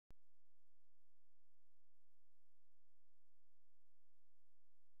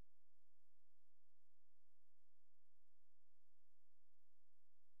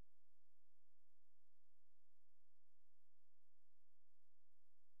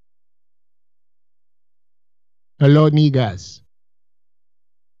Hello, niggas.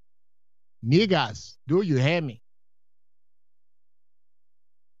 Niggas, do you hear me?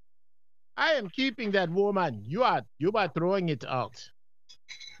 I am keeping that woman. You are throwing it out.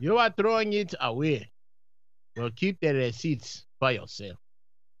 You are throwing it away. Well, keep the receipts for yourself.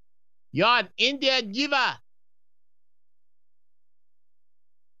 You're an Indian giver.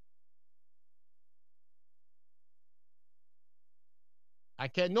 I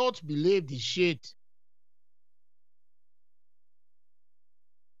cannot believe this shit.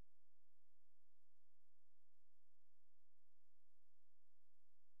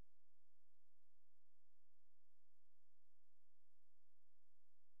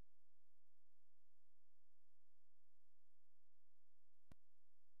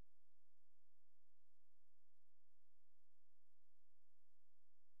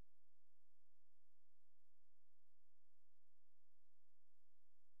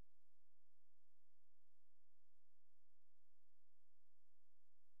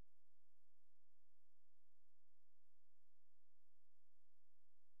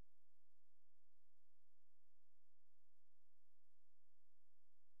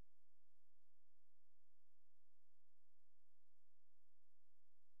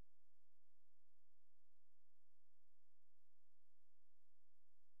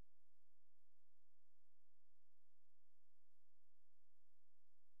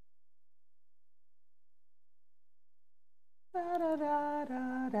 Da, da, da,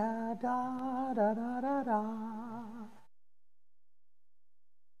 da, da, da, da, da, da.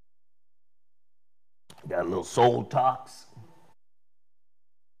 Got a little soul talks.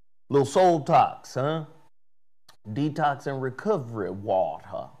 Little soul talks, huh? Detox and recovery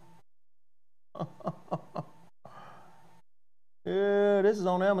water. Yeah, this is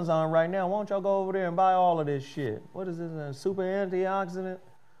on Amazon right now. Why don't y'all go over there and buy all of this shit? What is this? A super antioxidant?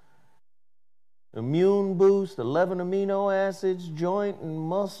 Immune boost, 11 amino acids, joint and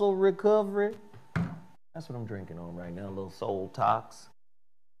muscle recovery. That's what I'm drinking on right now, a little soul tox.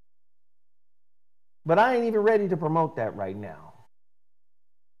 But I ain't even ready to promote that right now.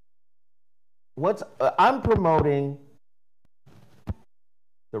 I'm promoting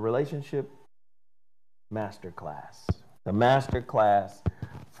the relationship masterclass. The masterclass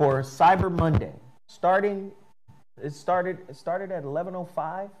for Cyber Monday. It started at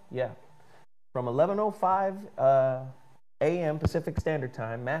 11:05. Yeah. From 11:05 a.m. Pacific Standard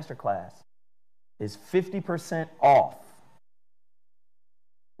Time, masterclass is 50% off.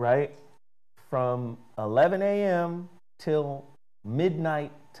 Right? From 11 a.m. till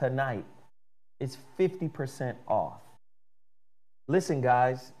midnight tonight, it's 50% off. Listen,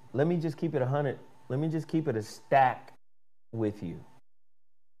 guys, let me just keep it 100. Let me just keep it a stack with you.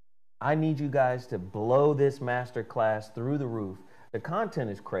 I need you guys to blow this masterclass through the roof. The content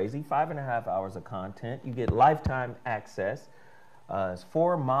is crazy, 5.5 hours of content. You get lifetime access. It's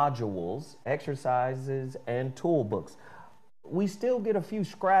 4 modules, exercises, and tool books. We still get a few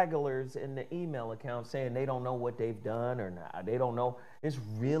scragglers in the email account saying they don't know what they've done or not. They don't know. It's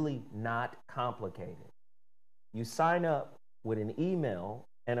really not complicated. You sign up with an email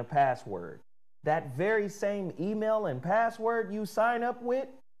and a password. That very same email and password you sign up with,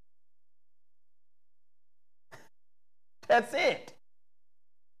 that's it.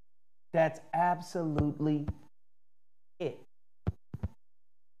 That's absolutely it.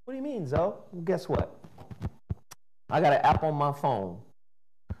 What do you mean, Zo? Well, guess what? I got an app on my phone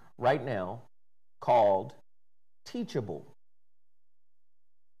right now called Teachable.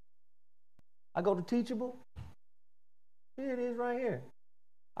 I go to Teachable. Here it is right here.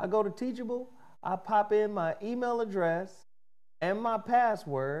 I go to Teachable. I pop in my email address and my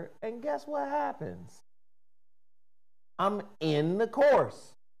password, and guess what happens? I'm in the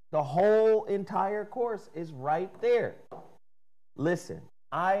course. The whole entire course is right there. Listen,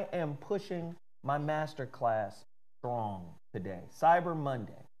 I am pushing my masterclass strong today. Cyber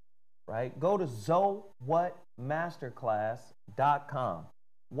Monday, right? Go to ZoWhatMasterclass.com.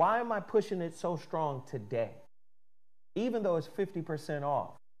 Why am I pushing it so strong today? Even though it's 50%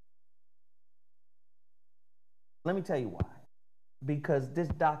 off. Let me tell you why. Because this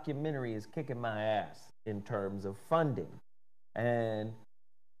documentary is kicking my ass in terms of funding. And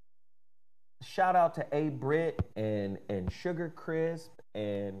shout out to A. Britt and Sugar Crisp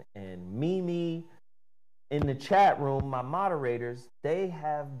and Mimi in the chat room, my moderators. They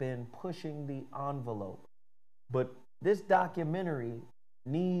have been pushing the envelope. But this documentary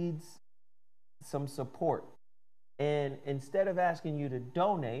needs some support. And instead of asking you to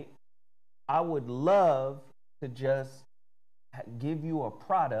donate, I would love to just give you a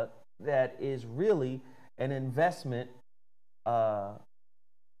product that is really an investment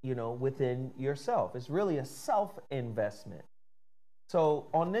within yourself. It's really a self-investment. So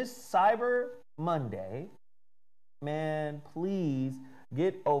on this Cyber Monday, man, please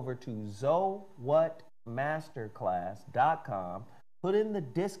get over to ZoWhatMasterclass.com, put in the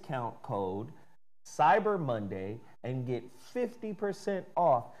discount code Cyber Monday, and get 50%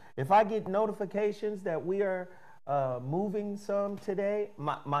 off. If I get notifications that we are moving some today,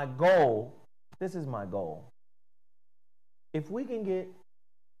 my goal, this is my goal. If we can get,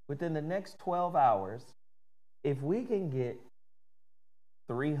 within the next 12 hours, if we can get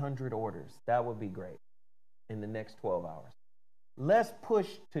 300 orders, that would be great in the next 12 hours. Let's push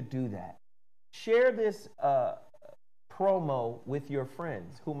to do that. Share this promo with your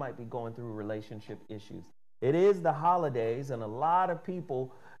friends who might be going through relationship issues. It is the holidays, and a lot of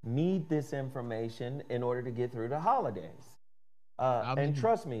people need this information in order to get through the holidays. And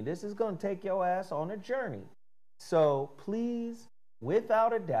trust me, this is going to take your ass on a journey. So please,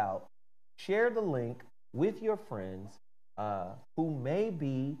 without a doubt, share the link with your friends who may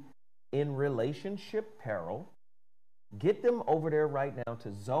be in relationship peril. Get them over there right now to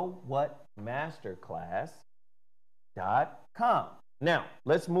ZoWhatMasterclass.com. Now,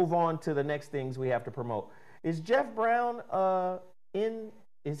 let's move on to the next things we have to promote. Is Geoff Brown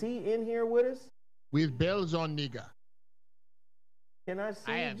is he in here with us? With bells on, nigga. Can I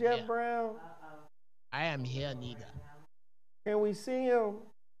see Geoff Brown? I am here, nigga. Can we see him?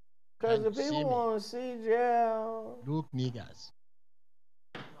 Because the people want to see Geoff. Look, niggas.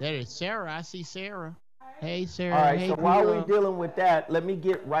 There is Sarah. I see Sarah. Hey, Sarah. All right, hey, so while we're dealing with that, let me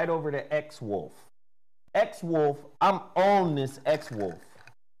get right over to X-Wolf. X-Wolf, I'm on this X-Wolf.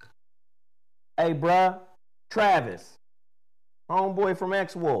 Hey, bruh, Travis, homeboy from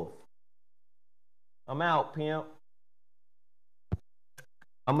X-Wolf. I'm out, pimp.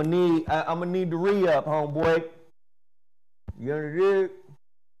 I'm gonna need the re-up, homeboy. You understand?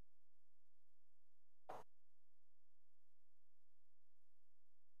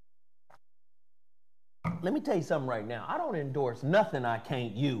 Let me tell you something right now. I don't endorse nothing I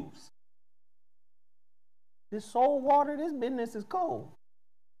can't use. This soul water, this business is cold.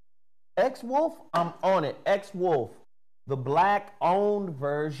 X-Wolf, I'm on it. X-Wolf, the black-owned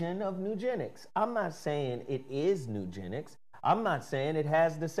version of Nugenics. I'm not saying it is Nugenics. I'm not saying it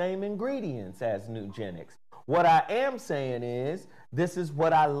has the same ingredients as Nugenics. What I am saying is, this is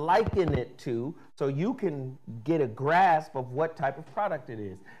what I liken it to, so you can get a grasp of what type of product it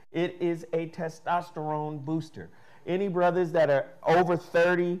is. It is a testosterone booster. Any brothers that are over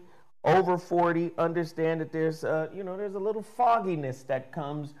 30, over 40, understand that there's a little fogginess that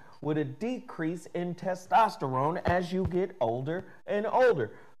comes with a decrease in testosterone as you get older and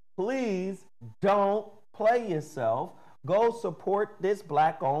older. Please don't play yourself. Go support this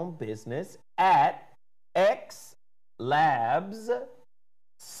black-owned business at X Labs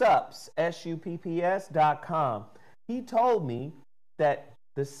Supps, SUPPS.com. He told me that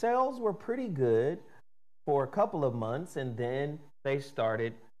the sales were pretty good for a couple of months, and then they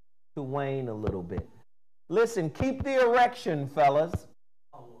started to wane a little bit. Listen, keep the erection, fellas.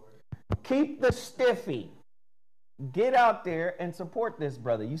 Keep the stiffy. Get out there and support this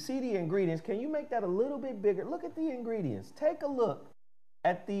brother. You see the ingredients. Can you make that a little bit bigger? Look at the ingredients. Take a look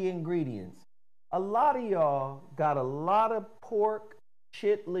at the ingredients. A lot of y'all got a lot of pork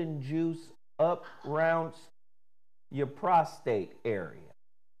chitlin juice up around your prostate area.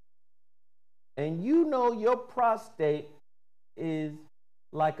 And you know your prostate is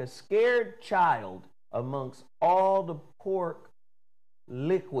like a scared child amongst all the pork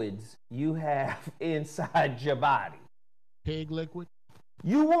liquids you have inside your body. Pig liquid?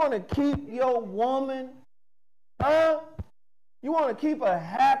 You want to keep your woman, you want to keep her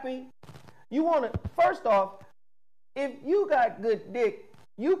happy? You want to, first off, if you got good dick,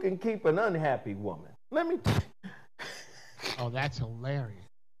 you can keep an unhappy woman. Let me. Oh, that's hilarious.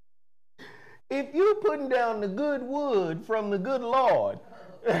 If you putting down the good wood from the good Lord,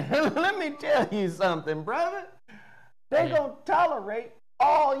 let me tell you something, brother. They gonna tolerate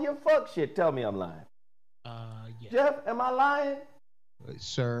all your fuck shit. Tell me I'm lying. Yeah. Geoff, am I lying?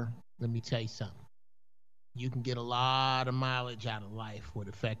 Sir, let me tell you something. You can get a lot of mileage out of life with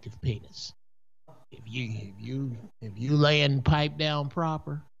effective penis. If you laying pipe down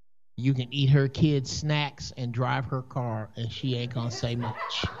proper, you can eat her kids' snacks and drive her car, and she ain't gonna say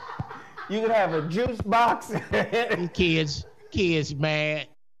much. You can have a juice box. kids mad.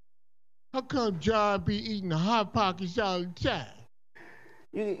 How come John be eating the Hot Pockets all the time?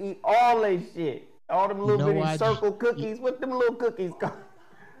 You can eat all that shit. All them little bitty circle cookies. What them little cookies called?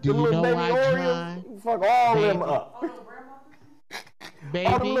 Do you know why, Oreos? You fuck all them up. Baby,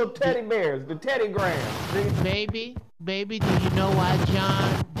 all them little teddy bears, the Teddy Grams. Baby, Baby, do you know why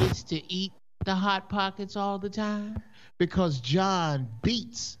John gets to eat the Hot Pockets all the time? Because John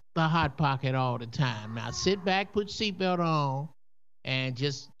beats the Hot Pocket all the time. Now sit back, put your seatbelt on, and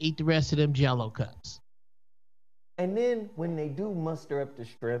just eat the rest of them Jello cups. And then when they do muster up the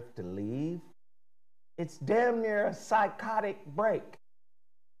strength to leave, it's damn near a psychotic break.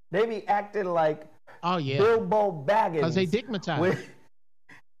 They be acting like Bilbo Baggins. Because they digmatized.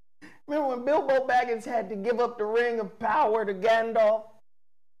 Remember when Bilbo Baggins had to give up the ring of power to Gandalf?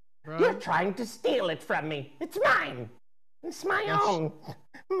 Right. You're trying to steal it from me. It's mine. It's my own.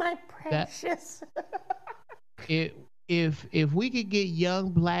 My precious. If we could get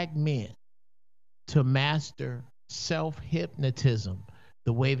young black men to master self-hypnotism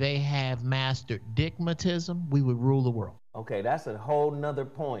the way they have mastered digmatism, we would rule the world. Okay, that's a whole nother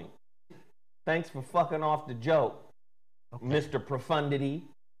point. Thanks for fucking off the joke, Mr. Profundity.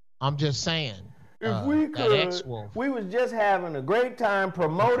 I'm just saying. If we could, we was just having a great time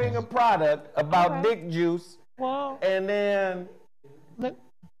promoting a product about dick juice. Well, and then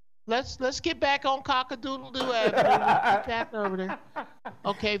let's get back on Cock-a-Doodle-Doo Avenue. Get back over there.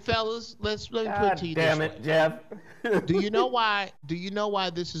 Okay, fellas, let me put it to you this way. Damn it, Geoff. Do you know why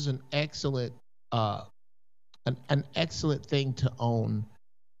this is an excellent an excellent thing to own,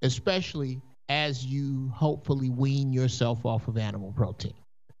 especially as you hopefully wean yourself off of animal protein?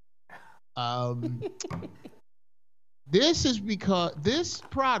 This is because this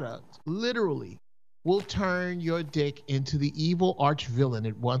product literally will turn your dick into the evil arch villain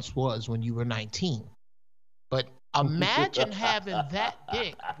it once was when you were 19. But imagine having that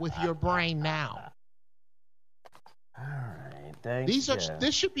dick with your brain now. All right, thanks.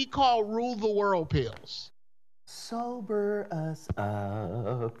 This should be called rule the world pills. Sober us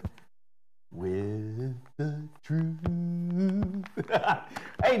up with the truth.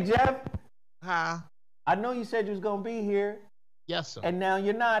 Hey, Geoff. Huh? I know you said you was gonna be here. Yes, sir. And now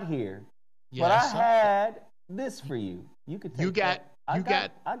you're not here. Yes, but I sir. had this for you. You could take I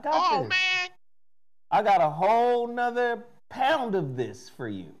got oh, this. Man. I got a whole nother pound of this for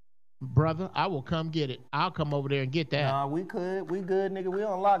you. Brother, I will come get it. I'll come over there and get that. Nah, we good, nigga. We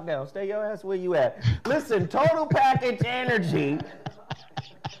on lockdown. Stay your ass where you at. Listen, Total Package Energy.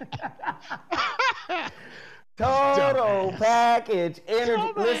 Total Package Energy.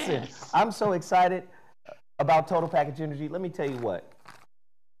 Dumbass. Listen, I'm so excited about Total Package Energy. Let me tell you what.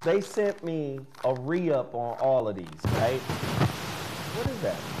 They sent me a re-up on all of these, right? What is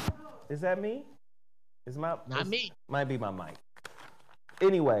that? Is that me? Not me. Might be my mic.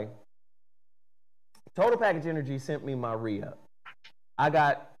 Anyway, Total Package Energy sent me my re-up. I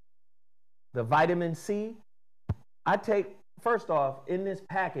got the vitamin C. First off, in this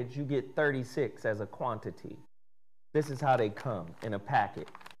package, you get 36 as a quantity. This is how they come in a packet.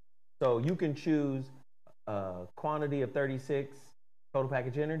 So you can choose a quantity of 36, Total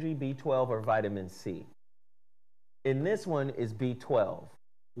Package Energy, B12, or vitamin C. In this one is B12.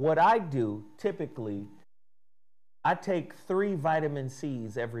 What I do, typically, I take 3 vitamin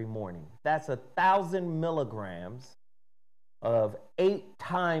C's every morning. That's 1,000 milligrams of 8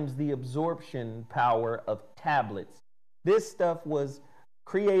 times the absorption power of tablets. This stuff was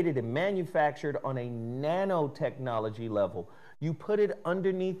created and manufactured on a nanotechnology level. You put it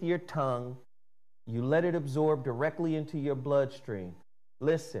underneath your tongue, you let it absorb directly into your bloodstream.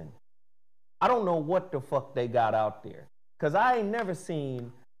 Listen, I don't know what the fuck they got out there, because I ain't never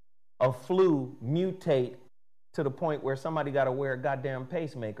seen a flu mutate to the point where somebody got to wear a goddamn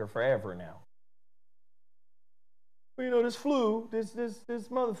pacemaker forever now. Well, you know, this flu, this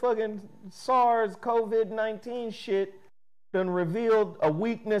motherfucking SARS COVID-19 shit done revealed a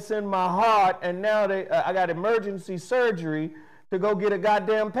weakness in my heart, and now I got emergency surgery to go get a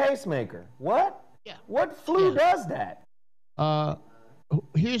goddamn pacemaker. What? Yeah. What flu does that?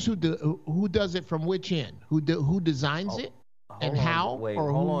 Here's who does it from which end? Who designs it and how? Wait, or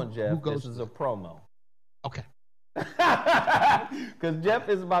hold who, on, Geoff. Who goes this is a promo. Okay. Because Geoff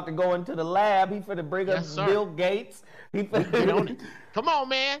is about to go into the lab. He finna bring up Bill Gates. He finna... Come on,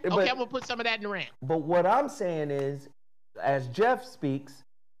 man. Okay, I'm gonna put some of that in the rant. But what I'm saying is, as Geoff speaks,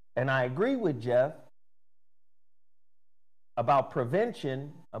 and I agree with Geoff about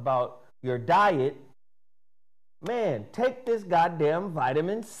prevention, about your diet, man, take this goddamn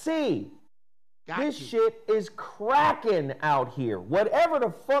vitamin C. This shit is cracking out here. Whatever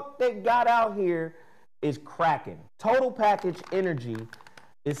the fuck they got out here is cracking. Total Package Energy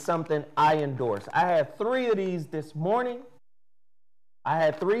is something I endorse. I had 3 of these this morning. I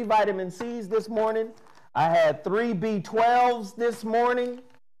had 3 vitamin C's this morning. I had 3 B12s this morning.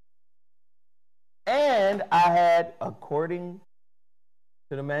 And I had, according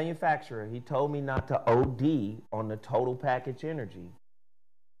to the manufacturer. He told me not to OD on the total package energy.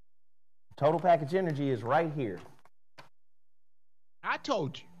 Total package energy is right here. I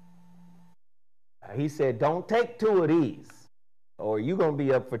told you. He said, don't take 2 of these or you're going to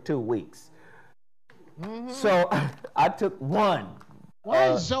be up for 2 weeks. Mm-hmm. So I took 1. Why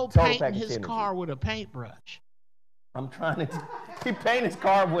is Zoe painting his car with a paintbrush? I'm trying to... He painted his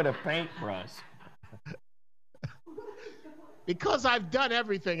car with a paintbrush. Because I've done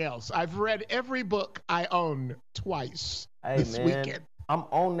everything else. I've read every book I own twice this weekend. I'm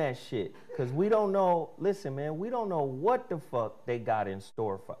on that shit. Because we don't know... Listen, man, we don't know what the fuck they got in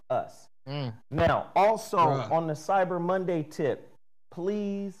store for us. Now, also, on the Cyber Monday tip,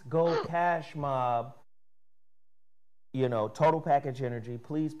 please go cash mob, you know, Total Package Energy.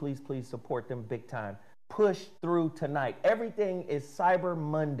 Please, please, please support them big time. Push through tonight. Everything is Cyber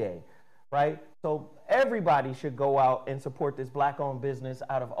Monday, right? So everybody should go out and support this black-owned business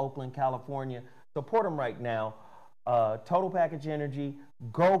out of Oakland, California. Support them right now. Total Package Energy.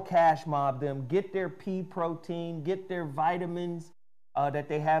 Go cash mob them. Get their pea protein. Get their vitamins that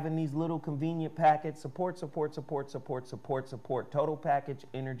they have in these little convenient packets. Support, support, support, support, support, support.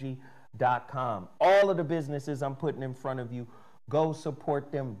 TotalPackageEnergy.com. All of the businesses I'm putting in front of you, go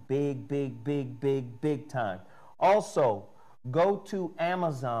support them big, big, big, big, big time. Also, go to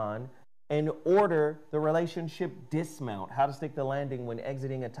Amazon and order the relationship Dismount, How to Stick the Landing When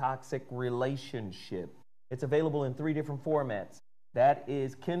Exiting a Toxic Relationship. It's available in 3 different formats. That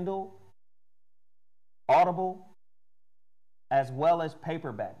is Kindle, Audible, as well as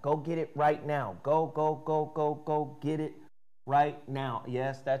paperback. Go get it right now. Go get it right now.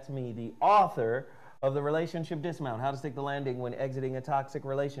 Yes, that's me, the author of the Relationship Dismount, How to Stick the Landing When Exiting a Toxic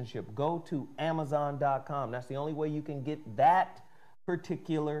Relationship. Go to Amazon.com. That's the only way you can get that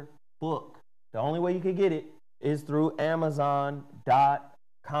particular book. The only way you can get it is through Amazon.com.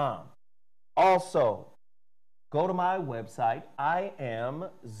 Also, go to my website,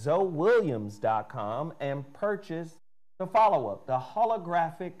 IamZoWilliams.com, and purchase the follow-up, the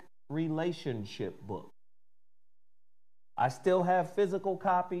holographic relationship book. I still have physical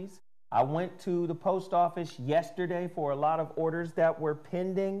copies. I went to the post office yesterday for a lot of orders that were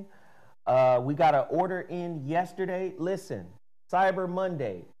pending. We got an order in yesterday. Listen, Cyber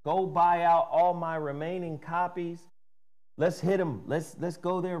Monday, go buy out all my remaining copies. Let's hit them. Let's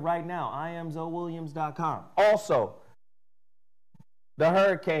go there right now. IamZoWilliams.com. Also, the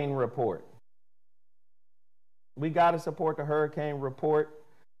HuriKane Report. We got to support the HuriKane Report.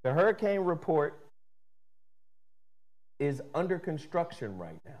 The HuriKane Report is under construction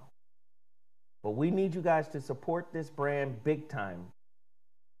right now. But we need you guys to support this brand big time.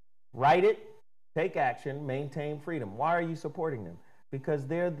 Write it, take action, maintain freedom. Why are you supporting them? Because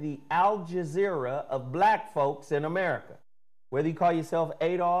they're the Al Jazeera of black folks in America. Whether you call yourself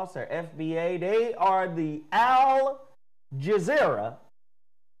ADOS or FBA, they are the Al Jazeera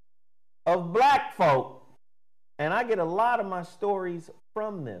of black folk. And I get a lot of my stories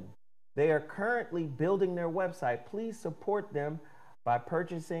from them. They are currently building their website. Please support them by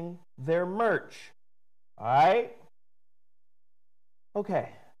purchasing their merch. All right? Okay.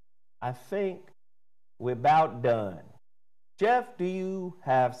 I think we're about done. Geoff, do you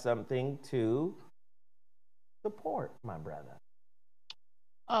have something to support, my brother?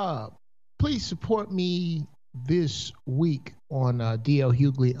 Please support me this week on D.L.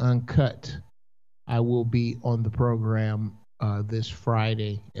 Hughley Uncut. I will be on the program this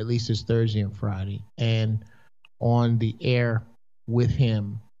Friday, at least this Thursday and Friday, and on the air with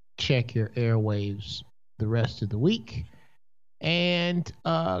him. Check your airwaves the rest of the week. And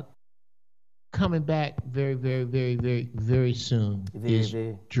coming back very, very, very, very, very soon is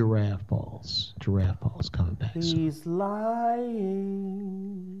Giraffe Balls. Giraffe Balls coming back soon. He's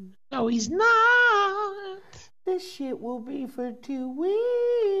lying. No, he's not. This shit will be for 2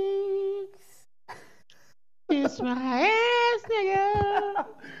 weeks. It's my ass, nigga.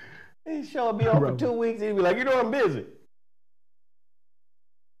 This show will be on for 2 weeks. He'll be like, you know, I'm busy.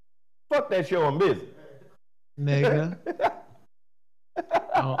 Fuck that show, I'm busy. Nigga.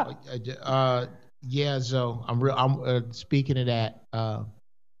 Yeah, so I'm speaking of that.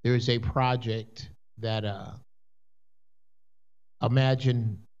 There is a project that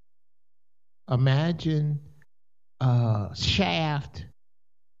imagine Shaft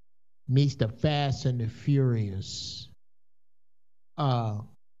meets the Fast and the Furious,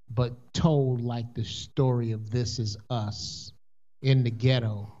 but told like the story of This Is Us in the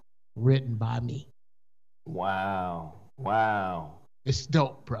ghetto, written by me. Wow. It's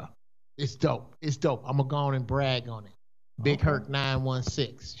dope, bro. It's dope. I'm going to go on and brag on it. Big Herc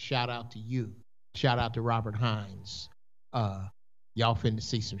 916. Shout out to you. Shout out to Robert Hines. Y'all finna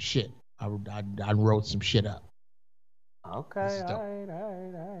see some shit. I wrote some shit up. Okay, all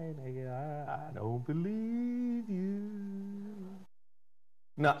right, nigga. I don't believe you.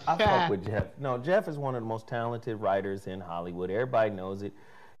 No, I fuck with Geoff. No, Geoff is one of the most talented writers in Hollywood. Everybody knows it.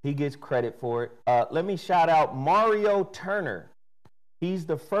 He gets credit for it. Let me shout out Mario Turner. He's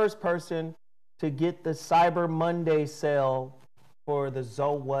the first person to get the Cyber Monday sale for the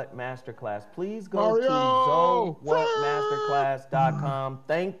ZoWhat Masterclass. Please go to ZoWhatMasterclass.com.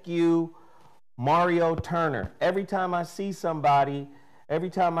 Thank you, Mario Turner. Every time I see somebody, every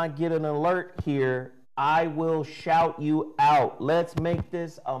time I get an alert here, I will shout you out. Let's make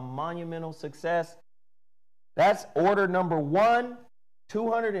this a monumental success. That's order number 1,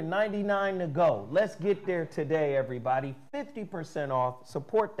 299 to go. Let's get there today, everybody. 50% off.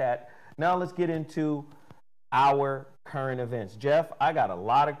 Support that. Now let's get into our current events. Geoff, I got a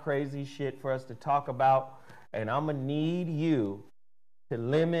lot of crazy shit for us to talk about, and I'm going to need you to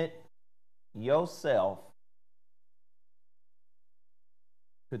limit yourself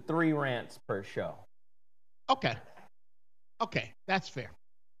to 3 rants per show. Okay, that's fair.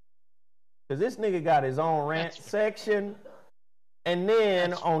 Because this nigga got his own rant section, and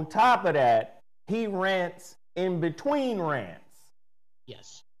then on top of that, he rants in between rants.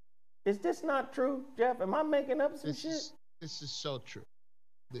 Yes. Is this not true, Geoff? Am I making up some shit? This is so true.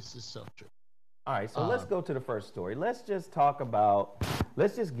 This is so true. All right, so let's go to the first story. Let's just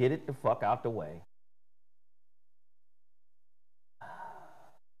get it the fuck out the way.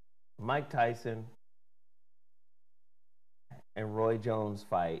 Mike Tyson and Roy Jones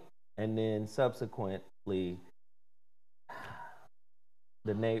fight, and then subsequently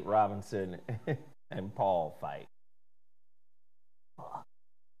the Nate Robinson and Paul fight.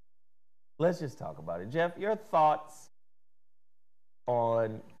 Let's just talk about it. Geoff, your thoughts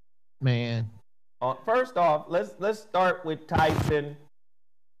on... Man. First off, let's start with Tyson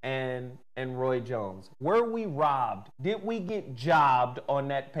and Roy Jones. Were we robbed? Did we get jobbed on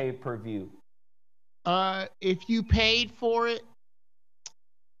that pay-per-view? If you paid for it,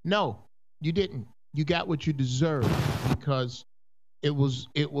 no, you didn't. You got what you deserved because it was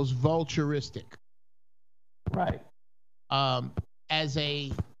vulturistic. Right. As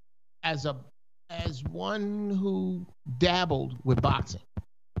one who dabbled with boxing,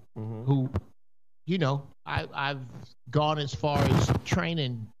 who, you know, I've gone as far as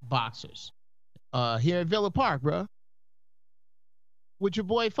training boxers here at Villa Park, bro, with your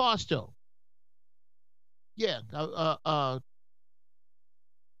boy Fausto. Yeah,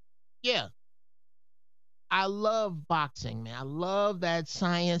 yeah. I love boxing, man. I love that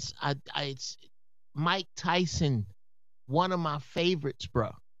science. It's Mike Tyson, one of my favorites, bro.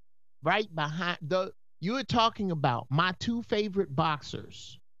 Right behind you were talking about my 2 favorite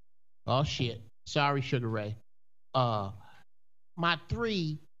boxers. Oh shit. Sorry, Sugar Ray. My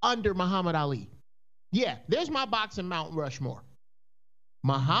 3 under Muhammad Ali. Yeah, there's my boxing Mount Rushmore.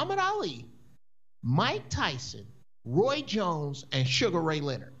 Muhammad Ali, Mike Tyson, Roy Jones, and Sugar Ray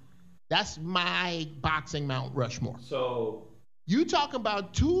Leonard. That's my boxing Mount Rushmore. So you talking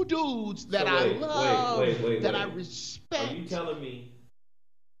about 2 dudes that I love, that I respect. Are you telling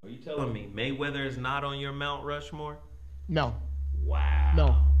me Mayweather is not on your Mount Rushmore? No. Wow.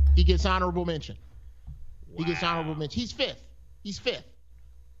 No. He gets honorable mention. Wow. He gets honorable mention. He's 5th. He's 5th.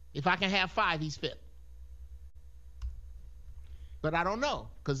 If I can have 5, he's 5th. But I don't know,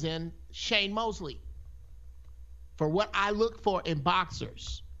 because then Shane Mosley. For what I look for in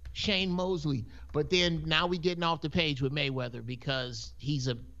boxers, Shane Mosley. But then now we getting off the page with Mayweather because he's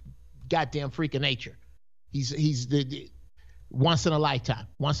a goddamn freak of nature. He's the once in a lifetime.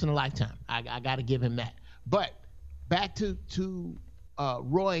 I got to give him that. But back to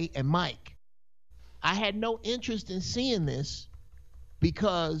Roy and Mike. I had no interest in seeing this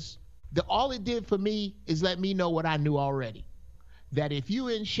because all it did for me is let me know what I knew already. That if you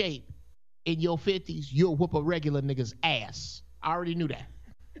in shape in your 50s, you'll whoop a regular nigga's ass. I already knew that.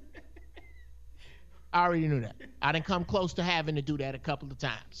 I done come close to having to do that a couple of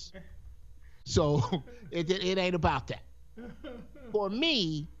times. So it ain't about that. For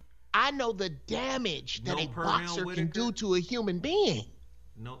me, I know the damage that a boxer can do to a human being.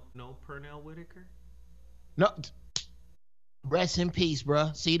 No Pernell Whitaker? No. Rest in peace,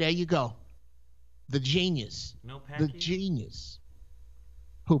 bruh. See, there you go. The genius. No Pacquiao? The genius.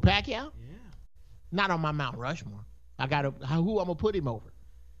 Who, Pacquiao? Yeah. Not on my Mount Rushmore. Who I'm going to put him over.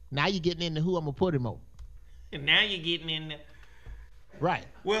 Now you're getting into who I'm going to put him over. And now you're getting into... Right.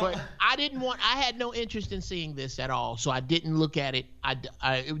 Well, but I had no interest in seeing this at all, so I didn't look at it.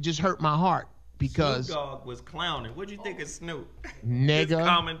 It just hurt my heart because Snoop Dogg was clowning. What'd you think of Snoop? Nigga. His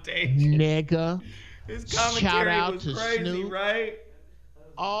commentation. Nigga. His Shout commentary out was to crazy, Snoop. right?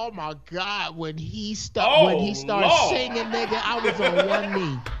 Oh my God, when he started singing, nigga, I was on one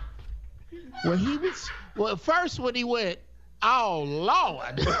knee. First when he went, oh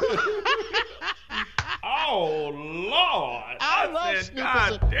Lord. Oh Lord. I love said, Snoop.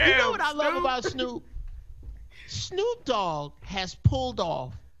 God damn, you know what I love Snoop? about Snoop? Snoop Dogg has pulled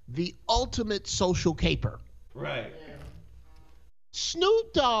off the ultimate social caper. Right.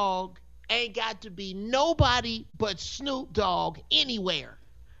 Snoop Dogg ain't got to be nobody but Snoop Dogg anywhere.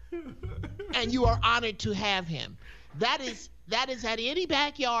 And you are honored to have him. That is at any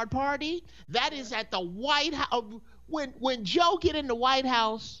backyard party. That is at the White House. When Joe get in the White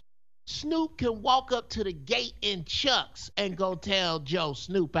House, Snoop can walk up to the gate in Chucks and go tell Joe,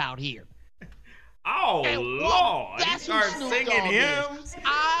 Snoop out here. Oh Lord. That's he starts Snoop singing Dogg hymns.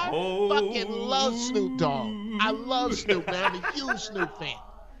 I fucking love Snoop Dogg. I love Snoop, man. I'm a huge Snoop fan.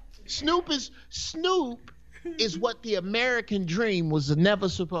 Snoop is what the American dream was never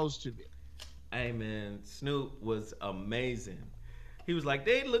supposed to be. Hey man, Snoop was amazing. He was like,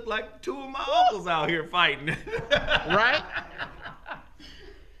 they look like two of my uncles out here fighting. Right?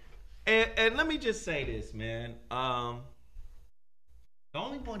 And let me just say this, man. The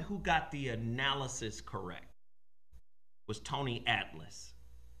only one who got the analysis correct was Tony Atlas.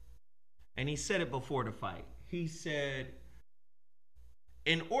 And he said it before the fight. He said,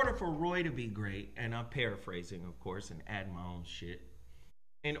 in order for Roy to be great, and I'm paraphrasing, of course, and adding my own shit.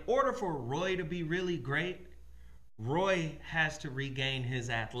 In order for Roy to be really great, Roy has to regain his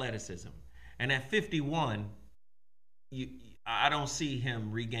athleticism. And at 51, I don't see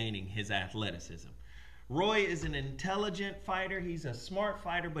him regaining his athleticism. Roy is an intelligent fighter. He's a smart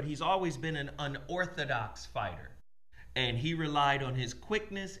fighter, but he's always been an unorthodox fighter. And he relied on his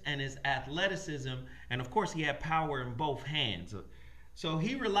quickness and his athleticism. And of course, he had power in both hands. So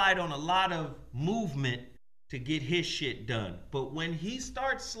he relied on a lot of movement to get his shit done. But when he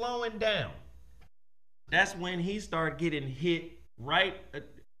starts slowing down, that's when he started getting hit right.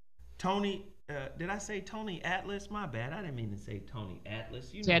 Tony, did I say Tony Atlas? My bad. I didn't mean to say Tony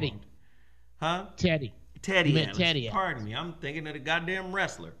Atlas. You Teddy. Know huh? Teddy. Teddy Atlas. Teddy. Pardon me. I'm thinking of the goddamn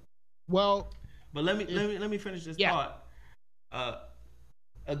wrestler. Well, but let me finish this thought.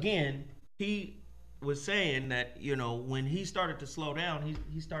 Again, he was saying that, you know, when he started to slow down,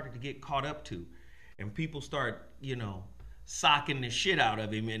 he started to get caught up to, and people start, you know, socking the shit out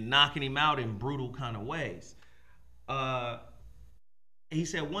of him and knocking him out in brutal kind of ways. He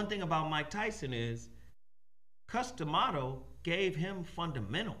said one thing about Mike Tyson is Cus D'Amato gave him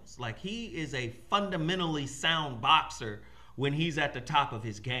fundamentals. Like, he is a fundamentally sound boxer when he's at the top of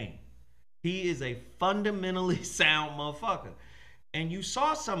his game. He is a fundamentally sound motherfucker. And you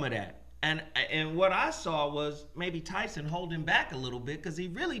saw some of that. And what I saw was maybe Tyson holding back a little bit because he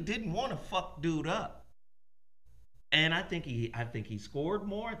really didn't want to fuck dude up. And I think he scored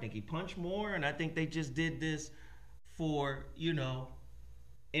more. I think he punched more. And I think they just did this for, you know,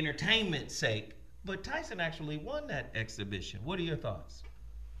 entertainment's sake. But Tyson actually won that exhibition. What are your thoughts?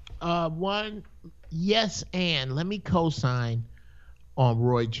 Yes, and let me co-sign on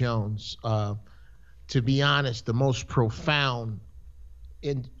Roy Jones. To be honest, the most profound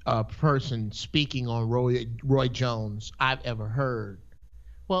person speaking on Roy Jones I've ever heard,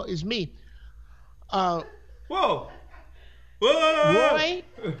 well, is me. Whoa.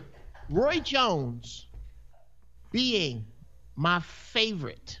 Roy Jones being my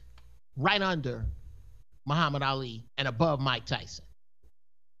favorite, right under Muhammad Ali and above Mike Tyson.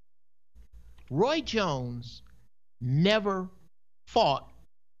 Roy Jones never fought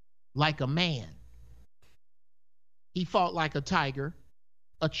like a man. He fought like a tiger,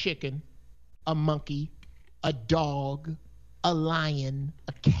 a chicken, a monkey, a dog, a lion,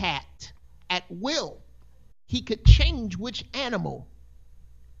 a cat, at will. He could change which animal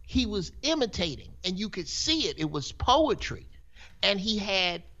he was imitating, and you could see it. It was poetry. And he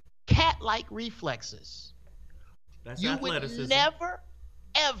had cat-like reflexes. That's you athleticism. Would never,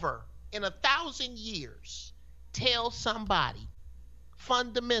 ever, in 1,000 years, tell somebody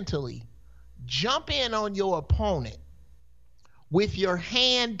fundamentally, jump in on your opponent with your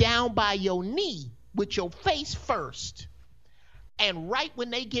hand down by your knee, with your face first, and right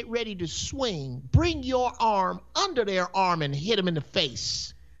when they get ready to swing, bring your arm under their arm and hit them in the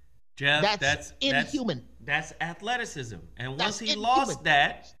face. Geoff, that's inhuman. That's athleticism. And That's once he inhuman. Lost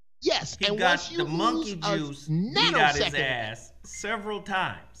that, yes, he and got once you the monkey lose juice beat out his nanosecond, ass several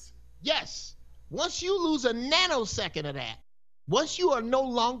times. yes, once you lose a nanosecond of that, once you are no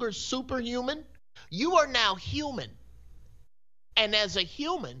longer superhuman, you are now human. And as a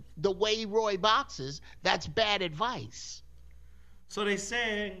human, the way Roy boxes, that's bad advice. So they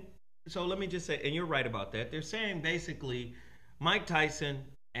saying So let me just say, and you're right about that. They're saying basically Mike Tyson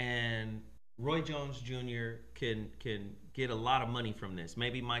and Roy Jones Jr. can get a lot of money from this.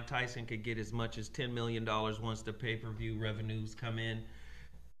 Maybe Mike Tyson could get as much as $10 million once the pay-per-view revenues come in.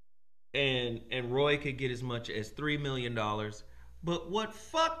 And Roy could get as much as $3 million. But what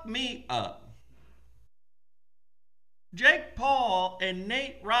fucked me up, Jake Paul and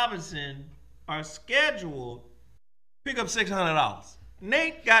Nate Robinson are scheduled to pick up $600.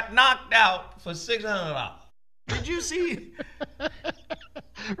 Nate got knocked out for $600. Did you see?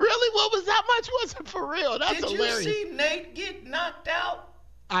 Really? What was that much? Was it for real? That's hilarious. Did you see Nate get knocked out?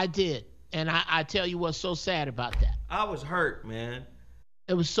 I did. And I tell you what's so sad about that. I was hurt, man.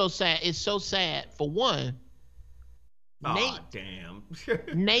 It was so sad. It's so sad. For one, Nate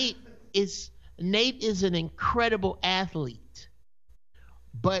is an incredible athlete.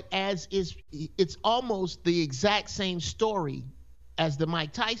 But it's almost the exact same story as the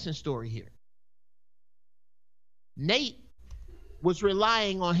Mike Tyson story here. Nate was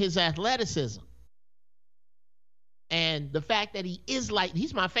relying on his athleticism. And the fact that he's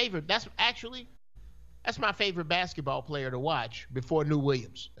my favorite. That's my favorite basketball player to watch before New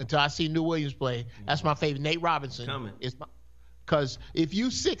Williams. Until I see New Williams play, that's my favorite. Nate Robinson because if you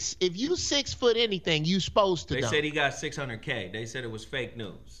 6 foot anything, you supposed to. They said he got $600K. They said it was fake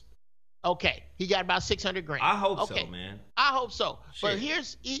news. Okay, he got about $600,000. I hope so, man. I hope so. Shit. But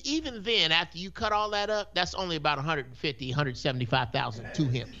here's even then, after you cut all that up, that's only about $175,000 to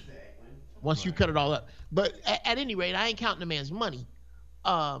him. Once you cut it all up. But at any rate, I ain't counting the man's money.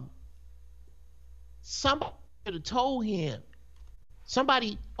 Somebody could have told him.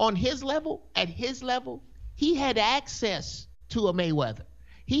 Somebody on his level, at his level, he had access to a Mayweather.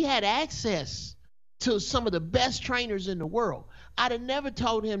 He had access to some of the best trainers in the world. I'd have never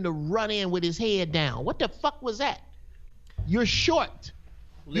told him to run in with his head down. What the fuck was that? You're short.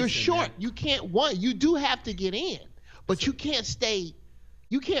 You're short. Man. You can't you do have to get in, but you can't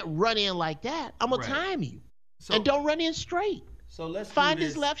run in like that. I'm gonna time you. And don't run in straight. So let's find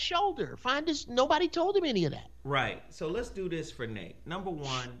his left shoulder. Nobody told him any of that. Right. So let's do this for Nate. Number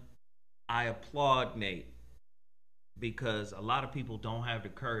one, I applaud Nate because a lot of people don't have the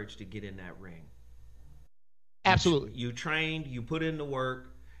courage to get in that ring. Absolutely. You trained, you put in the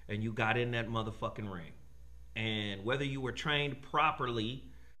work, and you got in that motherfucking ring. And whether you were trained properly,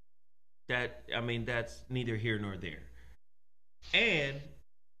 that's neither here nor there. And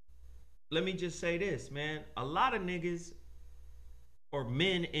let me just say this, man. A lot of niggas, or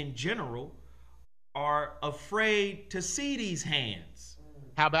men in general, are afraid to see these hands.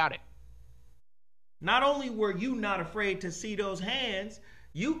 How about it? Not only were you not afraid to see those hands,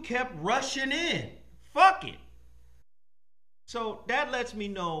 you kept rushing in. Fuck it. So that lets me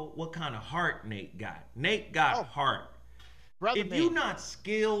know what kind of heart Nate got. Nate got heart. Brother, if you're not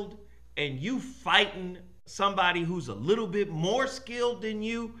skilled and you fighting somebody who's a little bit more skilled than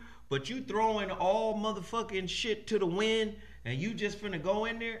you, but you throwing all motherfucking shit to the wind and you just finna go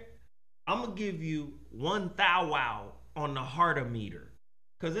in there, I'm gonna give you 1 thou wow on the heartometer.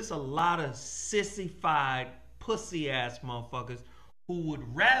 Cause it's a lot of sissified, pussy ass motherfuckers who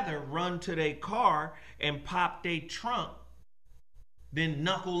would rather run to their car and pop their trunk than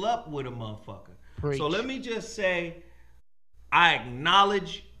knuckle up with a motherfucker. Preach. So let me just say, I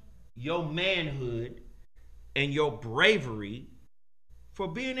acknowledge your manhood and your bravery for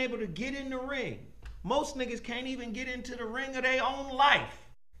being able to get in the ring. Most niggas can't even get into the ring of their own life.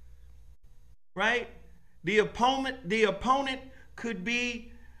 Right? The opponent could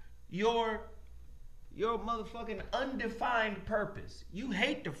be your motherfucking undefined purpose. You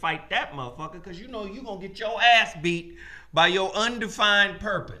hate to fight that motherfucker because you know you're going to get your ass beat by your undefined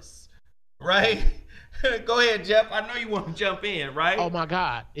purpose. Right? Go ahead, Geoff. I know you want to jump in, right? Oh, my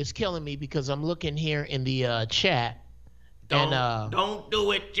God. It's killing me because I'm looking here in the chat. Don't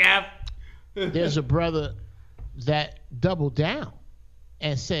do it, Geoff. There's a brother that doubled down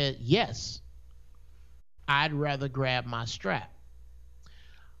and said, yes, I'd rather grab my strap.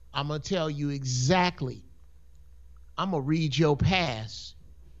 I'm going to tell you exactly. I'm going to read your past,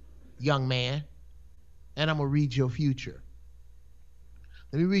 young man, and I'm going to read your future.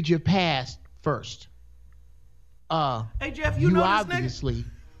 Let me read your past first. Hey, Geoff, you know obviously,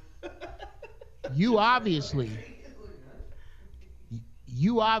 this nigga? You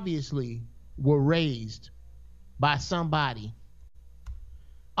obviously were raised by somebody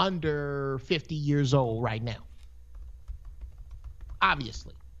under 50 years old right now.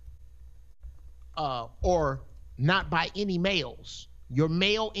 Obviously. Or not by any males. Your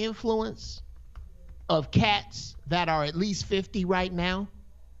male influence of cats that are at least 50 right now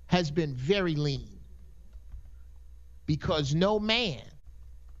has been very lean. Because no man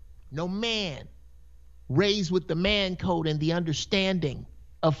no man raised with the man code and the understanding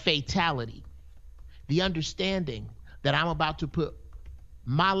of fatality, the understanding that I'm about to put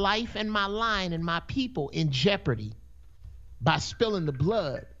my life and my line and my people in jeopardy by spilling the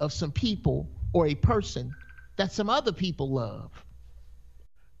blood of some people or a person that some other people love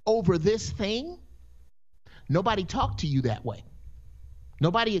over this thing. Nobody talked to you that way.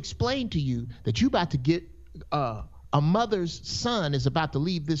 Nobody explained to you that you about to get a mother's son is about to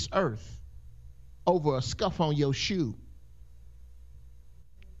leave this earth over a scuff on your shoe.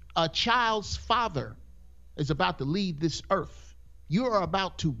 A child's father is about to leave this earth. You are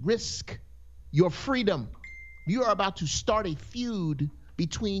about to risk your freedom. You are about to start a feud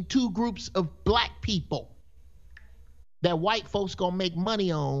between two groups of black people that white folks gonna make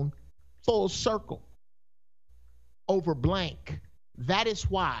money on full circle over blank. That is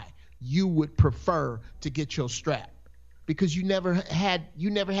why you would prefer to get your strap, because you never had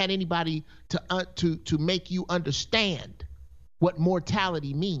anybody to make you understand what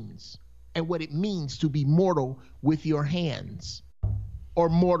mortality means and what it means to be mortal with your hands or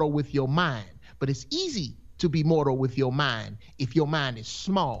mortal with your mind. But it's easy to be mortal with your mind if your mind is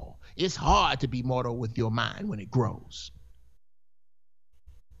small. It's hard to be mortal with your mind when it grows.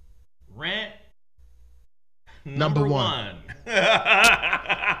 Rant number one.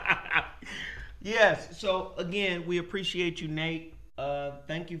 Yes. So again, we appreciate you, Nate.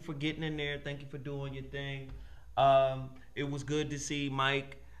 Thank you for getting in there. Thank you for doing your thing. It was good to see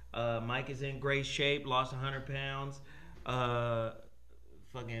Mike. Mike is in great shape. Lost 100 pounds.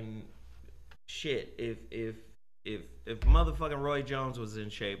 Fucking shit. If motherfucking Roy Jones was in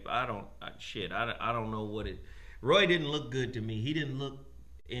shape, I don't know what it. Roy didn't look good to me. He didn't look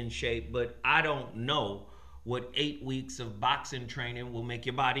in shape, but I don't know what 8 weeks of boxing training will make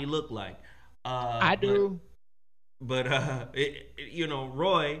your body look like. I do. But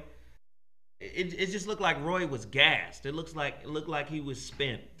Roy, it just looked like Roy was gassed. It looked like he was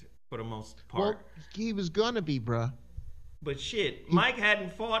spent for the most part. Well, he was gonna be, bruh. But shit, Mike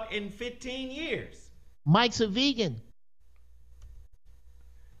hadn't fought in 15 years. Mike's a vegan.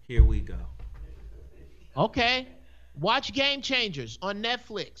 Here we go. Okay. Watch Game Changers on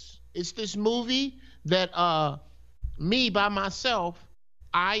Netflix. It's this movie that me by myself,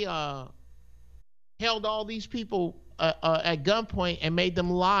 I held all these people at gunpoint and made them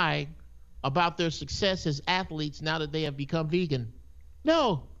lie about their success as athletes now that they have become vegan.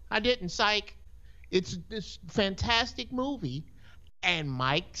 No, I didn't, psych. It's this fantastic movie, and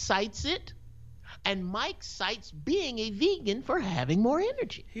Mike cites it, and Mike cites being a vegan for having more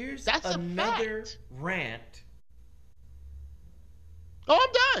energy. That's another rant. Oh,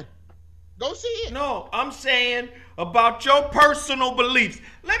 I'm done. Go see it. No, I'm saying about your personal beliefs.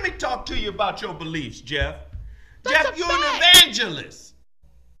 Let me talk to you about your beliefs, Geoff. Geoff, you're an evangelist.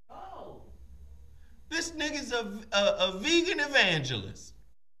 Oh. This nigga's a vegan evangelist.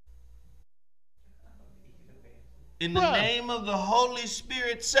 In the name of the Holy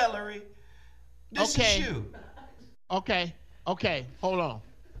Spirit celery, this is you. Okay, hold on.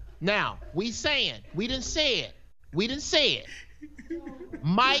 Now, we didn't say it.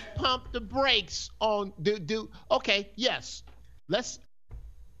 Mike pumped the brakes on okay, yes. Let's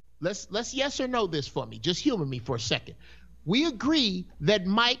yes or no this for me. Just humor me for a second. We agree that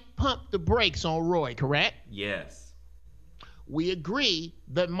Mike pumped the brakes on Roy, correct? Yes. We agree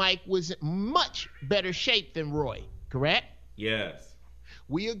that Mike was in much better shape than Roy, correct? Yes.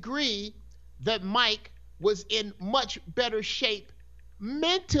 We agree that Mike was in much better shape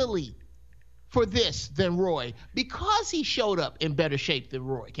mentally for this than Roy because he showed up in better shape than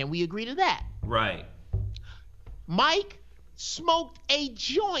Roy. Can we agree to that? Right. Mike smoked a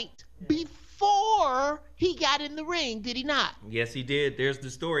joint before he got in the ring, did he not? Yes, he did. There's the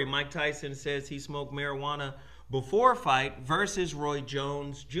story. Mike Tyson says he smoked marijuana before fight versus Roy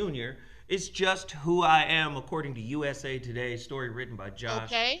Jones Jr. It's just who I am, according to USA Today. Story written by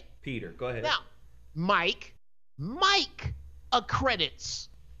Josh Peter. Go ahead. Now, Mike accredits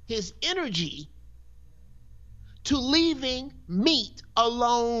his energy to leaving meat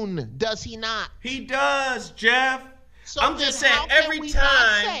alone, does he not? He does, Geoff. So I'm just saying every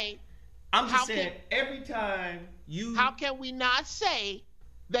time. How can we not say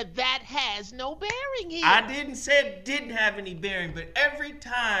that has no bearing here? I didn't say it didn't have any bearing, but every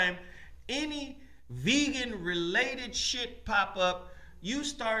time any vegan related shit pop up, you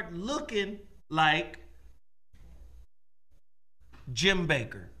start looking like Jim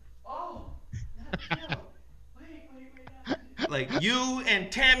Baker. Oh, wait. Like you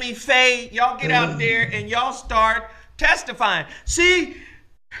and Tammy Faye, y'all get out there and y'all start testifying. See,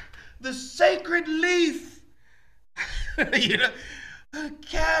 the sacred leaf,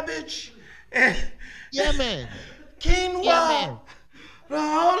 cabbage, and Yeah, man. quinoa. Yeah, man. The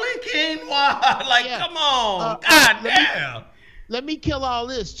holy quinoa. Like, Yeah. come on. God damn. Let me kill all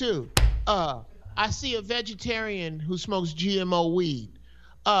this too. I see a vegetarian who smokes GMO weed.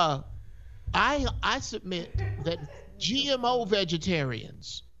 I submit that GMO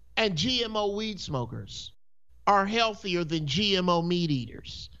vegetarians and GMO weed smokers are healthier than GMO meat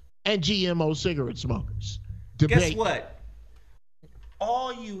eaters and GMO cigarette smokers. Guess what?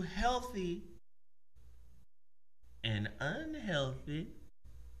 All you healthy and unhealthy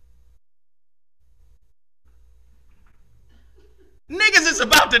niggas is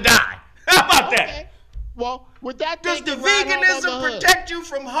about to die. How about that? Well, with that, does the veganism protect you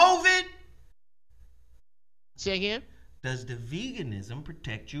from COVID? Say again? Does the veganism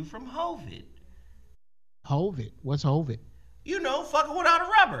protect you from COVID? COVID? What's COVID? You know, fucking without a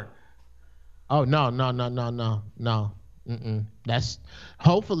rubber. Oh, no. That's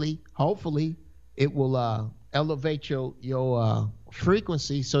hopefully it will elevate your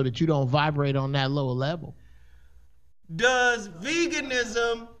frequency so that you don't vibrate on that lower level. Does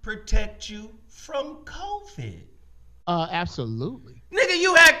veganism protect you from COVID? Absolutely. Nigga,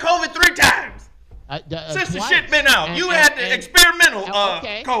 you had COVID 3 times. Since the shit been out. You had the experimental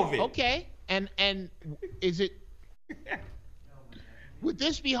COVID. Okay. And is it would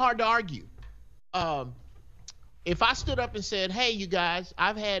this be hard to argue? If I stood up and said, hey, you guys,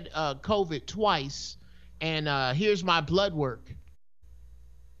 I've had COVID twice, and here's my blood work.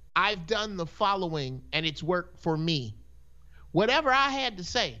 I've done the following, and it's worked for me. Whatever I had to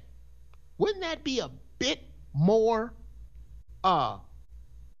say, wouldn't that be a bit more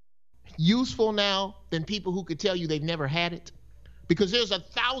useful now than people who could tell you they've never had it? Because there's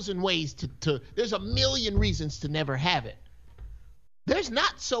 1,000 ways there's 1,000,000 reasons to never have it. There's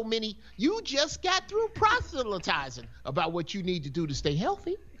not so many. You just got through proselytizing about what you need to do to stay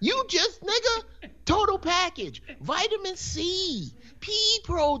healthy. You just, nigga, total package, vitamin C, pea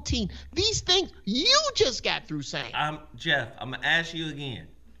protein, these things you just got through saying. Geoff, I'm going to ask you again.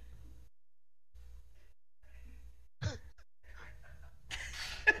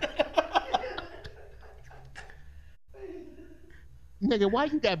 Nigga, why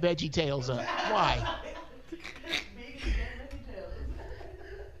you got veggie tails up? Why?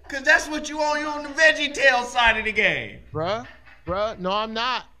 Because that's what you on the veggie tail side of the game. Bruh, no, I'm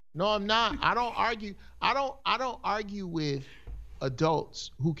not. I don't argue with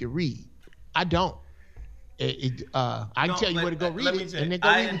adults who can read. I don't. I can tell you where to go read it, and then go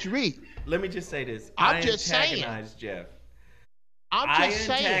read what you read. Let me just say this. I'm just saying. Geoff. I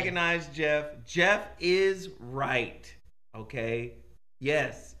antagonize Geoff. Geoff is right. Okay?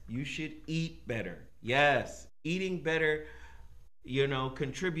 Yes, you should eat better. Yes, eating better,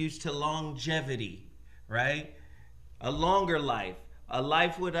 contributes to longevity, right? A longer life, a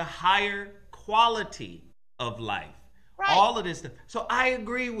life with a higher quality of life. Right. All of this stuff. So I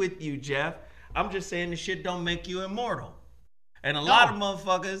agree with you, Geoff. I'm just saying the shit don't make you immortal. And a lot of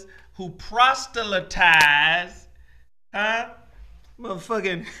motherfuckers who proselytize,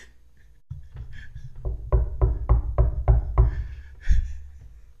 motherfucking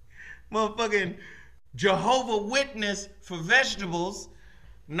Jehovah Witness for vegetables,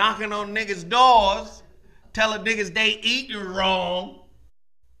 knocking on niggas' doors, telling niggas they eating wrong.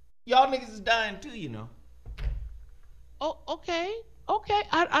 Y'all niggas is dying too, you know. Oh, okay.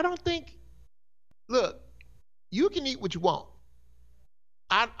 I don't think. Look, you can eat what you want.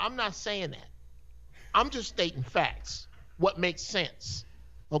 I'm not saying that. I'm just stating facts. What makes sense?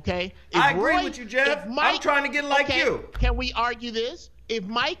 Okay. I agree with you, Geoff. I'm trying to get like you. Can we argue this? If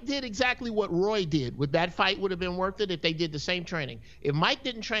Mike did exactly what Roy did, would that fight would have been worth it if they did the same training? If Mike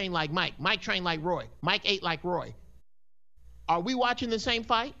didn't train like Mike trained like Roy. Mike ate like Roy. Are we watching the same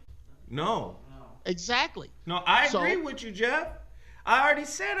fight? No. Exactly. No, I agree with you, Geoff. I already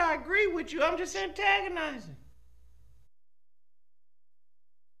said I agree with you. I'm just antagonizing.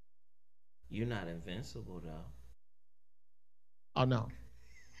 You're not invincible, though. Oh, no.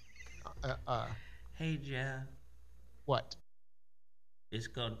 Hey, Geoff. What? It's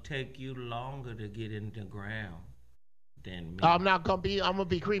going to take you longer to get in the ground than me. I'm going to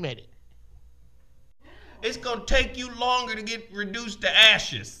be cremated. It's going to take you longer to get reduced to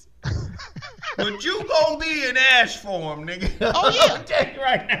ashes. But you going to be in ash form, nigga. Oh, yeah. I'm telling you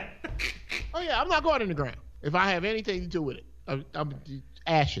right now. Oh, yeah. I'm not going in the ground if I have anything to do with it. I'm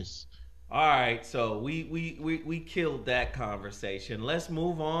ashes. All right. So we killed that conversation. Let's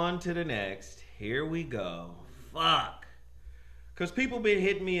move on to the next. Here we go. Fuck. Because people been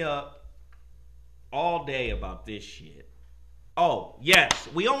hitting me up all day about this shit. Oh, yes.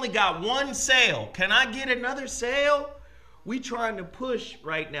 We only got one sale. Can I get another sale? We trying to push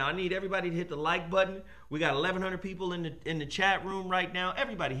right now. I need everybody to hit the like button. We got 1,100 people in the chat room right now.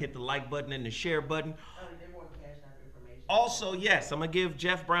 Everybody hit the like button and the share button. Also, yes, I'm going to give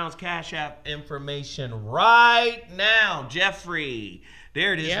Jeff Brown's Cash App information right now. Jeffrey,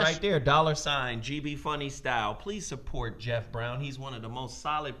 there it is right there, $ GBfunnyStyle. Please support Jeff Brown. He's one of the most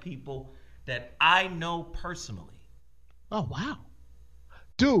solid people that I know personally. Oh, wow.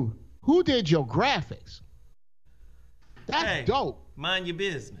 Dude, who did your graphics? That's dope. Mind your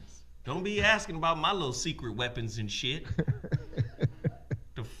business. Don't be asking about my little secret weapons and shit.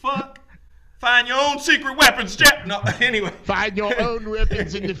 The fuck? Find your own secret weapons, Jeff. No, anyway. Find your own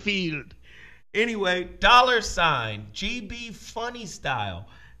weapons in the field. Anyway, $ GBfunnyStyle.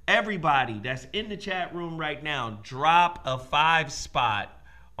 Everybody that's in the chat room right now, drop a 5 spot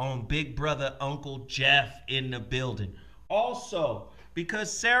on Big Brother Uncle Jeff in the building. Also,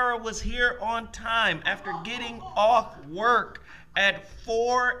 because Sarah was here on time after getting off work at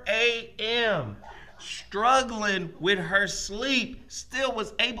 4 a.m., struggling with her sleep, still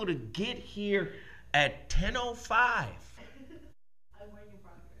was able to get here at 10:05.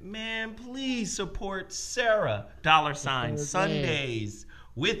 Man, please support Sarah, $ Sundays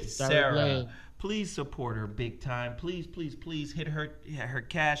with Sarah. Please support her big time. Please, please, please hit her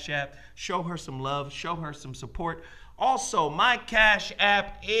Cash App. Show her some love. Show her some support. Also, my Cash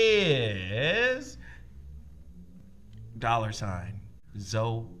App is $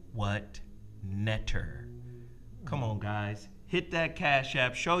 ZoWhatNeter. Come on, guys. Hit that Cash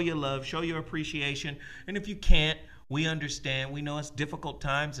App. Show your love. Show your appreciation. And if you can't, we understand. We know it's difficult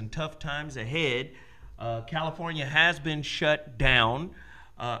times and tough times ahead. California has been shut down.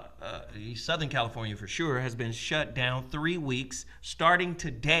 Southern California for sure has been shut down 3 weeks, starting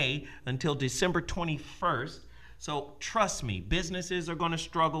today until December 21st. So trust me, businesses are going to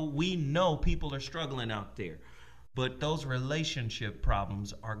struggle. We know people are struggling out there. But those relationship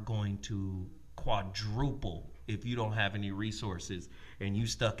problems are going to quadruple if you don't have any resources and you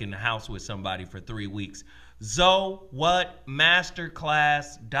stuck in the house with somebody for 3 weeks.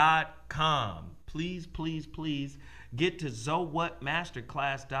 ZoWhatMasterclass.com. Please, please, please get to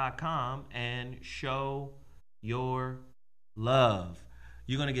ZoWhatMasterclass.com and show your love.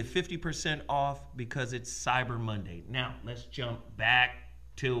 You're going to get 50% off because it's Cyber Monday. Now, let's jump back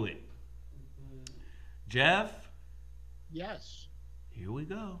to it. Jeff? Yes. Here we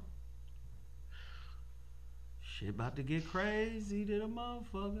go. Shit about to get crazy to the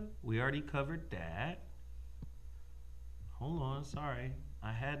motherfucker. We already covered that. Hold on, sorry.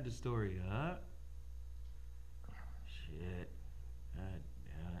 I had the story up. Shit.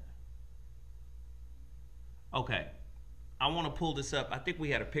 Okay. I want to pull this up. I think we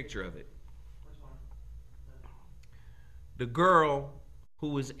had a picture of it. Which one? The girl who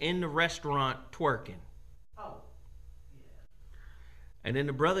was in the restaurant twerking. Oh. Yeah. And then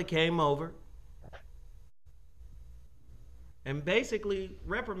the brother came over and basically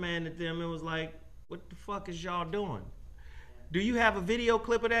reprimanded them and was like, what the fuck is y'all doing? Do you have a video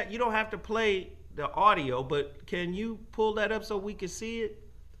clip of that? You don't have to play the audio, but can you pull that up so we can see it?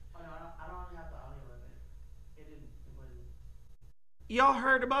 Oh, no, I don't have the audio of it. It wasn't. Y'all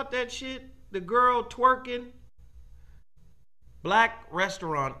heard about that shit? The girl twerking? Black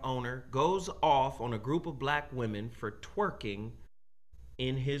restaurant owner goes off on a group of black women for twerking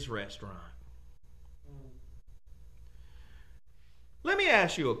in his restaurant. Let me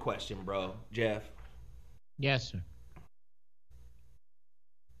ask you a question, bro, Jeff. Yes, sir.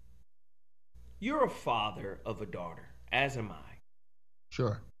 You're a father of a daughter, as am I.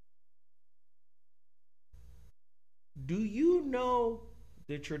 Sure. Do you know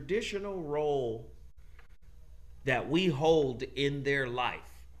the traditional role that we hold in their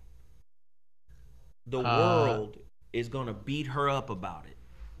life? The world is going to beat her up about it.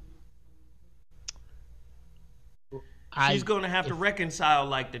 She's going to have to reconcile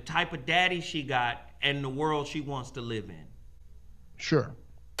like the type of daddy she got and the world she wants to live in. Sure.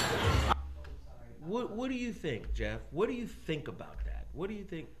 What do you think, Jeff? What do you think about that? What do you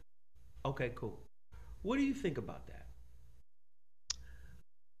think? Okay, cool. What do you think about that?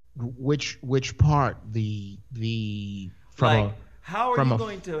 Which part? How are you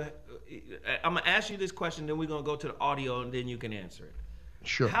going to? I'm gonna ask you this question, then we're gonna go to the audio, and then you can answer it.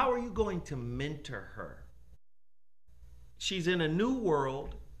 Sure. How are you going to mentor her? She's in a new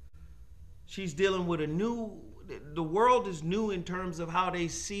world. She's dealing with the world is new in terms of how they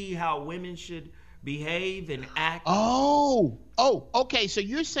see how women should behave and act. Oh, okay. So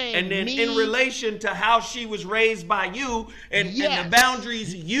you're saying and then in relation to how she was raised by you and the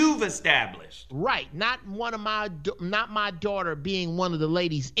boundaries you've established. Right. Not my daughter being one of the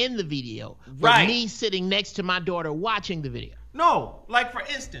ladies in the video, but me sitting next to my daughter watching the video. No, like for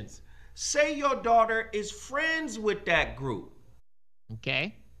instance, say your daughter is friends with that group.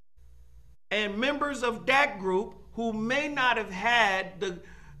 Okay. And members of that group who may not have had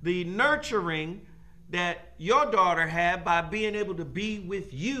the nurturing that your daughter had by being able to be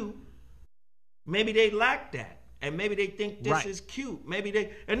with you, maybe they lack that. And maybe they think this is cute.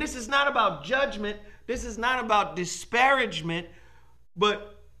 And this is not about judgment. This is not about disparagement.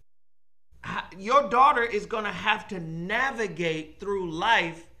 But your daughter is going to have to navigate through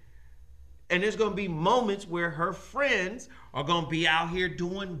life. And there's going to be moments where her friends are going to be out here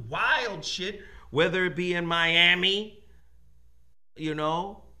doing wild shit, whether it be in Miami, you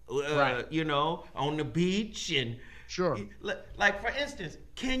know, on the beach and like for instance,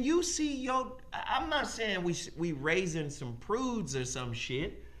 can you see I'm not saying we raising some prudes or some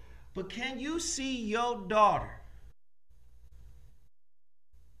shit, but can you see your daughter?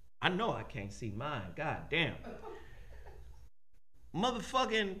 I know I can't see mine. God damn.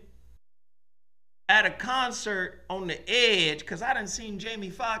 Motherfucking at a concert on the edge, because I done seen Jamie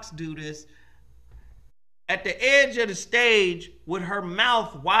Foxx do this, at the edge of the stage with her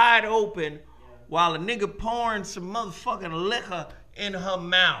mouth wide open while a nigga pouring some motherfucking liquor in her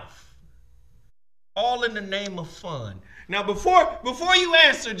mouth. All in the name of fun. Now, before you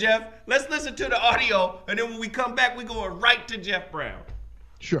answer, Geoff, let's listen to the audio, and then when we come back, we going right to Geoff Brown.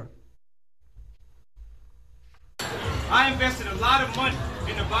 Sure. I invested a lot of money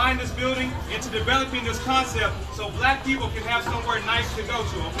into buying this building, into developing this concept, so black people can have somewhere nice to go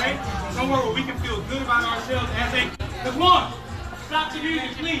to, okay? Somewhere where we can feel good about ourselves as a... Come on! Stop the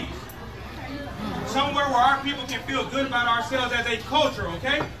music, please! Somewhere where our people can feel good about ourselves as a culture,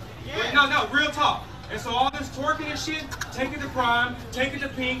 okay? Yeah. No, real talk. And so all this twerking and shit, take it to Prime, take it to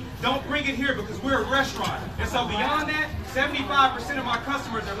Pink, don't bring it here because we're a restaurant. And so beyond that, 75% of my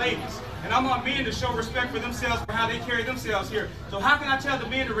customers are ladies. And I want men to show respect for themselves for how they carry themselves here. So how can I tell the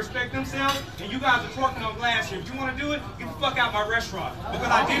men to respect themselves and you guys are twerking on glass here? If you want to do it, get the fuck out my restaurant. Because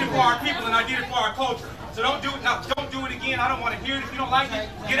I did it for our people and I did it for our culture. So don't do it now. Don't do it again. I don't want to hear it. If you don't like it,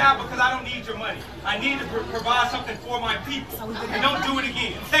 get out because I don't need your money. I need to provide something for my people. And don't do it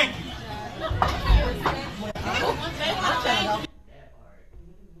again. Thank you.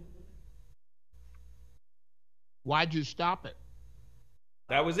 Why'd you stop it?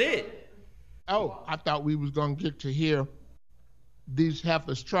 That was it. Oh, I thought we was going to get to hear these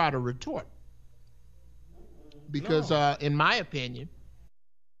heifers try to retort. Because in my opinion,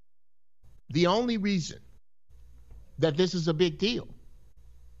 the only reason that this is a big deal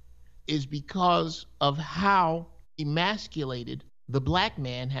is because of how emasculated the black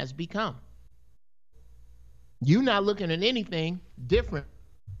man has become. You're not looking at anything different.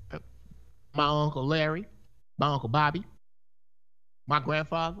 My Uncle Larry, my Uncle Bobby, my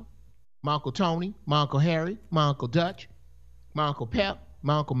grandfather, my Uncle Tony, my Uncle Harry, my Uncle Dutch, my Uncle Pep,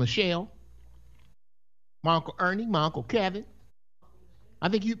 my Uncle Michelle, my Uncle Ernie, my Uncle Kevin. I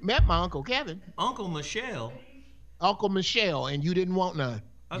think you met my Uncle Kevin. Uncle Michelle? Uncle Michelle, and you didn't want none.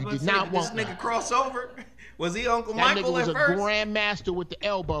 You did not want this nigga crossover? Was he Uncle Michael at first? That nigga was a grandmaster with the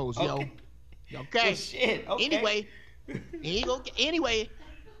elbows, yo. Okay. Well, shit. Okay. Anyway,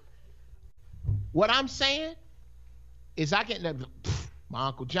 what I'm saying is I can't... My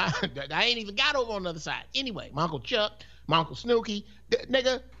Uncle John, I ain't even got over on the other side. Anyway, my Uncle Chuck, my Uncle Snooky,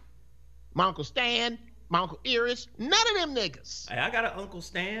 nigga, my Uncle Stan, my Uncle Iris, none of them niggas. Hey, I got an Uncle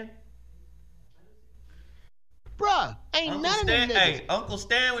Stan. Bruh, ain't Uncle none Stan, of them niggas. Hey, Uncle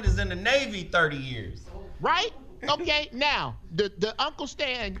Stan was in the Navy 30 years. Right? Okay, now, the Uncle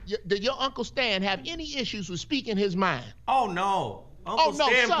Stan, your Uncle Stan have any issues with speaking his mind? Oh, no. Uncle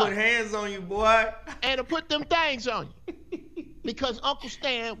Stan put hands on you, boy. And to put them things on you. Because Uncle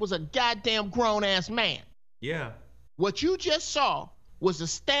Stan was a goddamn grown-ass man. Yeah. What you just saw was a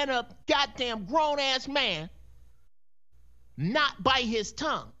stand-up goddamn grown-ass man not bite his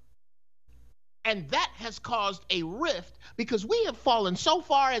tongue. And that has caused a rift because we have fallen so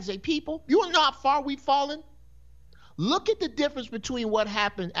far as a people. You want to know how far we've fallen? Look at the difference between what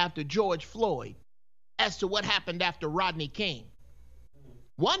happened after George Floyd as to what happened after Rodney King.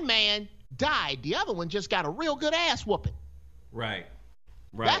 One man died. The other one just got a real good ass whooping. Right.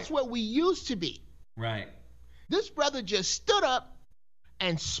 That's what we used to be. Right. This brother just stood up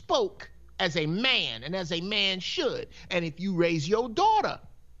and spoke as a man and as a man should. And if you raise your daughter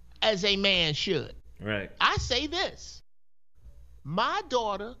as a man should. Right. I say this. My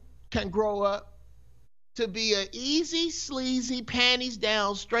daughter can grow up to be an easy, sleazy, panties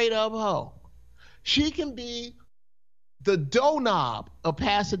down, straight up hoe. She can be the doorknob of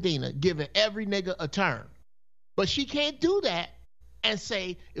Pasadena, giving every nigga a turn. But she can't do that and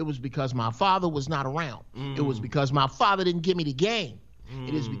say it was because my father was not around. It was because my father didn't give me the game.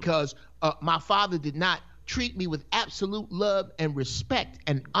 It is because my father did not treat me with absolute love and respect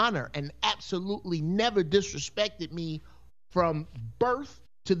and honor and absolutely never disrespected me from birth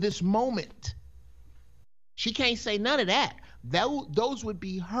to this moment. She can't say none of that. Those would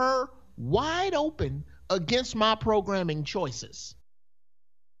be her wide open against my programming choices.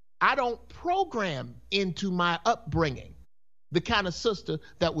 I don't program into my upbringing the kind of sister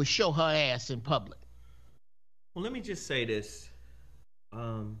that would show her ass in public. Well, let me just say this.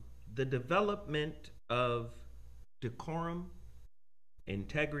 The development of decorum,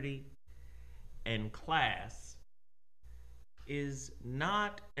 integrity, and class is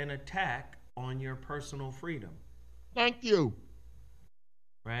not an attack on your personal freedom. Thank you.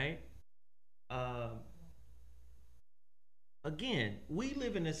 Right? Again, we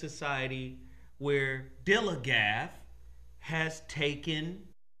live in a society where Dilligaff has taken,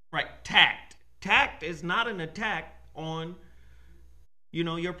 tact. Tact is not an attack on,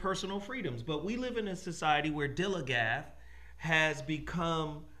 your personal freedoms. But we live in a society where Dilligaff has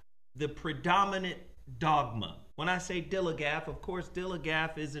become the predominant dogma. When I say Dilligaff, of course,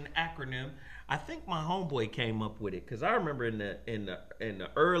 Dilligaff is an acronym. I think my homeboy came up with it because I remember in the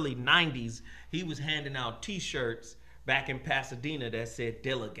early 90s, he was handing out T-shirts back in Pasadena that said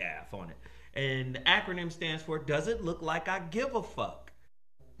Dilligaff on it. And the acronym stands for, does it look like I give a fuck?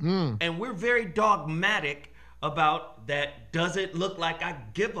 And we're very dogmatic about that, does it look like I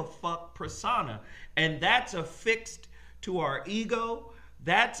give a fuck persona? And that's affixed to our ego.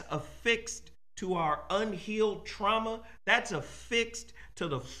 That's affixed to our unhealed trauma. That's affixed to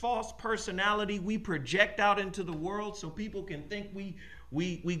the false personality we project out into the world so people can think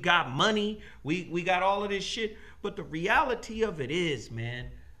we got money, we got all of this shit. But the reality of it is,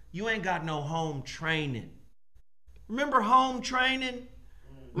 man, you ain't got no home training. Remember home training?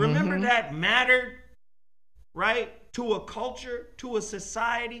 Remember that mattered, right? To a culture, to a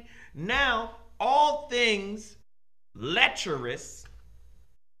society. Now, all things lecherous,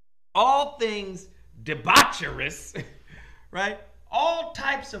 all things debaucherous, right? All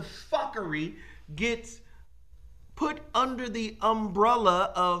types of fuckery gets put under the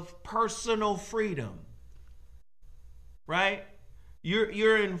umbrella of personal freedom, right?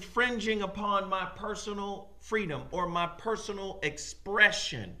 You're infringing upon my personal freedom or my personal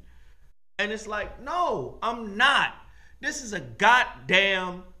expression. And it's like, no, I'm not. This is a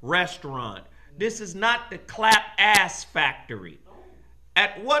goddamn restaurant. This is not the clap ass factory.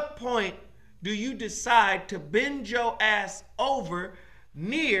 At what point do you decide to bend your ass over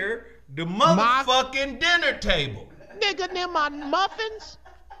near the motherfucking dinner table? Nigga, near my muffins?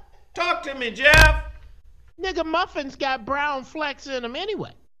 Talk to me, Geoff. Nigga, muffins got brown flecks in them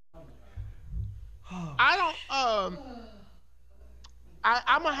anyway. I'm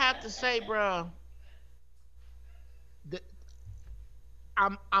gonna have to say, bro, that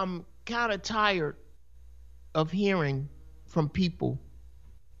I'm kind of tired of hearing from people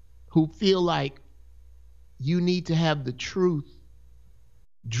who feel like you need to have the truth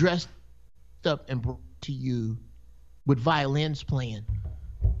dressed up and brought to you with violins playing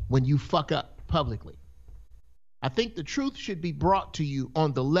when you fuck up publicly. I think the truth should be brought to you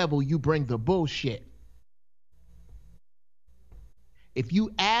on the level you bring the bullshit. If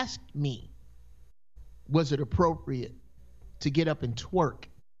you asked me, was it appropriate to get up and twerk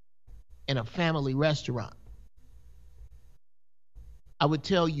in a family restaurant? I would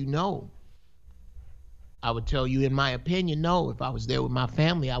tell you no. I would tell you, in my opinion, no. If I was there with my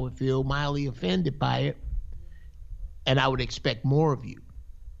family, I would feel mildly offended by it, and I would expect more of you.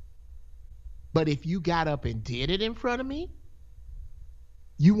 But if you got up and did it in front of me,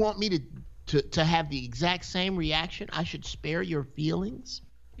 you want me to have the exact same reaction? I should spare your feelings?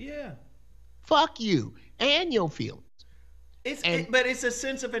 Yeah. Fuck you and your feelings. But it's a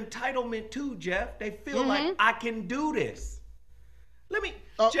sense of entitlement too, Geoff. They feel like I can do this.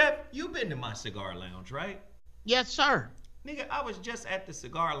 Geoff, you've been to my cigar lounge, right? Yes, sir. Nigga, I was just at the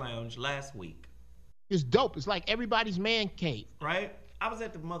cigar lounge last week. It's dope. It's like everybody's man cave. Right? I was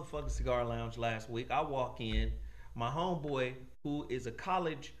at the motherfucking cigar lounge last week. I walk in. My homeboy, who is a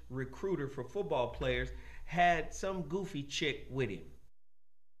college recruiter for football players, had some goofy chick with him.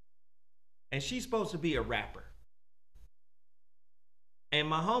 And she's supposed to be a rapper. And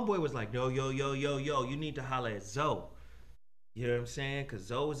my homeboy was like, yo, you need to holler at Zo. You know what I'm saying? Because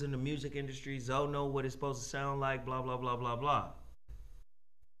Zo is in the music industry. Zo know what it's supposed to sound like, blah, blah, blah, blah, blah.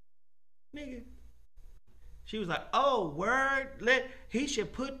 Nigga, She was like, oh, word, he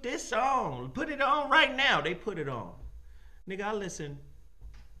should put this on. Put it on right now. They put it on. Nigga, I listened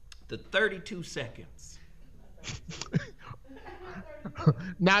to 32 seconds.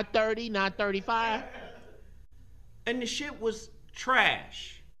 Not 30, not 35. And the shit was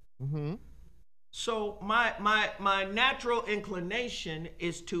trash. Mm-hmm. So my natural inclination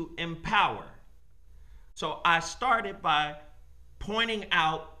is to empower. So I started by pointing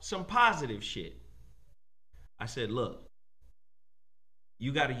out some positive shit. I said, look,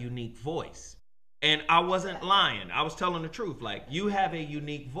 you got a unique voice. And I wasn't lying. I was telling the truth. Like, you have a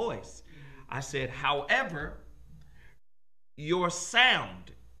unique voice. I said, however, your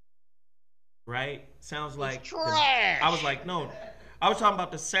sound, right, sounds like trash. I was like, no. I was talking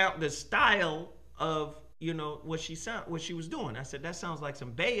about the sound, the style of, you know, what she was doing. I said, that sounds like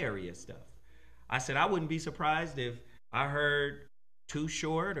some Bay Area stuff. I said, I wouldn't be surprised if I heard Too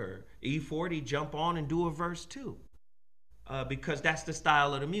Short or E40 jump on and do a verse too. Because that's the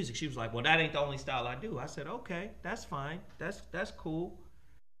style of the music. She was like, well, that ain't the only style I do. I said, okay, that's fine. That's cool.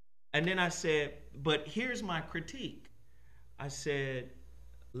 And then I said, but here's my critique. I said,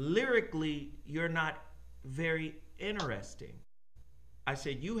 lyrically, you're not very interesting. I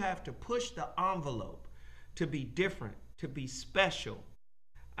said, you have to push the envelope to be different, to be special.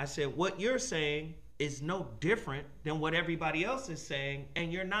 I said, what you're saying is no different than what everybody else is saying,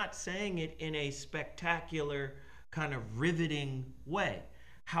 and you're not saying it in a spectacular, kind of riveting way.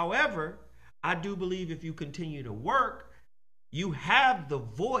 However, I do believe if you continue to work, you have the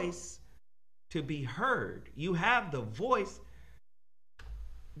voice to be heard. You have the voice.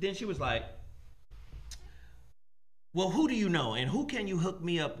 Then she was like, well, who do you know and who can you hook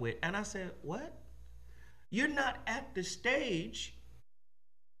me up with? And I said, what? You're not at the stage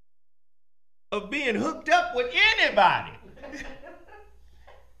of being hooked up with anybody.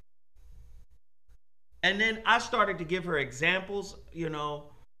 And then I started to give her examples, you know,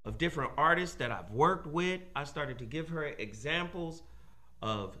 of different artists that I've worked with. I started to give her examples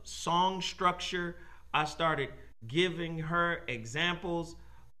of song structure. I started giving her examples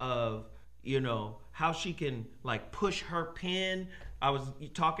of, you know, how she can like push her pen. I was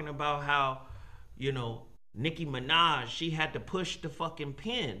talking about how, you know, Nicki Minaj, she had to push the fucking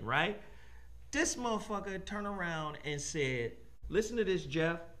pen, right? This motherfucker turned around and said, listen to this,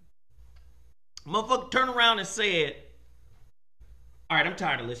 Geoff. Motherfucker turned around and said, all right, I'm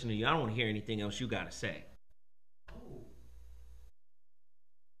tired of listening to you. I don't want to hear anything else you got to say.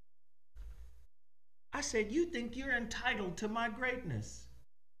 I said, you think you're entitled to my greatness.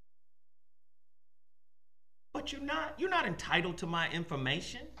 But you're not. You're not entitled to my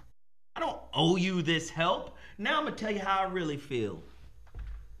information. I don't owe you this help. Now I'm going to tell you how I really feel.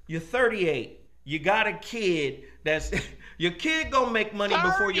 You're 38. You got a kid that's... Your kid gonna make money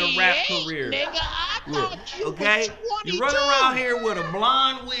before your rap career. Nigga, I thought you okay? was 22. You run around here with a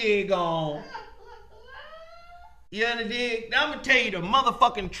blonde wig on. You understand? Now I'm gonna tell you the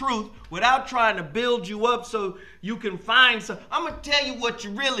motherfucking truth without trying to build you up so you can find some. I'm gonna tell you what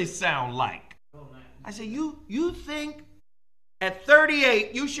you really sound like. I said, you think at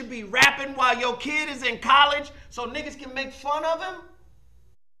 38 you should be rapping while your kid is in college so niggas can make fun of him?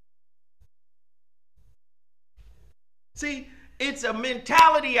 See, it's a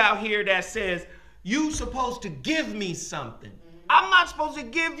mentality out here that says, you supposed to give me something. I'm not supposed to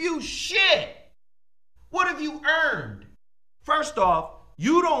give you shit. What have you earned? First off,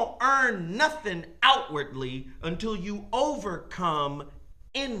 you don't earn nothing outwardly until you overcome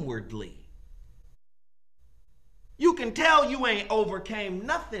inwardly. You can tell you ain't overcame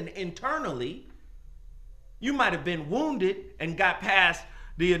nothing internally. You might have been wounded and got past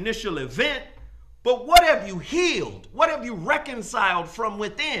the initial event, but what have you healed? What have you reconciled from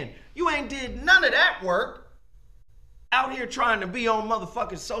within? You ain't did none of that work. Out here trying to be on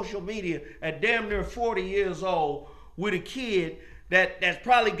motherfucking social media at damn near 40 years old with a kid that's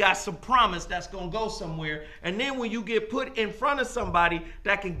probably got some promise that's gonna go somewhere. And then when you get put in front of somebody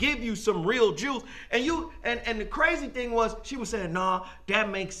that can give you some real juice, and the crazy thing was, she was saying, nah, that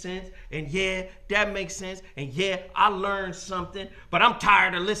makes sense, and yeah, that makes sense, and yeah, I learned something, but I'm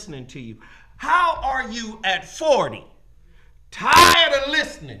tired of listening to you. How are you at 40 tired of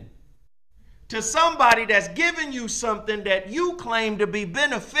listening to somebody that's giving you something that you claim to be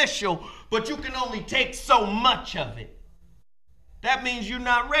beneficial, but you can only take so much of it? That means you're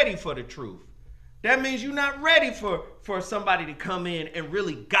not ready for the truth. That means you're not ready for somebody to come in and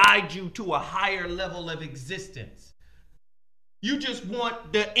really guide you to a higher level of existence. You just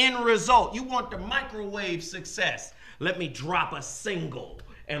want the end result. You want the microwave success. Let me drop a single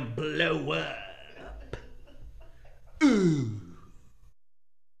and blow up. Ooh,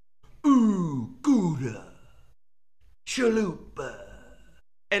 Gouda. chalupa.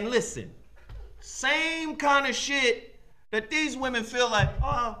 And listen, same kind of shit that these women feel like,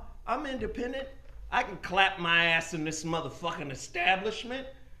 oh, I'm independent. I can clap my ass in this motherfucking establishment.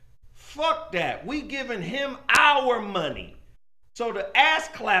 Fuck that. We giving him our money. So the ass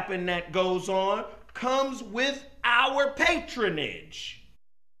clapping that goes on comes with our patronage.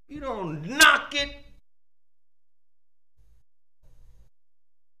 You don't knock it.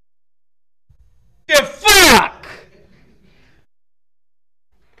 The fuck?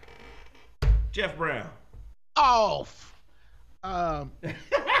 Jeff Brown. Off.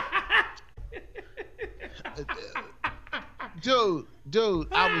 Dude,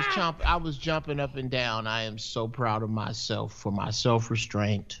 I was jumping up and down. I am so proud of myself for my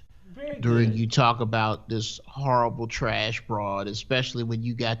self-restraint during you talk about this horrible trash broad, especially when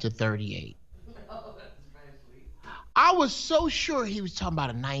you got to 38. I was so sure he was talking about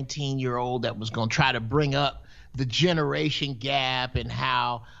a 19-year-old that was going to try to bring up the generation gap and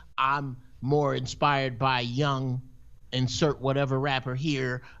how I'm more inspired by young, insert whatever rapper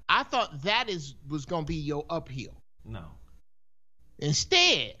here. I thought that was going to be your uphill. No.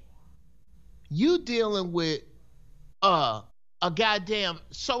 Instead, you dealing with a goddamn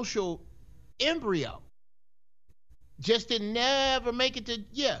social embryo. Just to never make it to,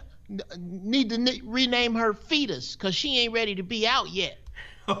 need to rename her fetus because she ain't ready to be out yet.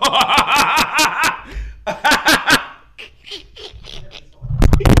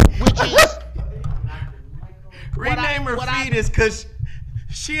 Which is rename her fetus because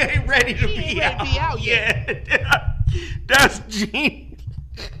she ain't ready to be out yet. That's genius.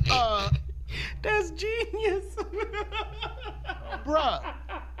 That's genius. Bruh,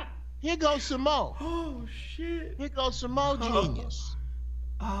 here goes some more. Oh shit. Here goes some more genius.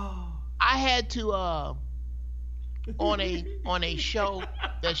 Oh. I had to on a show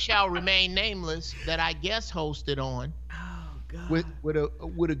that shall remain nameless that I guest hosted on. Oh God.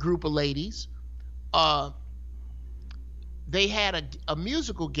 With a group of ladies. They had a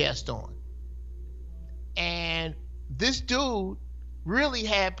musical guest on. And this dude really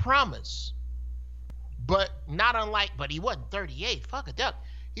had promise. But he wasn't 38. Fuck a duck.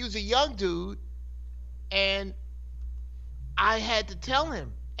 He was a young dude. And I had to tell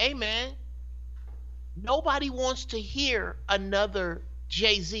him, hey man, nobody wants to hear another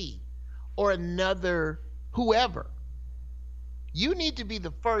Jay-Z or another whoever. You need to be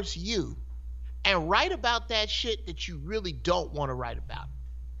the first you and write about that shit that you really don't want to write about.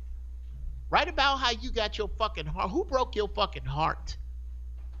 Write about how you got your fucking heart. Who broke your fucking heart?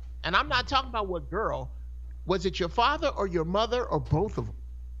 And I'm not talking about what girl. Was it your father or your mother or both of them?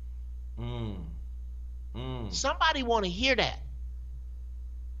 Somebody want to hear that.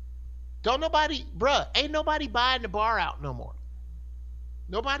 Ain't nobody buying the bar out no more.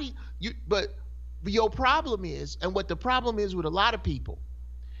 Nobody, but your problem is, and what the problem is with a lot of people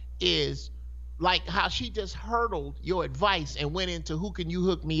is like how she just hurdled your advice and went into who can you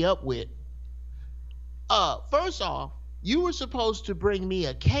hook me up with. First off, you were supposed to bring me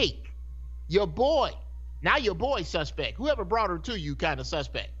a cake. Your boy suspect. Whoever brought her to you kind of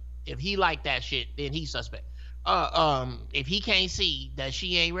suspect. If he like that shit, then he's suspect. If he can't see that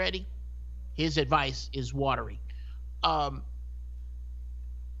she ain't ready, his advice is watery.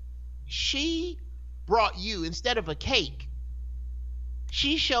 She brought you, instead of a cake,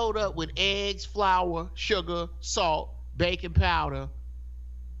 she showed up with eggs, flour, sugar, salt, baking powder.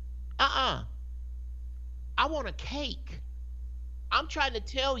 I want a cake. I'm trying to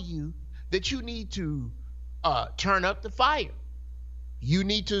tell you that you need to turn up the fire. You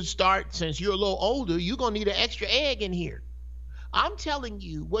need to start, since you're a little older, you're going to need an extra egg in here. I'm telling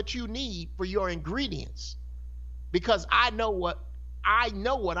you what you need for your ingredients because I know what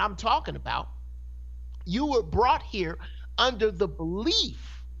I'm talking about. You were brought here under the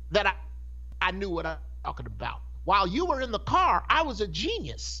belief that I knew what I'm talking about. While you were in the car, I was a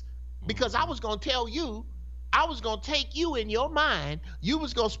genius because I was going to tell you, I was going to take you in your mind. You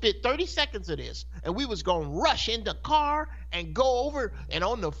was going to spit 30 seconds of this and we was going to rush in the car and go over and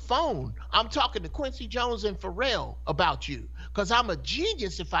on the phone. I'm talking to Quincy Jones and Pharrell about you because I'm a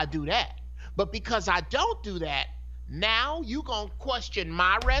genius if I do that. But because I don't do that, now you going to question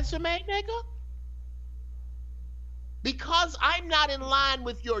my resume, nigga? Because I'm not in line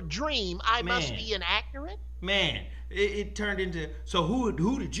with your dream, I must be inaccurate? Man, it turned into, so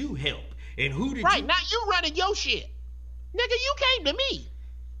who did you help? And who did Right, now you running your shit. Nigga, you came to me.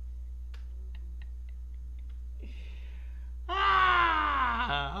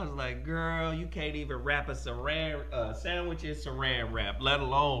 I was like, girl, you can't even wrap a sandwich in saran wrap, let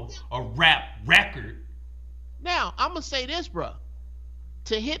alone a rap record. Now, I'm going to say this, bro.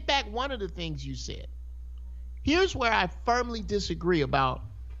 To hit back one of the things you said, Here's where I firmly disagree about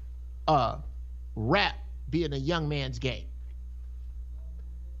rap being a young man's game.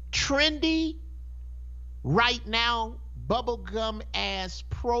 Trendy, right now, bubblegum ass,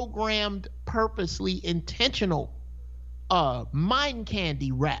 programmed, purposely intentional mind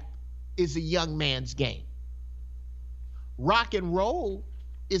candy rap is a young man's game. Rock and roll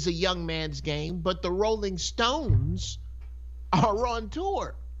is a young man's game, but the Rolling Stones are on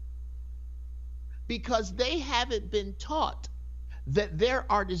tour because they haven't been taught that their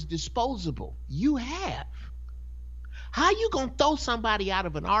art is disposable. You have. How you gonna throw somebody out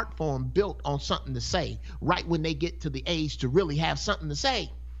of an art form built on something to say right when they get to the age to really have something to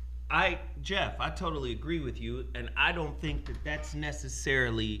say? Geoff, I totally agree with you, and I don't think that that's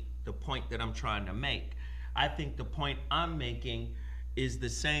necessarily the point that I'm trying to make. I think the point I'm making is the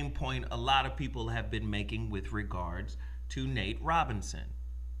same point a lot of people have been making with regards to Nate Robinson.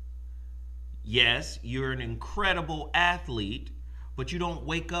 Yes, you're an incredible athlete, but you don't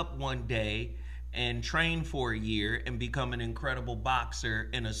wake up one day and train for a year and become an incredible boxer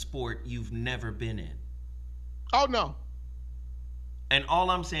in a sport you've never been in. Oh, no. And all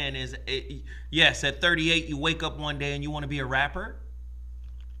I'm saying is, yes, at 38, you wake up one day and you want to be a rapper,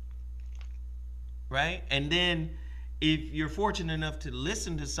 right? And then if you're fortunate enough to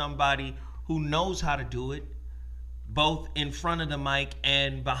listen to somebody who knows how to do it, both in front of the mic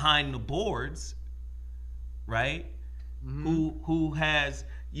and behind the boards, right? Mm-hmm. Who has,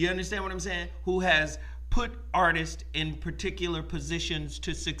 you understand what I'm saying? Who has put artists in particular positions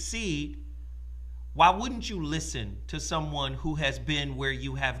to succeed. Why wouldn't you listen to someone who has been where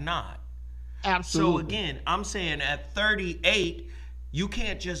you have not? Absolutely. So again, I'm saying at 38, you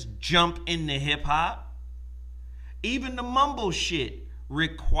can't just jump into hip hop. Even the mumble shit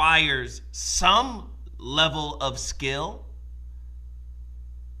requires some level of skill.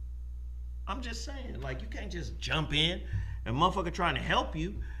 I'm just saying, like, you can't just jump in and motherfucker trying to help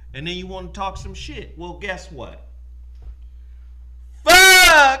you and then you want to talk some shit. Well, guess what?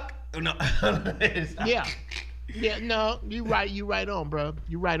 Fuck! No. Yeah, no, you right on, bro.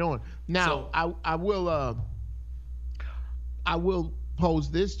 You right on. Now, so, I will pose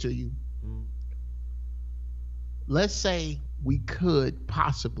this to you. Let's say we could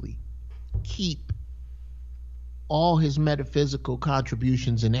possibly keep all his metaphysical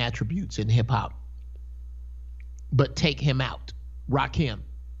contributions and attributes in hip hop, but take him out, Rakim.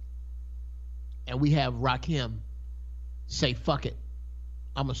 And we have Rakim say, fuck it,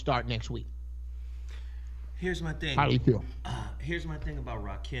 I'm going to start next week. Here's my thing. How do you feel? Here's my thing about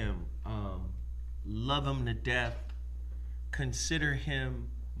Rakim. Love him to death. Consider him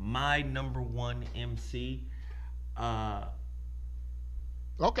my #1 MC.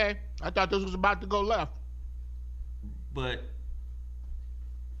 Okay, I thought this was about to go left. But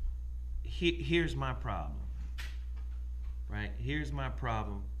here's my problem, right? Here's my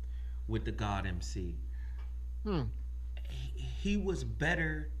problem with the God MC. He was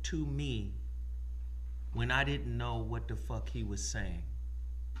better to me when I didn't know what the fuck he was saying.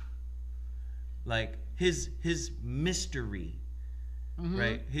 Like his mystery,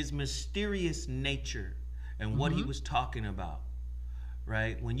 right? His mysterious nature and what he was talking about,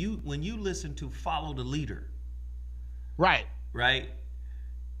 right? When you listen to Follow the Leader, right?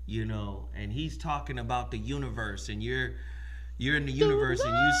 You know, and he's talking about the universe, and you're in the universe,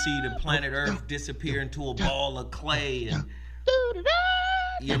 and you see the planet Earth disappear into a ball of clay, and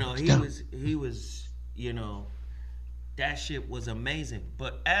you know, he was, you know, that shit was amazing.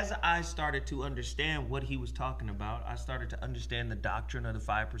 But as I started to understand what he was talking about, I started to understand the doctrine of the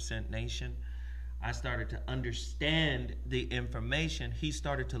 5% nation. I started to understand the information. He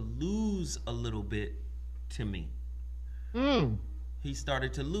started to lose a little bit to me. He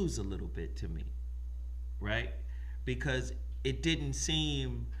started to lose a little bit to me, right? Because it didn't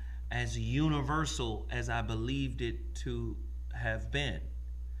seem as universal as I believed it to have been.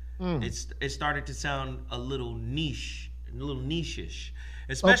 It started to sound a little niche-ish,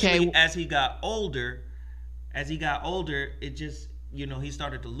 especially as he got older. As he got older, it just, you know, he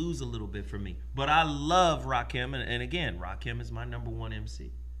started to lose a little bit for me. But I love Rakim, and again, Rakim is my #1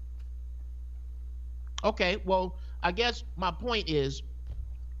 MC. Okay, well, I guess my point is,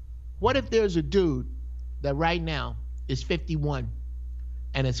 what if there's a dude that right now is 51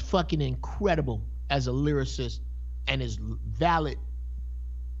 and is fucking incredible as a lyricist and is valid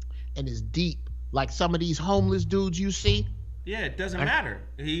and is deep, like some of these homeless dudes you see? Yeah, it doesn't matter.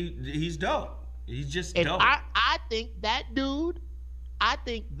 He's dope. He's just dope. I think that dude,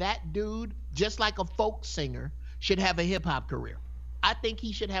 just like a folk singer, should have a hip hop career. I think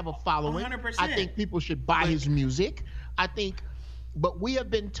he should have a following. 100%. I think people should buy his music. But we have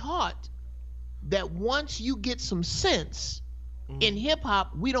been taught that once you get some sense in hip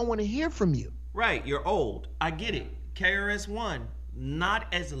hop, we don't want to hear from you. Right, you're old. I get it. KRS-One,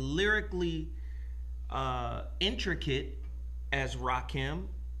 not as lyrically intricate as Rakim.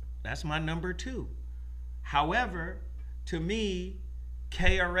 That's my number 2. However, to me,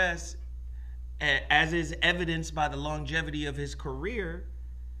 KRS, as is evidenced by the longevity of his career,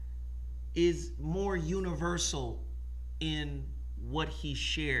 is more universal in what he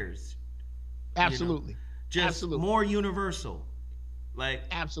shares. Absolutely. You know? Just Absolutely. more universal. Like,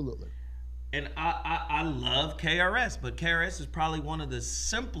 absolutely. And I love KRS, but KRS is probably one of the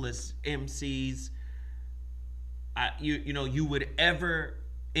simplest MCs you would ever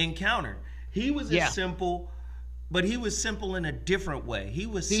encounter. He was as simple, but he was simple in a different way. He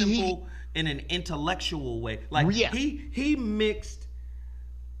was simple in an intellectual way. Like he mixed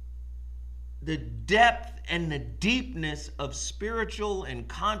the depth and the deepness of spiritual and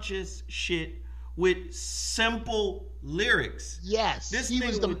conscious shit with simple lyrics. Yes. This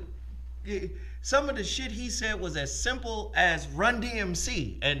some of the shit he said was as simple as Run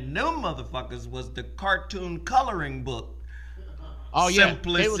DMC, and them motherfuckers was the cartoon coloring book. Oh yeah,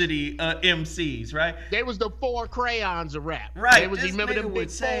 simplicity MCs, right? They was the 4 crayons of rap. Right. They was, this remember nigga them would big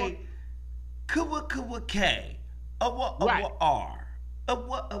say, K, R,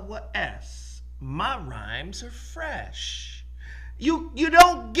 S. My rhymes are fresh. You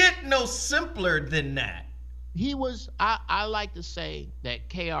don't get no simpler than that. He was. I like to say that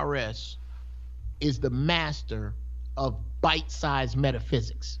KRS is the master of bite-sized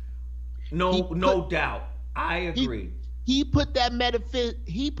metaphysics. No doubt. I agree. He put that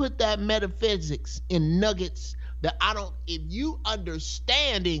metaphysics in nuggets that if you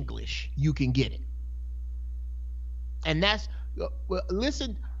understand English, you can get it. And that's,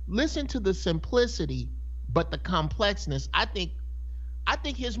 listen to the simplicity, but the complexness. I think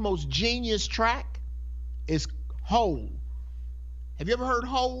his most genius track is Hole. Have you ever heard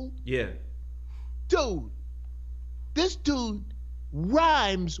Hole? Yeah. Dude, this dude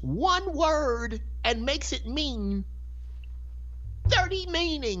rhymes one word and makes it mean 30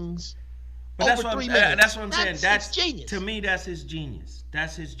 meanings. But that's what I'm saying. That's genius. To me, that's his genius.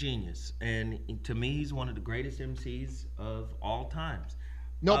 That's his genius. And to me, he's one of the greatest MCs of all times.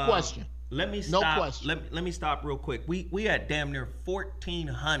 No question. Let me stop. Let me stop real quick. We had damn near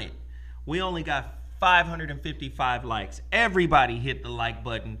 1,400. We only got 555 likes. Everybody hit the like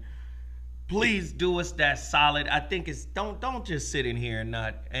button. Please do us that solid. I think it's don't just sit in here and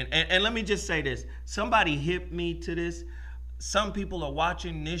not and let me just say this. Somebody hit me to this. Some people are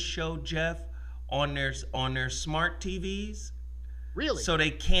watching this show, Geoff, on their smart TVs. Really? So they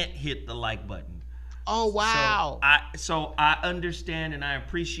can't hit the like button. Oh wow. So I understand and I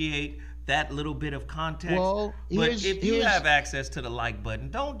appreciate that little bit of context. Well, but if you have access to the like button,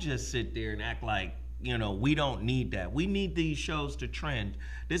 don't just sit there and act like, we don't need that. We need these shows to trend.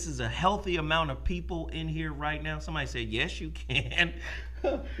 This is a healthy amount of people in here right now. Somebody said, yes, you can.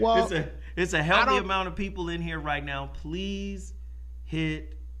 Well, it's a healthy amount of people in here right now. Please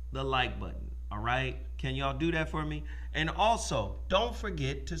hit the like button. All right? Can y'all do that for me? And also, don't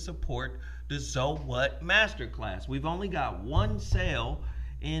forget to support the ZoWhat Masterclass. We've only got one sale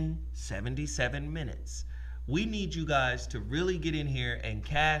in 77 minutes. We need you guys to really get in here and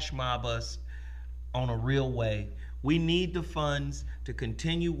cash mob us on a real way. We need the funds to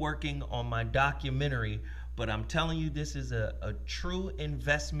continue working on my documentary, but I'm telling you, this is a true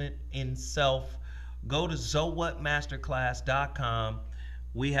investment in self. Go to ZoWhatMasterclass.com.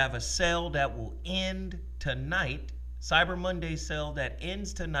 We have a sale that will end tonight, Cyber Monday sale that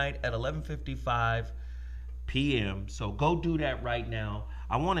ends tonight at 11:55 p.m. So go do that right now.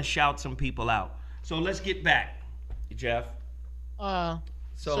 I want to shout some people out. So let's get back, Geoff.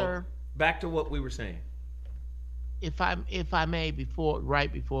 Sir, back to what we were saying. If I may,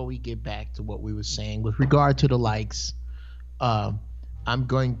 right before we get back to what we were saying with regard to the likes, I'm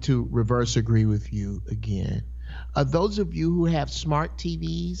going to reverse agree with you again. Those of you who have smart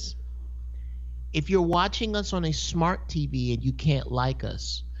TVs, if you're watching us on a smart TV and you can't like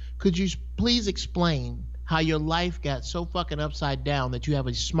us, could you please explain how your life got so fucking upside down that you have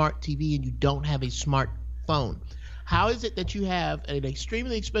a smart TV and you don't have a smartphone? How is it that you have an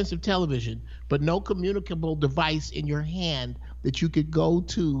extremely expensive television but no communicable device in your hand that you could go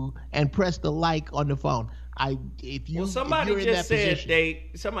to and press the like on the phone? Somebody said,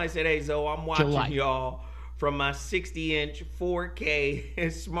 hey, Zo, I'm watching y'all from my 60-inch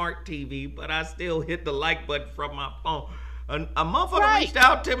 4K smart TV, but I still hit the like button from my phone. A motherfucker reached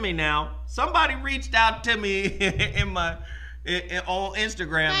out to me now. Somebody reached out to me on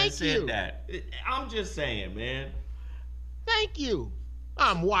Instagram and said that. I'm just saying, man. Thank you.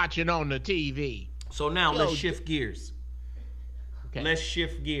 I'm watching on the TV. So now Yo, let's shift gears. Okay. Let's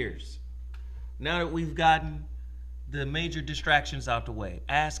shift gears. Now that we've gotten the major distractions out the way,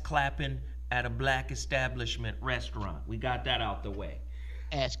 ass clapping at a black establishment restaurant, we got that out the way.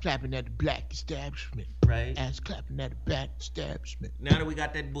 Ass clapping at the black establishment. Right. Ass clapping at the black establishment. Now that we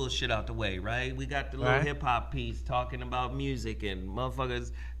got that bullshit out the way, right? We got the little Right. hip hop piece talking about music and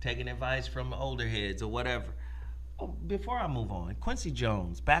motherfuckers taking advice from older heads or whatever. Oh, before I move on, Quincy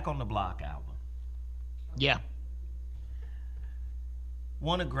Jones, Back on the Block album. Yeah.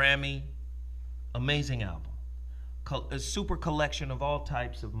 Won a Grammy. Amazing album. A super collection of all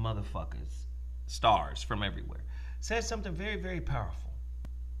types of motherfuckers. Stars from everywhere. Said something very, very powerful.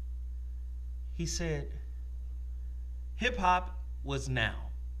 He said, hip hop was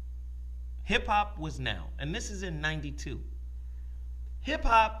now. Hip hop was now. And this is in 92. Hip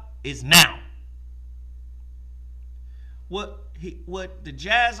hop is now. What the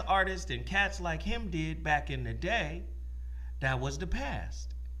jazz artists and cats like him did back in the day, that was the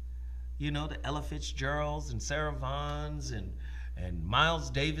past. You know, the Ella Fitzgeralds and Sarah Vaughan's and Miles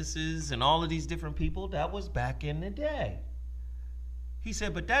Davises and all of these different people, that was back in the day. He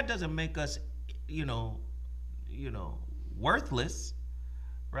said, but that doesn't make us, worthless,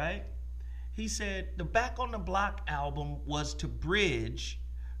 right? He said the Back on the Block album was to bridge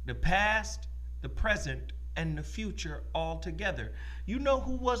the past, the present, and the future all together. You know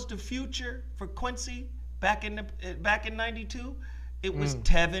who was the future for Quincy back in 92? It was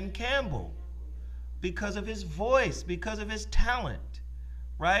Tevin Campbell, because of his voice, because of his talent,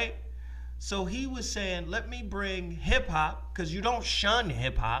 right? So he was saying, let me bring hip hop, because you don't shun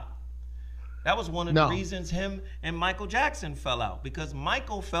hip hop. That was one of the reasons him and Michael Jackson fell out, because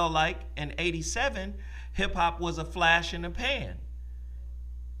Michael felt like in 87, hip hop was a flash in the pan.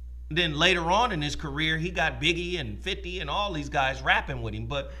 Then later on in his career, he got Biggie and 50 and all these guys rapping with him.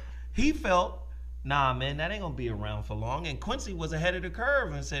 But he felt, nah, man, that ain't gonna be around for long. And Quincy was ahead of the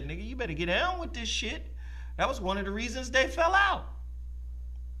curve and said, nigga, you better get down with this shit. That was one of the reasons they fell out.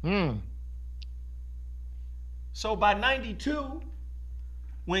 So by 92,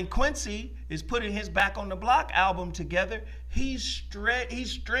 when Quincy is putting his Back on the Block album together, he's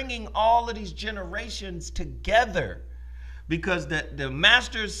stringing all of these generations together. Because the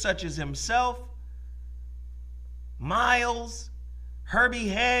masters such as himself, Miles, Herbie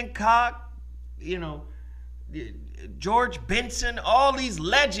Hancock, George Benson, all these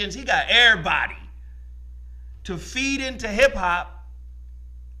legends, he got everybody to feed into hip hop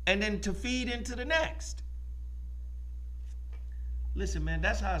and then to feed into the next. Listen, man,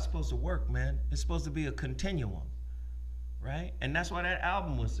 that's how it's supposed to work, man. It's supposed to be a continuum, right? And that's why that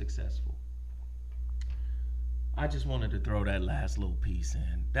album was successful. I just wanted to throw that last little piece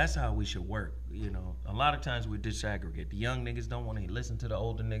in. That's how we should work, A lot of times we disaggregate. The young niggas don't want to listen to the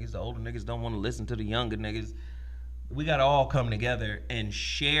older niggas. The older niggas don't want to listen to the younger niggas. We got to all come together and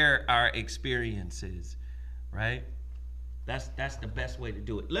share our experiences, right? That's the best way to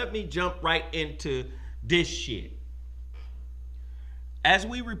do it. Let me jump right into this shit. As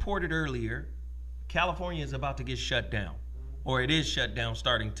we reported earlier, California is about to get shut down, or it is shut down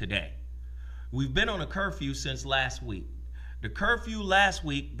starting today. We've been on a curfew since last week. The curfew last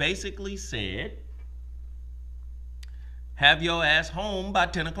week basically said, have your ass home by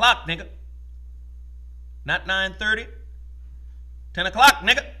 10 o'clock, nigga. Not 9:30. 10 o'clock,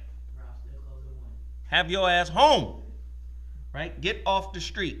 nigga. Have your ass home, right? Get off the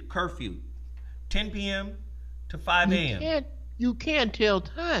street, curfew. 10 p.m. to 5 a.m. You can't tell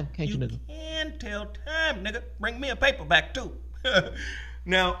time, can't you, nigga? You can tell time, nigga. Bring me a paperback, too.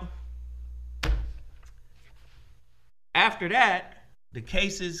 Now, after that, the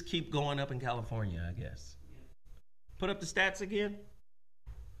cases keep going up in California, I guess. Put up the stats again.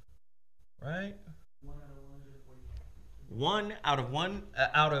 Right?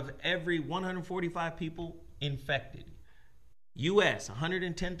 Out of every 145 people infected. U.S.,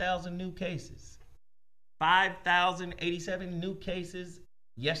 110,000 new cases. 5,087 new cases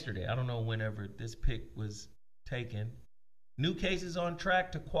yesterday. I don't know whenever this pic was taken. New cases on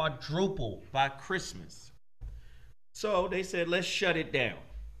track to quadruple by Christmas. So they said, let's shut it down,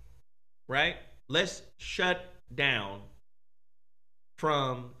 right? Let's shut down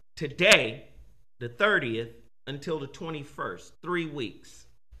from today, the 30th, until the 21st, 3 weeks,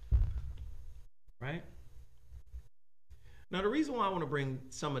 right? Now, the reason why I want to bring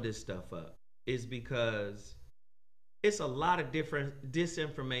some of this stuff up is because it's a lot of different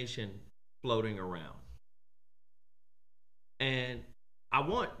disinformation floating around. And I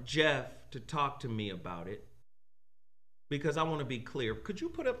want Geoff to talk to me about it, because I want to be clear. Could you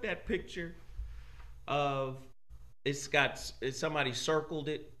put up that picture of somebody circled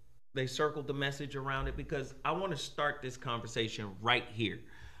it. They circled the message around it because I want to start this conversation right here.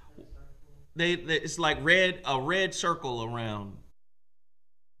 It's like a red circle around.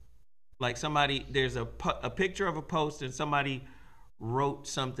 Like somebody, there's a picture of a post and somebody wrote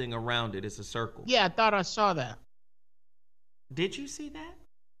something around it. It's a circle. Yeah, I thought I saw that. Did you see that,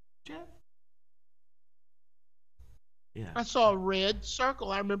 Geoff? Yeah. I saw a red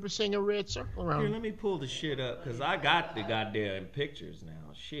circle. I remember seeing a red circle around. Here, let me pull the shit up because I got the goddamn pictures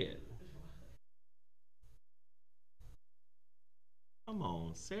now. Shit. Come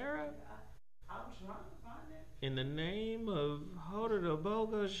on, Sarah. I'm trying to find it. In the name of Hoda the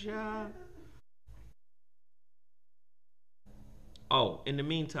Boga Shah. Oh, in the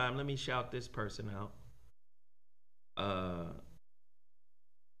meantime, let me shout this person out.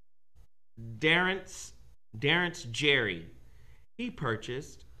 Darren's Jerry. He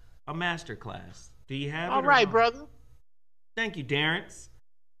purchased a masterclass. Do you have it? All right, brother. Thank you, Darren's.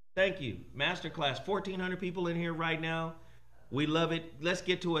 Thank you. Masterclass. 1,400 people in here right now. We love it. Let's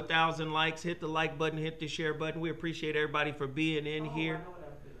get to 1,000 likes. Hit the like button. Hit the share button. We appreciate everybody for being in here.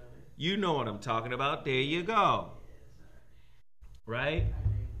 You know what I'm talking about. There you go. Right?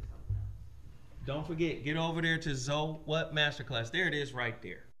 Don't forget, get over there to ZoWhat Masterclass. There it is right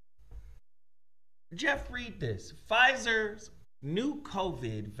there. Geoff, read this. Pfizer's new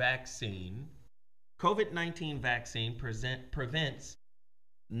COVID-19 vaccine prevents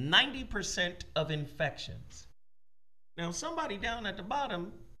 90% of infections. Now, somebody down at the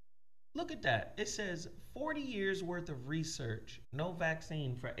bottom, look at that. It says 40 years worth of research, no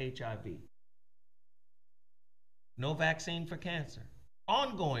vaccine for HIV. No vaccine for cancer.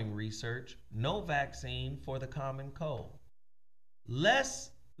 Ongoing research, no vaccine for the common cold.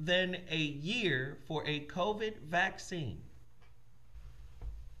 Less than a year for a COVID vaccine.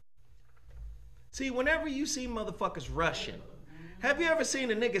 See, whenever you see motherfuckers rushing, have you ever seen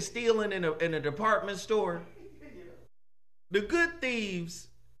a nigga stealing in a department store? The good thieves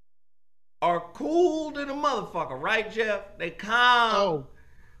are cool to the motherfucker, right, Geoff? They calm. Oh,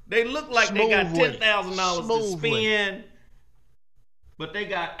 they look like they got $10,000 to spend. But they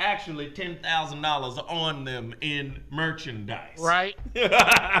got actually $10,000 on them in merchandise. Right.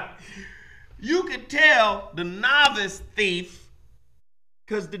 You could tell the novice thief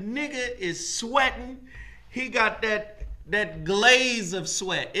because the nigga is sweating. He got that glaze of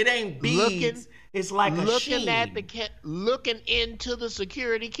sweat. It ain't beads. It's like a sheen. Looking into the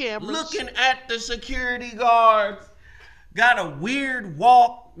security cameras. Looking at the security guards. Got a weird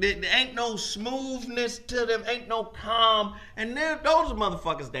walk. There ain't no smoothness to them. Ain't no calm. And those are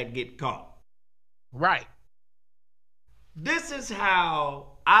motherfuckers that get caught. Right. This is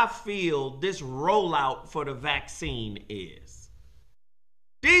how I feel this rollout for the vaccine is.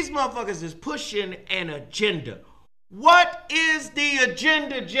 These motherfuckers is pushing an agenda. What is the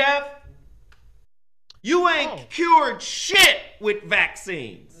agenda, Geoff? You ain't cured shit with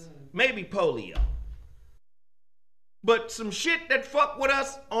vaccines. Maybe polio. But some shit that fuck with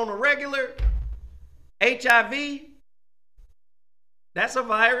us on a regular, HIV, that's a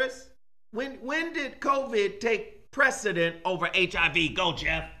virus. When did COVID take precedent over HIV? Go,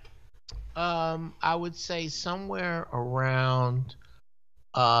 Geoff. I would say somewhere around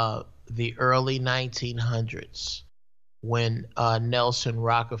the early 1900s when Nelson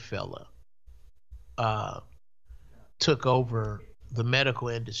Rockefeller took over the medical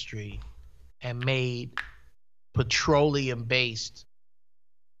industry and made petroleum-based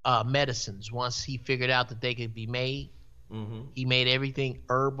medicines. Once he figured out that they could be made, he made everything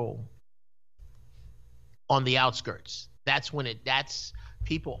herbal on the outskirts. That's when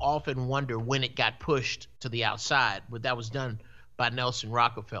people often wonder when it got pushed to the outside, but that was done by Nelson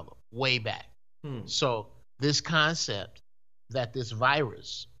Rockefeller way back. So this concept that this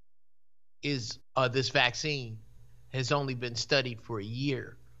virus is this vaccine has only been studied for a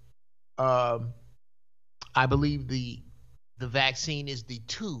year. I believe the vaccine is the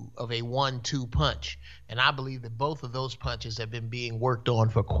two of a 1-2 punch, and I believe that both of those punches have been being worked on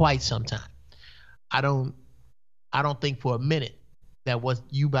for quite some time. I don't think for a minute that what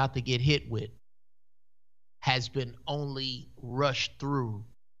you about to get hit with has been only rushed through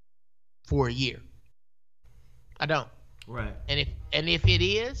for a year. I don't. Right. And if it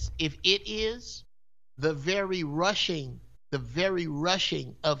is the very rushing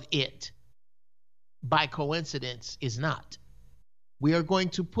of it by coincidence is not. We are going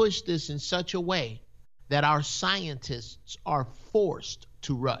to push this in such a way that our scientists are forced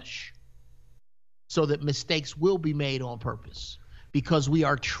to rush so that mistakes will be made on purpose because we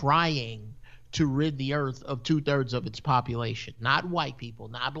are trying to rid the earth of 2/3 of its population. Not white people,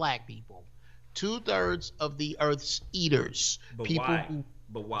 not black people, 2/3 of the Earth's eaters. But People why? who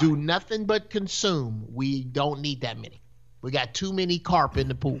But why? do nothing but consume. We don't need that many. We got too many carp in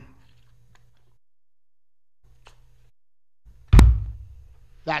the pool.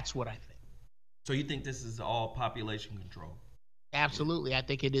 That's what I think. So you think this is all population control? Absolutely. I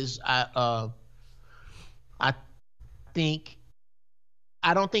think it is. I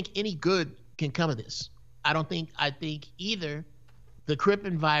don't think any good can come of this. I think either the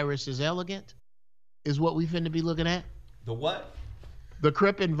Crippen virus is elegant, is what we finna be looking at. The what? The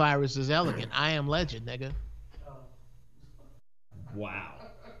Crippen virus is elegant. I am legend, nigga. Wow.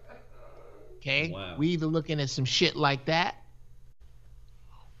 Okay? Wow. We either looking at some shit like that,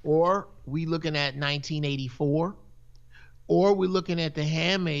 or we looking at 1984, or we looking at The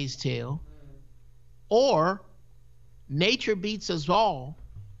Handmaid's Tale, or nature beats us all,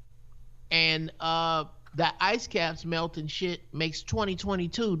 and that ice caps melting shit makes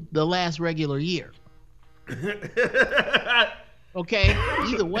 2022 the last regular year. Okay?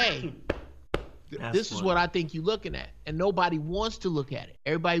 Either way, this is what I think you're looking at. And nobody wants to look at it.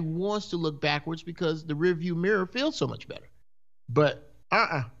 Everybody wants to look backwards because the rearview mirror feels so much better. But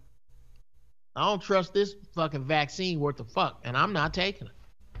I don't trust this fucking vaccine worth a fuck, and I'm not taking it.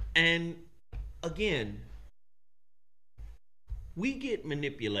 And again, we get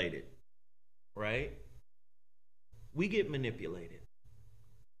manipulated, right? We get manipulated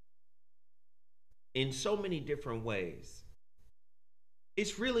in so many different ways.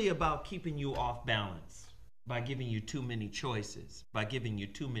 It's really about keeping you off balance by giving you too many choices, by giving you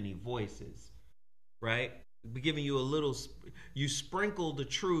too many voices, right? By giving you you sprinkle the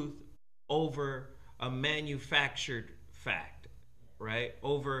truth over a manufactured fact, right?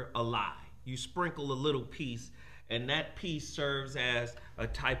 Over a lie. You sprinkle a little piece, and that piece serves as a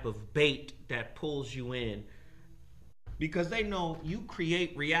type of bait that pulls you in, because they know you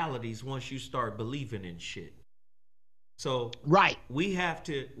create realities once you start believing in shit. So right, we have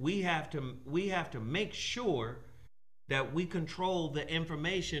to make sure that we control the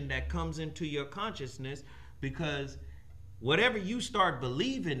information that comes into your consciousness, because whatever you start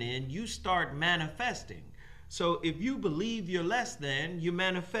believing in, you start manifesting. So if you believe you're less than, you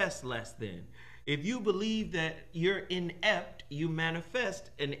manifest less than. If you believe that you're inept, you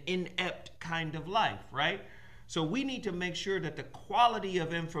manifest an inept kind of life, right? So we need to make sure that the quality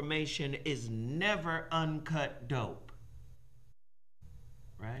of information is never uncut dope.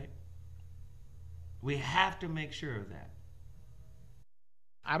 Right? We have to make sure of that.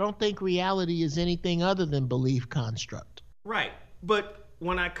 I don't think reality is anything other than belief construct. Right. But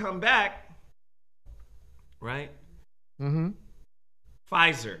when I come back, right? Mm-hmm.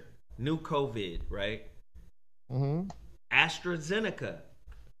 Pfizer, new COVID, right? Mm-hmm. AstraZeneca,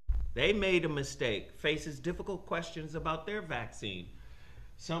 they made a mistake, faces difficult questions about their vaccine.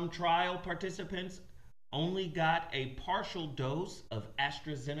 Some trial participants only got a partial dose of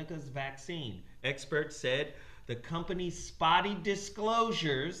AstraZeneca's vaccine. Experts said the company's spotty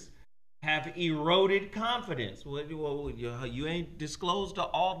disclosures have eroded confidence. You ain't disclosed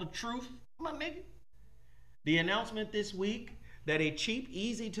all the truth, my nigga? The announcement this week that a cheap,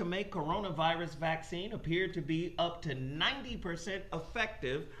 easy-to-make coronavirus vaccine appeared to be up to 90%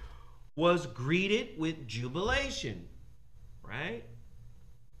 effective was greeted with jubilation, right?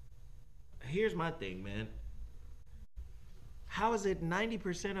 Here's my thing, man. How is it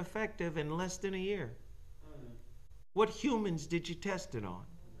 90% effective in less than a year? What humans did you test it on?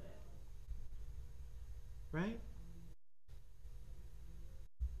 Right?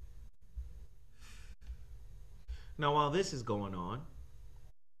 Now, while this is going on,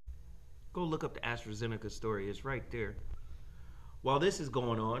 go look up the AstraZeneca story. It's right there. While this is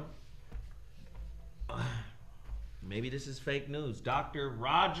going on, maybe this is fake news. Dr.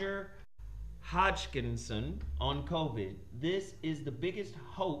 Roger Hodgkinson on COVID. This is the biggest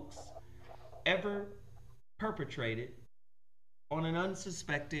hoax ever perpetrated on an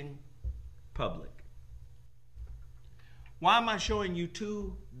unsuspecting public. Why am I showing you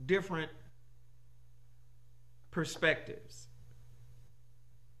two different perspectives?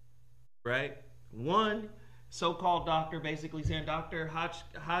 Right? One so-called doctor basically saying Dr.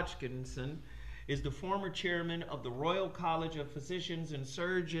 Hodgkinson is the former chairman of the Royal College of Physicians and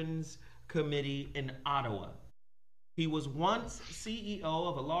Surgeons Committee in Ottawa. He was once CEO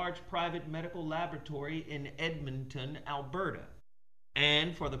of a large private medical laboratory in Edmonton, Alberta,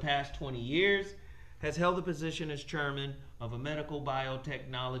 and for the past 20 years has held the position as chairman of a medical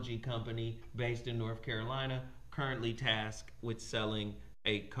biotechnology company based in North Carolina, currently tasked with selling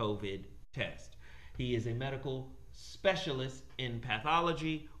a COVID test. He is a medical specialist in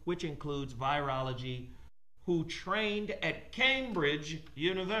pathology, which includes virology, who trained at Cambridge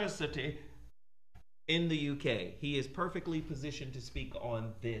University in the UK. He is perfectly positioned to speak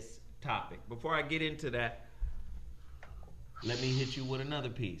on this topic. Before I get into that, let me hit you with another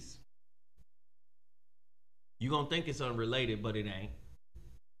piece. You're going to think it's unrelated, but it ain't.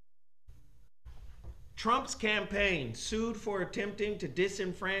 Trump's campaign sued for attempting to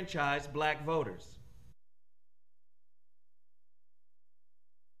disenfranchise black voters.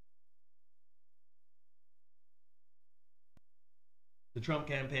 The Trump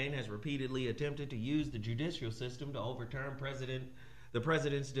campaign has repeatedly attempted to use the judicial system to overturn the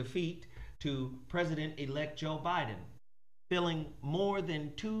president's defeat to President-elect Joe Biden, filling more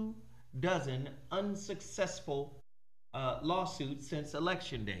than 24 unsuccessful lawsuits since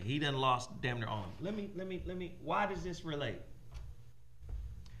Election Day. He done lost damn near all of them. Let me. Why does this relate?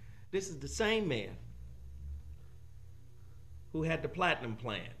 This is the same man who had the platinum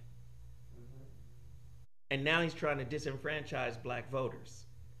plan. And now he's trying to disenfranchise black voters.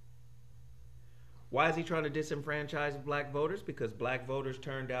 Why is he trying to disenfranchise black voters? Because black voters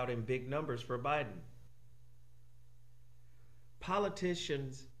turned out in big numbers for Biden.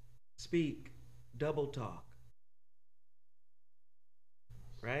 Politicians speak double talk.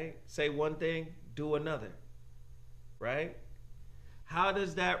 Right? Say one thing, do another. Right? How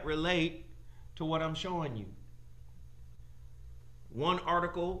does that relate to what I'm showing you? One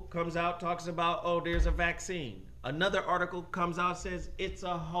article comes out, talks about, oh, there's a vaccine. Another article comes out, says it's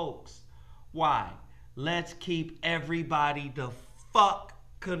a hoax. Why? Let's keep everybody the fuck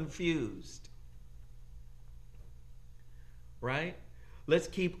confused. Right? Let's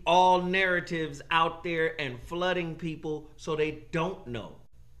keep all narratives out there and flooding people so they don't know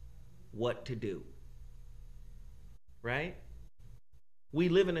what to do. Right? We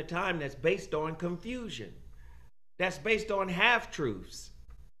live in a time that's based on confusion. That's based on half-truths.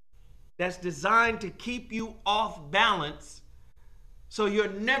 That's designed to keep you off balance so you're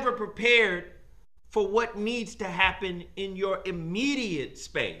never prepared for what needs to happen in your immediate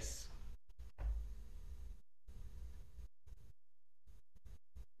space.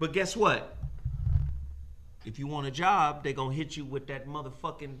 But guess what? If you want a job, they're going to hit you with that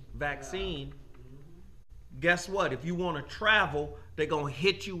motherfucking vaccine. Guess what? If you want to travel, they're going to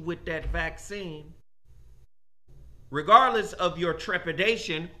hit you with that vaccine. Regardless of your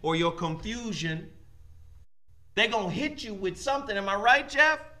trepidation or your confusion, they're going to hit you with something. Am I right,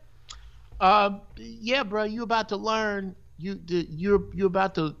 Geoff? Yeah, bro. You about to learn. You're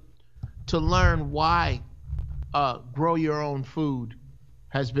about to learn why grow your own food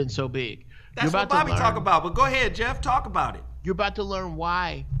has been so big. That's what Bobby talk about. But go ahead, Geoff. Talk about it. You're about to learn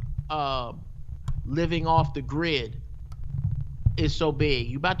why living off the grid is so big.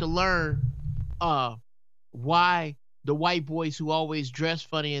 You're about to learn why the white boys who always dress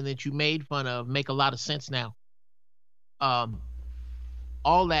funny and that you made fun of make a lot of sense now.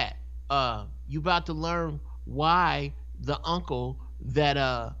 All that. You about to learn why the uncle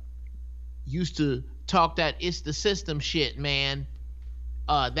that used to talk that it's the system shit, man.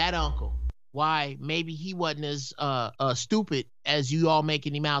 That uncle. Why maybe he wasn't as stupid as you all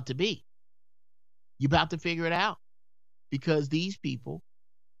making him out to be. You about to figure it out. Because these people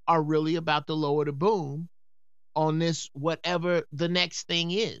are really about to lower the boom on this, whatever the next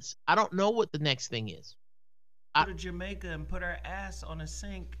thing is. I don't know what the next thing is. Go to Jamaica and put our ass on a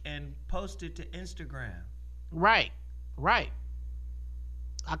sink and post it to Instagram. Right.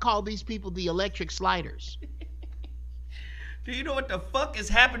 I call these people the electric sliders. Do you know what the fuck is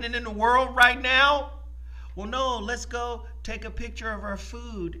happening in the world right now? Well, no, let's go take a picture of our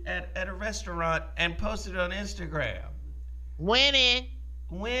food at a restaurant and post it on Instagram. Winning.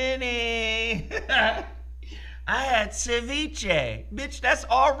 I had ceviche. Bitch, that's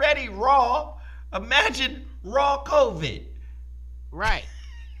already raw. Imagine raw COVID. Right.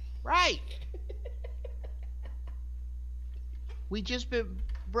 We just been,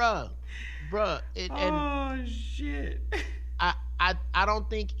 bruh. Shit. I don't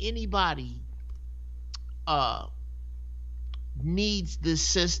think anybody needs this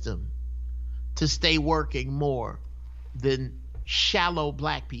system to stay working more than shallow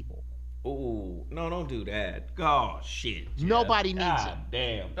black people. Oh, no, don't do that. Oh, shit, Geoff. Nobody needs it.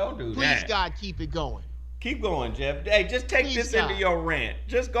 Damn, don't do Please, that. Please, God, keep it going. Keep going, Geoff. Hey, just take Please, this God. into your rant.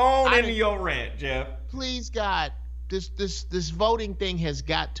 Just go on into your rant, Geoff. Please, God, this voting thing has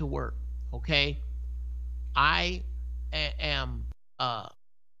got to work, okay? I am an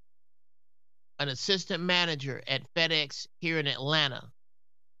assistant manager at FedEx here in Atlanta,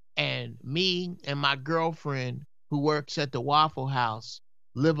 and me and my girlfriend who works at the Waffle House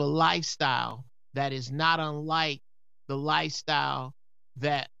live a lifestyle that is not unlike the lifestyle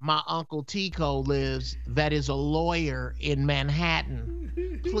that my Uncle Tico lives, that is a lawyer in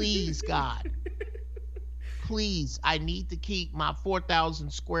Manhattan. Please, God. please, I need to keep my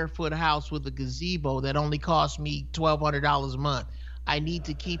 4,000 square foot house with a gazebo that only costs me $1,200 a month. I need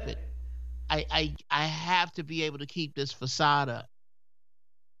to keep it. I have to be able to keep this facade up.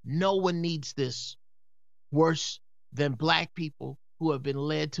 No one needs this worse than black people who have been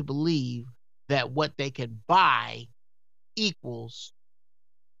led to believe that what they can buy equals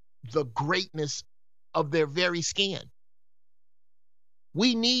the greatness of their very skin.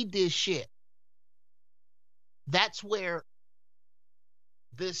 We need this shit. That's where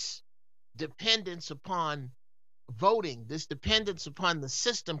this dependence upon voting, this dependence upon the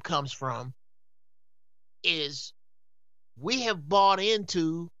system comes from, is we have bought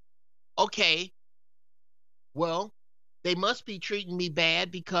into, okay, well, they must be treating me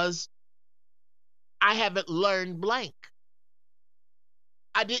bad because I haven't learned blank.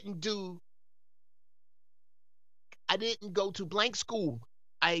 I didn't go to blank school.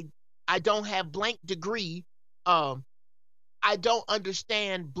 I don't have blank degree. I don't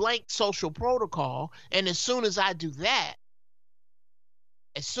understand blank social protocol. And as soon as I do that,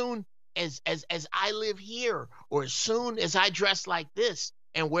 as soon as I live here, or as soon as I dress like this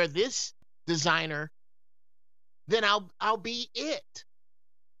and wear this designer, then I'll be it.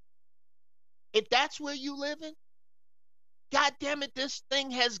 If that's where you living, God damn it, this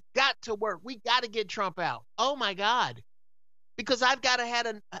thing has got to work. We got to get Trump out. Oh my God. Because I've got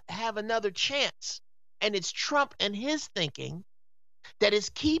to have another chance. And it's Trump and his thinking that is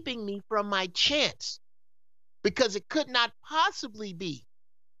keeping me from my chance. Because it could not possibly be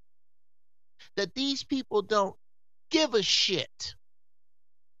that these people don't give a shit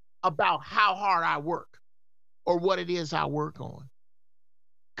about how hard I work or what it is I work on.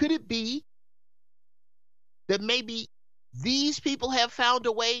 Could it be that maybe these people have found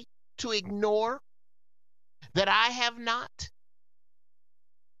a way to ignore that I have not?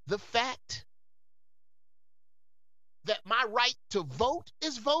 The fact that my right to vote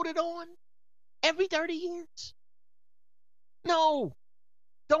is voted on every 30 years? No,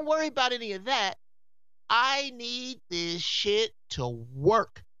 don't worry about any of that. I need this shit to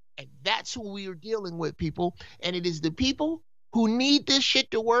work. And that's who we are dealing with, people. And it is the people who need this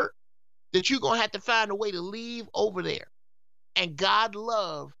shit to work that you're going to have to find a way to leave over there. And God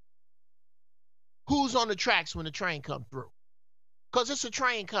love who's on the tracks when the train comes through. Because it's a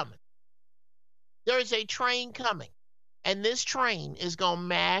train coming. There is a train coming. And this train is going to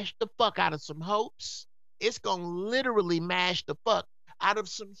mash the fuck out of some hopes. It's going to literally mash the fuck out of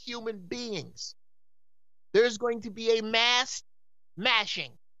some human beings. There's going to be a mass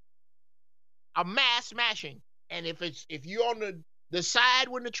mashing. A mass mashing. And if you're on the side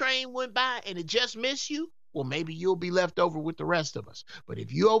when the train went by and it just missed you, well, maybe you'll be left over with the rest of us. But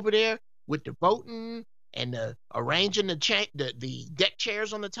if you're over there with the voting and arranging the deck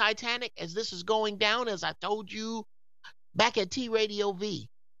chairs on the Titanic as this is going down, as I told you back at T Radio V,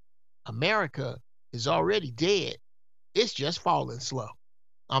 America is already dead. It's just falling slow.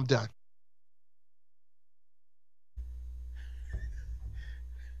 I'm done.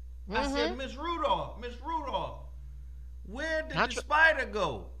 I said, Miss Rudolph, where did the spider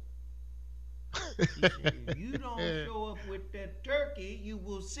go? She said, if you don't show up with that turkey, you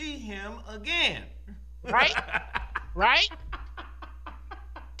will see him again. Right? Right?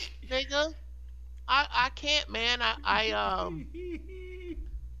 Nigga, I can't, man. I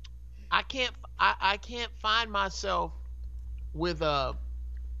can't find myself with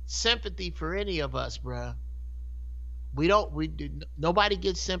sympathy for any of us, bruh. Nobody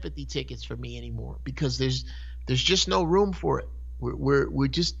gets sympathy tickets for me anymore because there's just no room for it.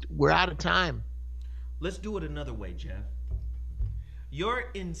 We're out of time. Let's do it another way, Geoff. Your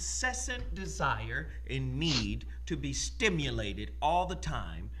incessant desire and need to be stimulated all the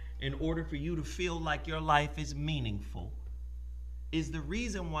time in order for you to feel like your life is meaningful is the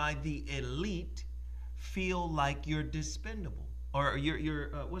reason why the elite feel like you're dispendable. Or you're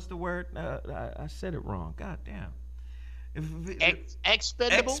what's the word? I said it wrong. God damn.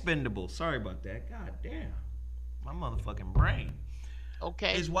 Expendable? Expendable. Sorry about that. God damn. My motherfucking brain.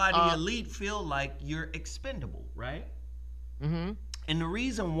 Okay. Is why the elite feel like you're expendable, right? Mm-hmm. And the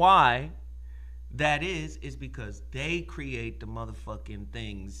reason why that is because they create the motherfucking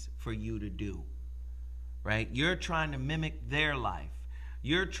things for you to do, right? You're trying to mimic their life.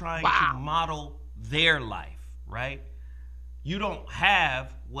 You're trying to model their life, right? You don't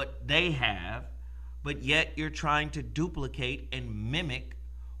have what they have, but yet you're trying to duplicate and mimic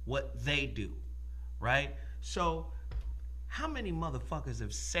what they do, right? So how many motherfuckers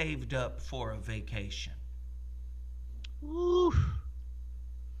have saved up for a vacation? Oof.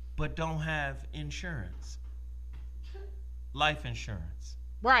 But don't have insurance, life insurance.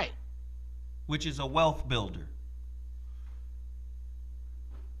 Right. which is a wealth builder.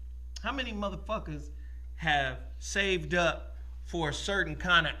 How many motherfuckers have saved up for a certain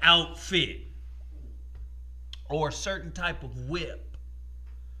kind of outfit or a certain type of whip?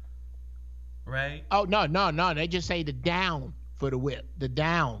 Right? Oh, no. They just say the down for the whip. The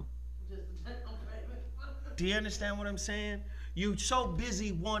down. Do you understand what I'm saying? You so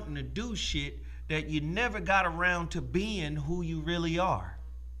busy wanting to do shit that you never got around to being who you really are.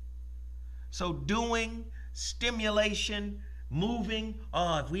 So doing, stimulation, moving,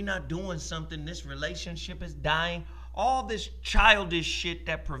 if we not doing something, this relationship is dying. All this childish shit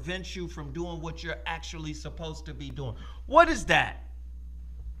that prevents you from doing what you're actually supposed to be doing. What is that?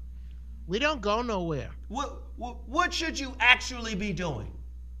 We don't go nowhere. What should you actually be doing?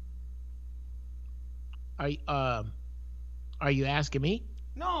 Are you asking me?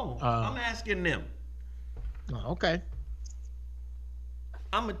 No, I'm asking them. Oh, okay.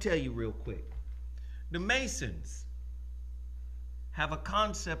 I'm going to tell you real quick. The Masons have a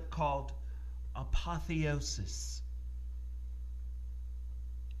concept called apotheosis.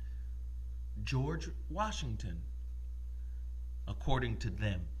 George Washington, according to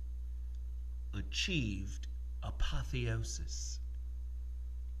them, achieved apotheosis.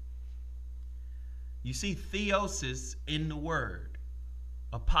 You see theosis in the word,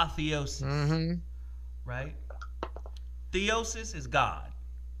 apotheosis, right? Theosis is God.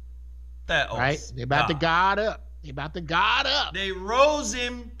 Theos, right? They about to God up. They about to God up. They rose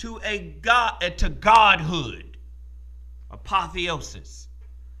him to a God, to godhood. Apotheosis,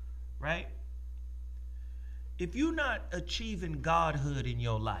 right? If you're not achieving godhood in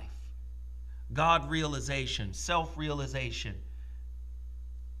your life, God realization, self-realization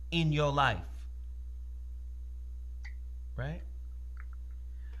in your life, right?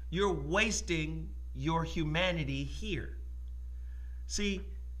 You're wasting your humanity here. See,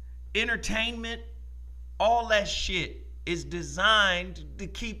 entertainment, all that shit is designed to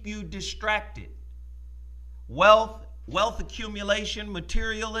keep you distracted. Wealth accumulation,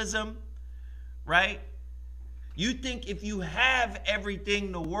 materialism, right? You think if you have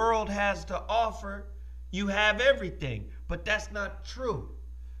everything the world has to offer, you have everything, but that's not true.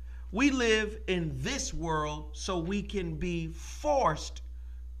 We live in this world so we can be forced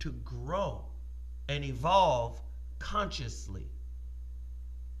to grow and evolve consciously.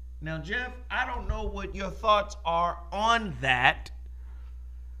 Now, Geoff, I don't know what your thoughts are on that,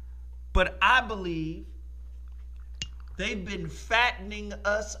 but I believe they've been fattening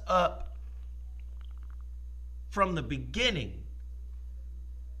us up from the beginning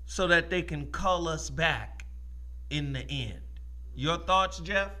so that they can cull us back in the end. Your thoughts,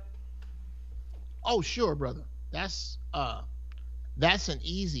 Geoff? Oh, sure, brother. That's an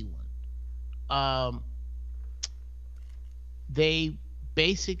easy one. They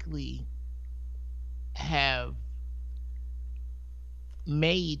basically have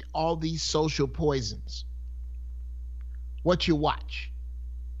made all these social poisons. What you watch,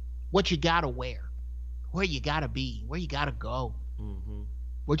 what you gotta wear, where you gotta be, where you gotta go,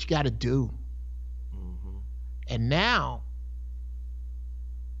 what you gotta do. And now,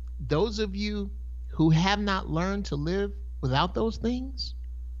 those of you who have not learned to live without those things,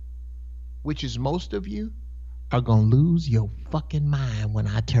 which is most of you, are gonna lose your fucking mind when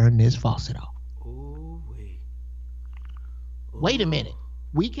I turn this faucet off. Oh, wait. Wait a minute.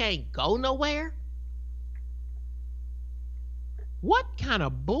 We can't go nowhere? What kind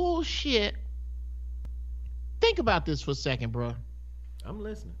of bullshit? Think about this for a second, bro. I'm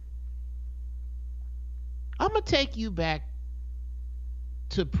listening. I'm gonna take you back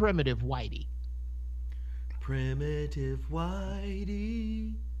to primitive Whitey. Primitive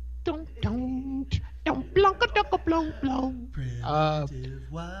Whitey. Don't blonka blonk blonk. Primitive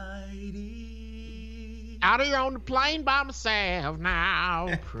Whitey. Out here on the plane by myself now.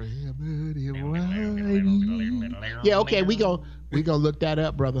 Primitive Whitey. Yeah, okay, we gonna look that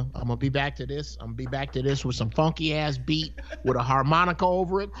up, brother. I'm gonna be back to this. I'm gonna be back to this with some funky ass beat with a harmonica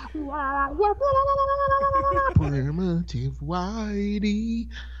over it. Primitive Whitey.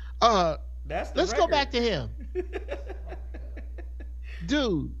 Let's go back to him.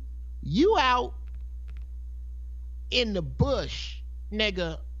 Dude, you out in the bush,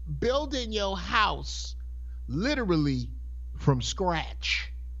 nigga, building your house literally from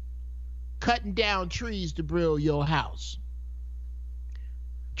scratch, cutting down trees to build your house.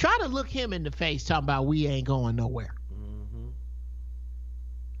 Try to look him in the face talking about we ain't going nowhere.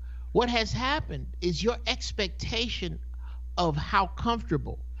 What has happened is your expectation of how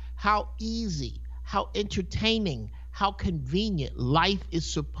comfortable, how easy, how entertaining, how convenient life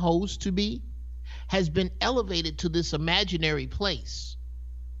is supposed to be has been elevated to this imaginary place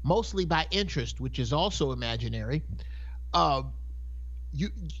mostly by interest, which is also imaginary.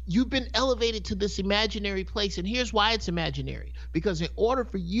 You've been elevated to this imaginary place, and here's why it's imaginary. Because in order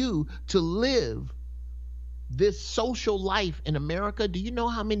for you to live this social life in America, do you know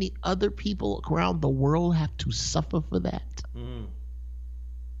how many other people around the world have to suffer for that?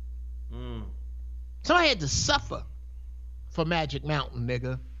 Somebody had to suffer for Magic Mountain,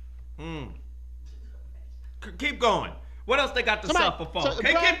 nigga. Keep going. What else they got to suffer for?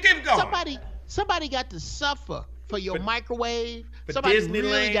 Keep going. Somebody got to suffer for your microwave. For Somebody Disneyland.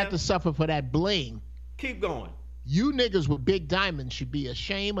 really got to suffer for that bling. Keep going. You niggas with big diamonds should be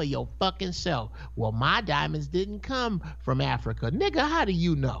ashamed of your fucking self. Well, my diamonds didn't come from Africa. Nigga, how do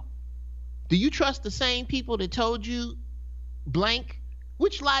you know? Do you trust the same people that told you blank?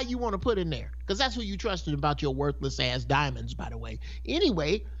 Which lie you want to put in there? Because that's who you trusted about your worthless ass diamonds, by the way.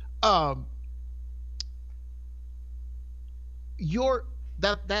 Anyway, that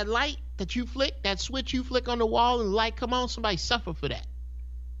light that you flick, that switch you flick on the wall and the light come on, somebody suffer for that.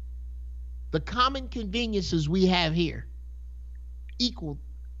 The common conveniences we have here equal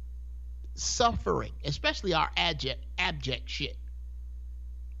suffering, especially our abject shit.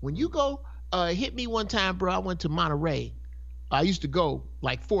 When you go, hit me one time, bro. I went to Monterey. I used to go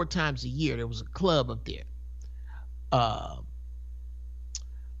like 4 times a year. There was a club up there.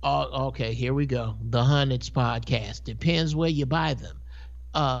 Okay, here we go. The Hundreds podcast. Depends where you buy them.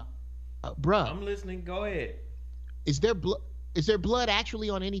 Bruh. I'm listening. Go ahead. Is there blood actually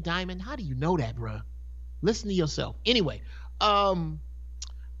on any diamond? How do you know that, bruh? Listen to yourself. Anyway, I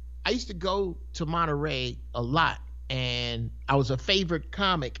used to go to Monterey a lot, and I was a favorite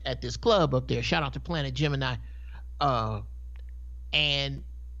comic at this club up there. Shout out to Planet Gemini. And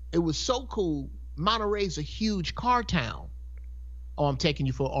it was so cool. Monterey's a huge car town. Oh, I'm taking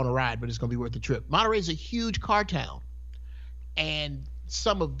you on a ride, but it's going to be worth the trip. Monterey's a huge car town. And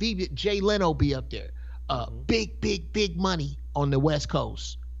some of Jay Leno be up there. Big money on the West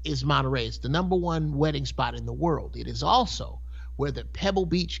Coast is Monterey. It's the #1 wedding spot in the world. It is also where the Pebble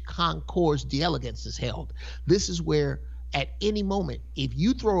Beach Concours d'Elegance is held. This is where at any moment, if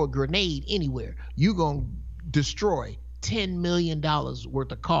you throw a grenade anywhere, you're going to destroy $10 million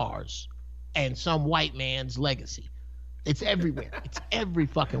worth of cars and some white man's legacy. It's everywhere. It's every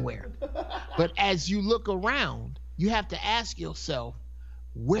fucking where. But as you look around, you have to ask yourself,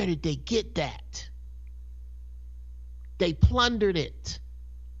 where did they get that? They plundered it.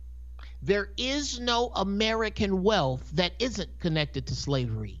 There is no American wealth that isn't connected to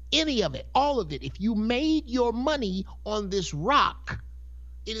slavery. Any of it, all of it. If you made your money on this rock,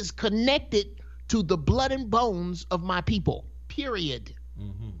 it is connected to the blood and bones of my people, period.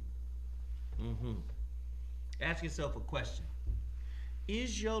 Ask yourself a question.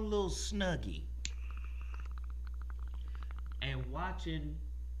 Is your little Snuggie and watching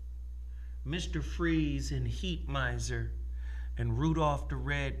Mr. Freeze and Heat Miser and Rudolph the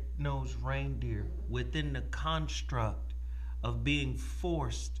Red-Nosed Reindeer within the construct of being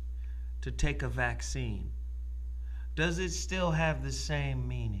forced to take a vaccine, does it still have the same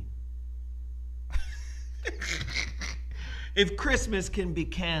meaning? If Christmas can be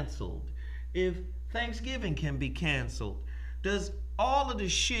canceled, if Thanksgiving can be canceled, does all of the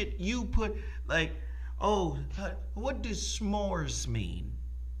shit you put, like, what does s'mores mean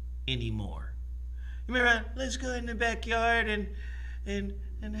anymore? You remember, let's go in the backyard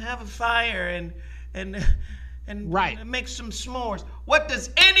and have a fire and right. Make some s'mores. What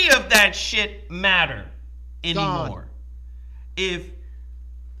does any of that shit matter anymore? If,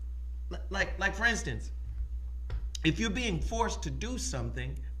 like for instance, if you're being forced to do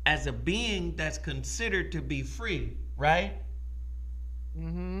something as a being that's considered to be free, right?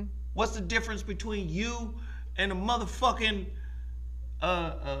 What's the difference between you and a motherfucking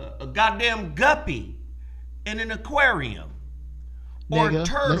a goddamn guppy in an aquarium or a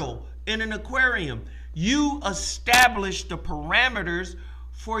turtle in an aquarium? You establish the parameters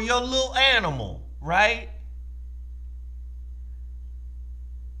for your little animal, right?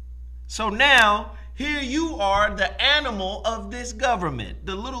 So now, here you are, the animal of this government,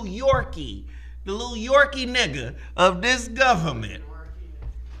 the little Yorkie nigga of this government.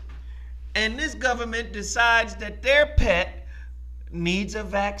 And this government decides that their pet needs a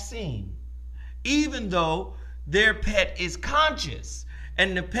vaccine, even though their pet is conscious.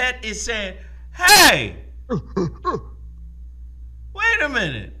 And the pet is saying, hey, wait a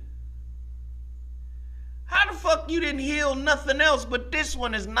minute. How the fuck you didn't heal nothing else, but this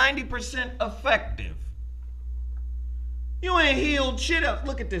one is 90% effective? You ain't healed shit else.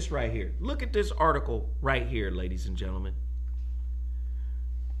 Look at this right here. Look at this article right here, ladies and gentlemen.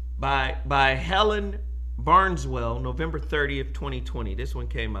 By Helen Barneswell, November 30th, 2020. This one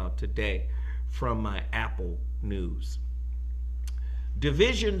came out today from my Apple News.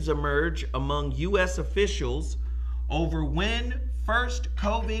 Divisions emerge among U.S. officials over when first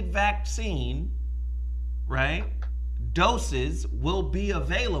COVID vaccine, right, doses will be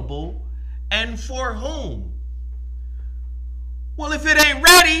available and for whom. Well, if it ain't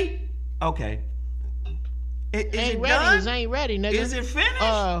ready, okay. Ain't ready is ain't ready, nigga. Is it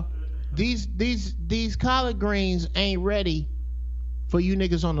finished? These collard greens ain't ready for you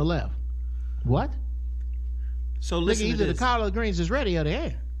niggas on the left. What? So listen nigga, to either this. the collard greens is ready or they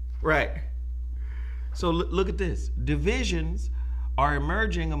ain't. Right. So look at this. Divisions are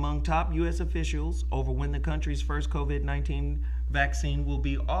emerging among top U.S. officials over when the country's first COVID-19 vaccine will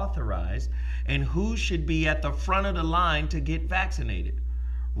be authorized and who should be at the front of the line to get vaccinated.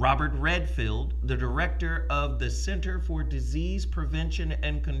 Robert Redfield, the director of the Center for Disease Prevention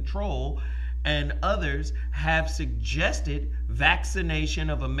and Control, and others have suggested vaccination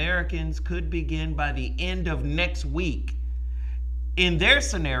of Americans could begin by the end of next week. In their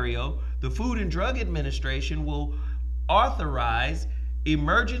scenario, the Food and Drug Administration will authorize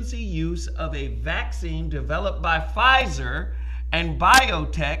emergency use of a vaccine developed by Pfizer and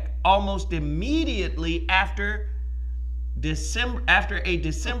biotech almost immediately after a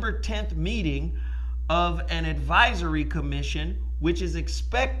December 10th meeting of an advisory commission, which is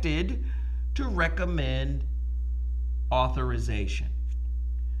expected to recommend authorization.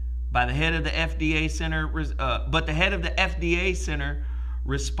 By the head of the FDA center, but the head of the FDA center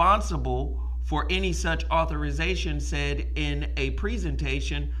responsible for any such authorization said in a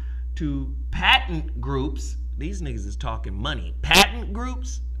presentation to patent groups, these niggas is talking money, patent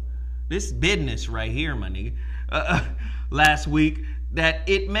groups, this business right here, my nigga, last week, that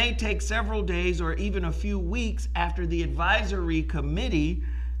it may take several days or even a few weeks after the advisory committee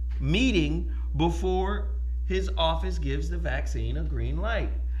meeting before his office gives the vaccine a green light.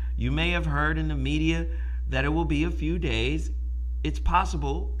 You may have heard in the media that it will be a few days. It's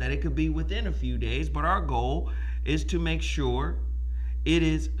possible that it could be within a few days, but our goal is to make sure it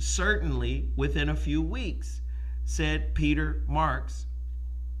is certainly within a few weeks, said Peter Marks,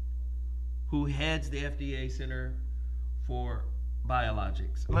 who heads the FDA Center for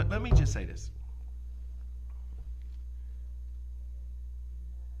Biologics. Let me just say this.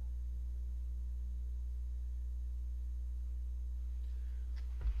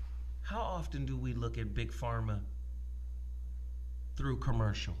 How often do we look at Big Pharma through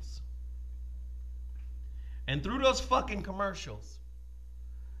commercials? And through those fucking commercials,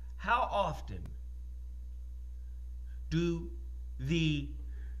 how often do the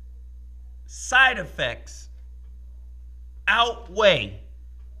side effects outweigh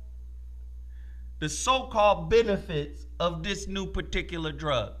the so-called benefits of this new particular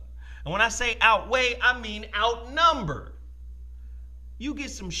drug? And when I say outweigh, I mean outnumber. You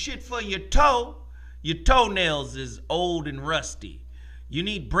get some shit for your toe, your toenails is old and rusty. You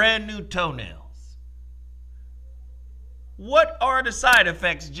need brand new toenails. What are the side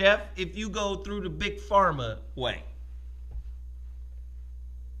effects, Geoff, if you go through the Big Pharma way?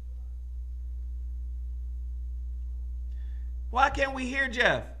 Why can't we hear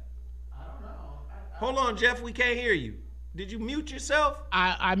Geoff? I don't know. Hold on, Geoff, we can't hear you. Did you mute yourself?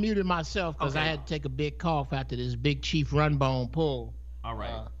 I muted myself because I had to take a big cough after this Big Chief Runbone pull. All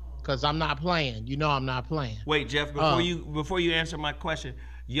right. Because I'm not playing. You know I'm not playing. Wait, Geoff, before you answer my question,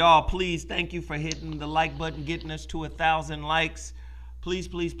 y'all, please, thank you for hitting the like button, getting us to 1,000 likes. Please,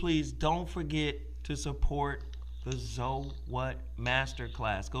 please, please don't forget to support the ZoWhat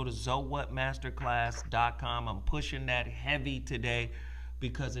Masterclass. Go to ZoWhatMasterclass.com. I'm pushing that heavy today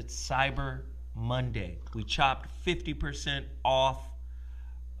because it's Cyber Monday. We chopped 50% off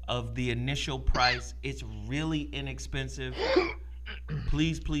of the initial price. It's really inexpensive.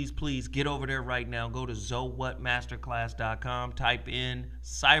 Please, please, please get over there right now. Go to ZoWhatMasterclass.com. Type in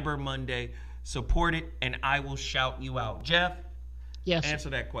Cyber Monday. Support it, and I will shout you out. Geoff, yes, answer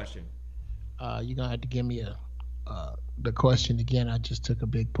that question. You're going to have to give me the question again. I just took a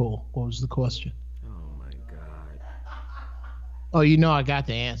big pull. What was the question? Oh, my God. Oh, you know I got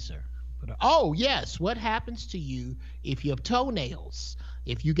the answer. Oh, yes. What happens to you if you have toenails?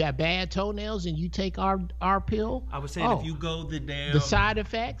 If you got bad toenails and you take our pill? I was saying if you go the side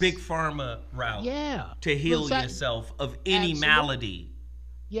effects? Big Pharma route to heal yourself of any malady.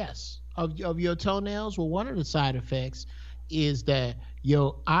 Yes. Of your toenails? Well, one of the side effects is that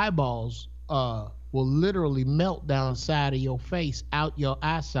your eyeballs will literally melt down the side of your face, out your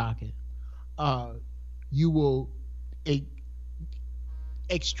eye socket. You will...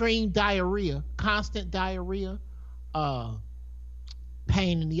 extreme diarrhea, constant diarrhea,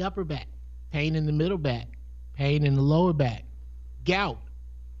 pain in the upper back, pain in the middle back, pain in the lower back, gout,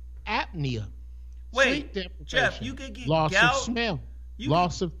 apnea, sleep deprivation, Geoff, you could get loss gout. of smell,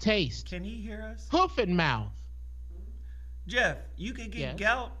 loss of taste. Can he hear us? Hoof and mouth. Geoff, you could get Yes.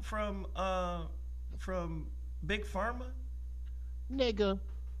 gout from Big Pharma? Nigga,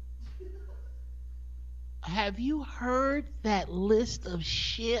 have you heard that list of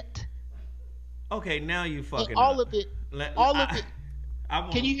shit? Okay, now you fucking And all up. of it.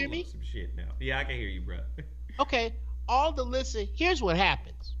 Can you hear me? Some shit now. Yeah, I can hear you, bro. Okay, all the listen. Here's what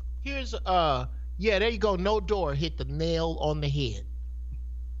happens. Here's yeah, there you go. No door hit the nail on the head.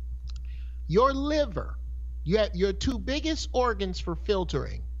 Your liver. Your two biggest organs for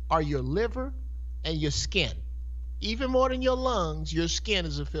filtering are your liver and your skin. Even more than your lungs, your skin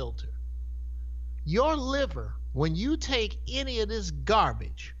is a filter. Your liver, when you take any of this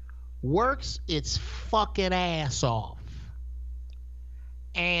garbage, works its fucking ass off.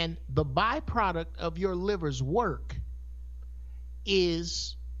 And the byproduct of your liver's work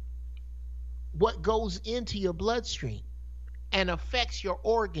is what goes into your bloodstream and affects your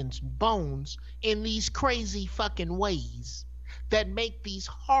organs, bones in these crazy fucking ways that make these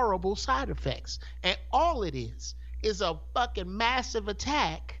horrible side effects. And all it is a fucking massive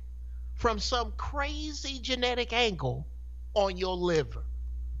attack from some crazy genetic angle on your liver.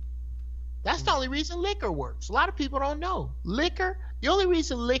 That's the only reason liquor works. A lot of people don't know. The only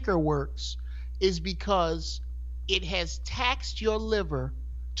reason liquor works is because it has taxed your liver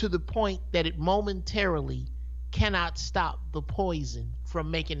to the point that it momentarily cannot stop the poison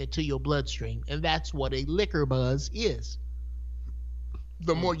from making it to your bloodstream. And that's what a liquor buzz is.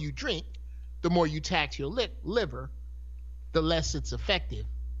 The more you drink, the more you tax your liver, the less it's effective,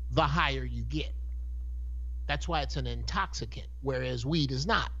 the higher you get. That's why it's an intoxicant, whereas weed is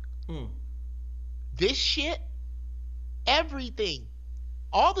not. This shit, everything,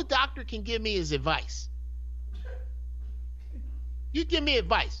 all the doctor can give me is advice. You give me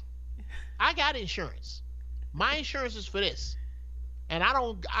advice. I got insurance. My insurance is for this. And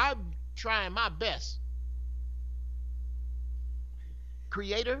I'm trying my best.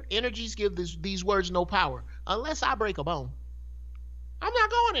 Creator, energies give these words no power. Unless I break a bone, I'm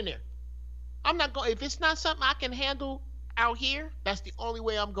not going in there. I'm not going. If it's not something I can handle out here, that's the only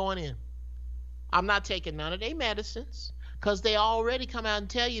way I'm going in. I'm not taking none of their medicines because they already come out and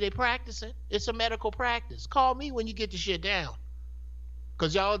tell you they're practicing. It's a medical practice. Call me when you get the shit down.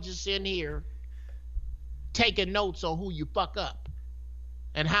 Because y'all just in here taking notes on who you fuck up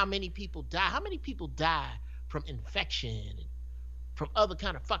and how many people die. How many people die from infection and from other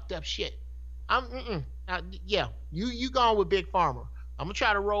kind of fucked up shit? Yeah, you gone with Big Pharma. I'm going to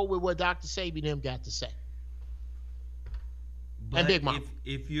try to roll with what Dr. Sabi them got to say. But and Big Mom.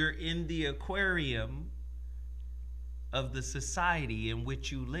 If you're in the aquarium of the society in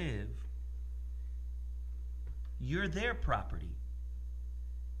which you live, you're their property.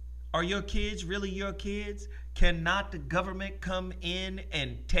 Are your kids really your kids? Cannot the government come in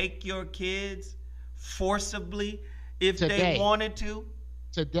and take your kids forcibly if they wanted to?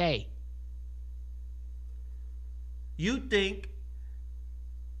 Today. You think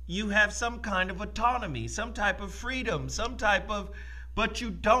you have some kind of autonomy, some type of freedom, but you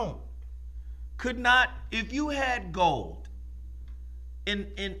don't. Could not, if you had gold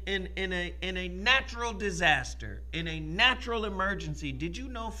in a natural disaster, in a natural emergency, did you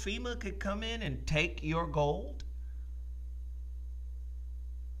know FEMA could come in and take your gold?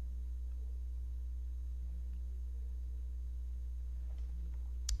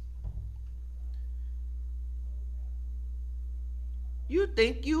 You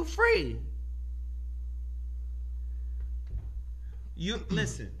think you free. You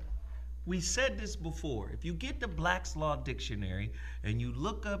listen, we said this before. If you get the Black's Law Dictionary and you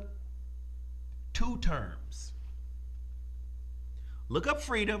look up two terms, look up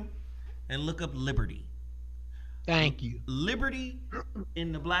freedom and look up liberty. Thank you. Liberty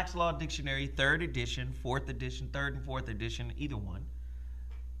in the Black's Law Dictionary, 3rd edition, 4th edition, 3rd and 4th edition, either one.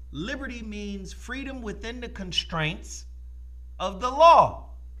 Liberty means freedom within the constraints of the law.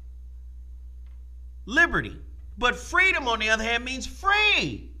 Liberty. But freedom, on the other hand, means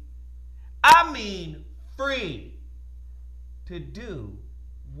free. I mean free to do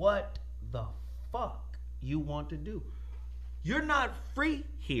what the fuck you want to do. You're not free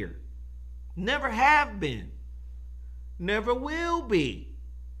here. Never have been. Never will be.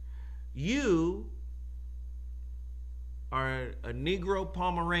 You are a Negro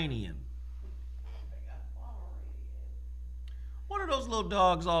Pomeranian. One of those little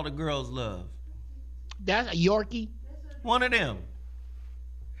dogs all the girls love. That's a Yorkie. One of them.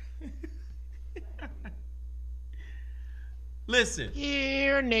 Listen.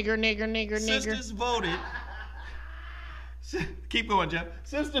 Here, nigger. Sisters voted. Keep going, Geoff.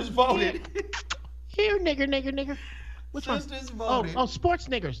 Sisters voted. Here, nigger. Which Sisters one? voted. Oh, sports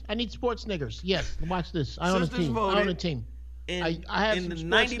niggers. I need sports niggers. Yes, watch this. I own a team. I own a team. I have in some the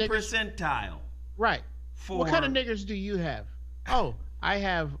sports 90 niggers. percentile. Right. What kind of niggers do you have? Oh, I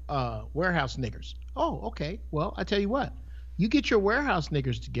have warehouse niggers. Oh, okay. Well, I tell you what. You get your warehouse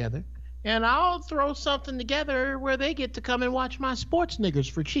niggers together, and I'll throw something together where they get to come and watch my sports niggers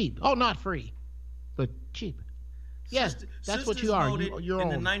for cheap. Oh, not free, but cheap. Yes, that's what you are. You're in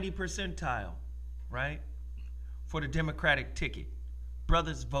on the 90 percentile, right? For the Democratic ticket.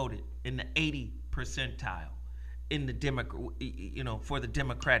 Brothers voted in the 80 percentile in the for the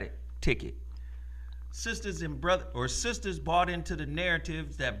Democratic ticket. Sisters bought into the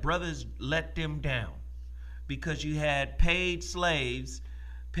narrative that brothers let them down because you had paid slaves,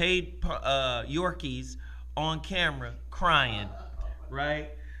 paid Yorkies on camera crying,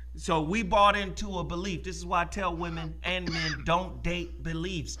 right? So we bought into a belief. This is why I tell women and men, don't date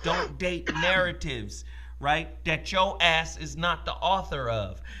beliefs, don't date narratives, right? That your ass is not the author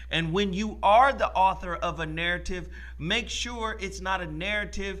of. And when you are the author of a narrative, make sure it's not a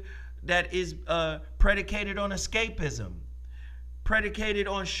narrative that is predicated on escapism, predicated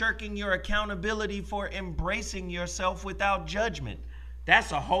on shirking your accountability for embracing yourself without judgment.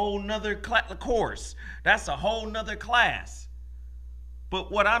 That's a whole nother course. That's a whole nother class.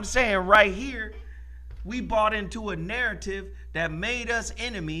 But what I'm saying right here, we bought into a narrative that made us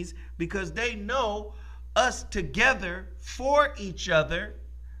enemies because they know us together for each other,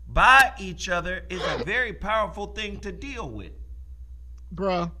 by each other, is a very powerful thing to deal with.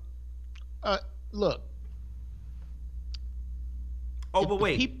 Bruh, look. Oh, but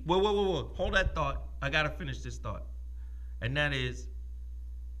wait. Whoa. Hold that thought. I got to finish this thought. And that is,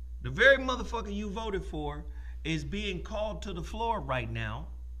 the very motherfucker you voted for is being called to the floor right now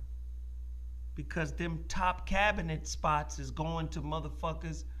because them top cabinet spots is going to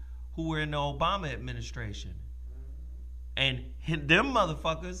motherfuckers who were in the Obama administration. And them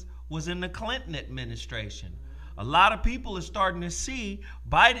motherfuckers was in the Clinton administration. A lot of people are starting to see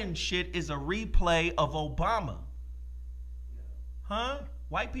Biden shit is a replay of Obama. Huh?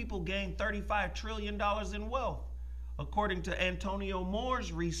 White people gained $35 trillion in wealth, according to Antonio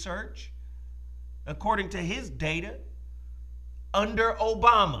Moore's research. According to his data, under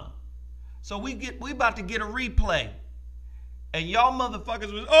Obama. So we about to get a replay. And y'all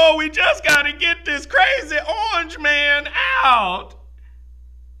motherfuckers was, we just got to get this crazy orange man out.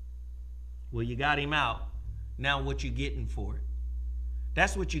 Well, you got him out. Now what you getting for it?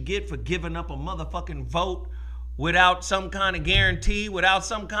 That's what you get for giving up a motherfucking vote without some kind of guarantee, without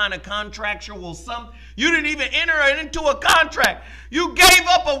some kind of contractual something. You didn't even enter it into a contract. You gave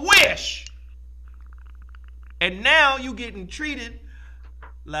up a wish. And now you getting treated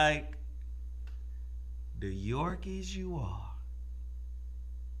like the Yorkies you are.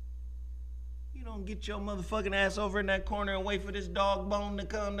 You don't get your motherfucking ass over in that corner and wait for this dog bone to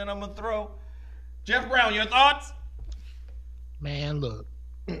come that I'm going to throw. Jeff Brown, your thoughts? Man, look.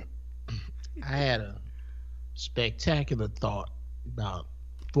 I had a spectacular thought about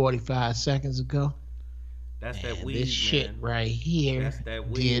 45 seconds ago. That's man, that weed, this shit man. Right here. That's that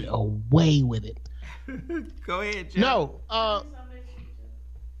weed. Get away with it. Go ahead, Jeff. No,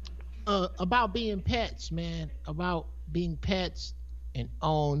 about being pets, man. About being pets and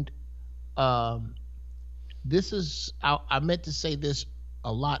owned. This is I meant to say this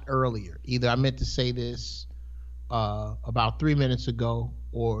a lot earlier. Either I meant to say this about 3 minutes ago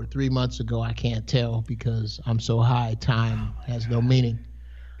or 3 months ago. I can't tell because I'm so high. Time has no meaning.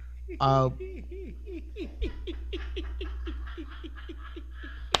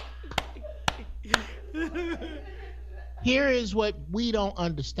 Here is what we don't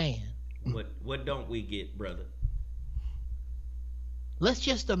understand. What don't we get, brother? Let's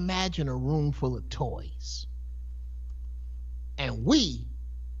just imagine a room full of toys. And we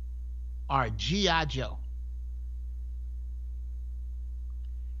are G.I. Joe.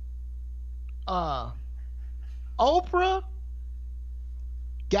 Oprah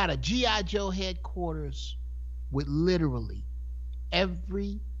got a G.I. Joe headquarters with literally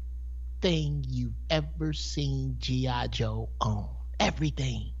everything you've ever seen G.I. Joe own.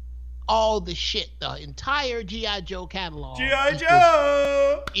 Everything. All the shit. The entire G.I. Joe catalog. G.I.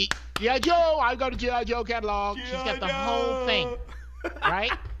 Joe! G.I. Joe! I got a G.I. Joe catalog. She's got the whole thing.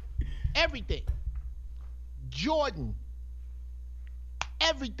 Right? Everything. Jordan.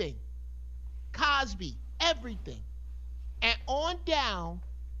 Everything. Cosby. Everything. And on down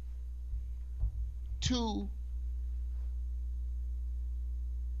to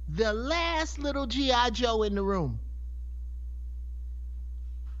the last little G.I. Joe in the room.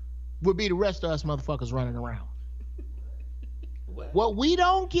 would be the rest of us motherfuckers running around. What we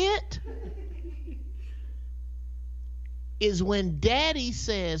don't get is when daddy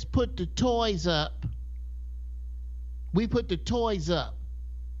says put the toys up, we put the toys up.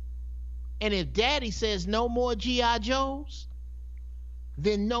 And if daddy says no more G.I. Joes,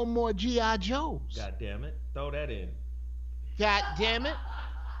 then no more G.I. Joes. God damn it. Throw that in. God damn it.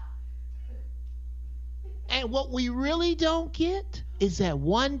 And what we really don't get is that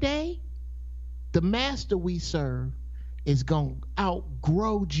one day the master we serve is going to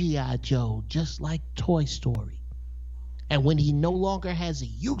outgrow G.I. Joe just like Toy Story. And when he no longer has a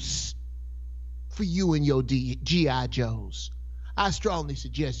use for you and your G.I. Joes, I strongly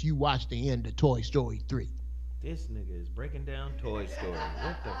suggest you watch the end of Toy Story 3. This nigga is breaking down Toy Story.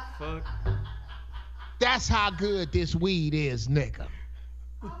 What the fuck? That's how good this weed is, nigga.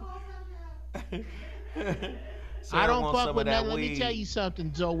 I don't fuck with that. Let me tell you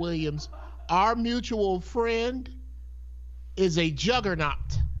something, Joe Williams. Our mutual friend is a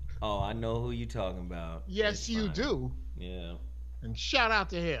juggernaut. Oh, I know who you talking about. Yes, you do. Yeah. And shout out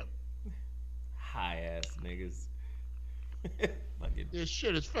to him. High ass niggas. This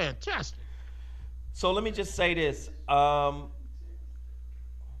shit is fantastic. So let me just say this.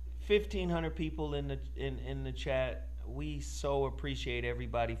 1,500 people in the chat. We so appreciate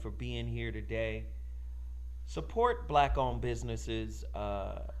everybody for being here today. Support black-owned businesses,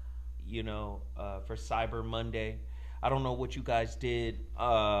 for Cyber Monday. I don't know what you guys did,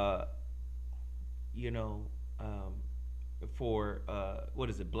 for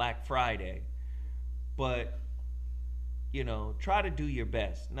Black Friday, but try to do your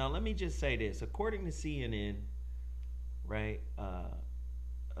best. Now, let me just say this. According to CNN, right,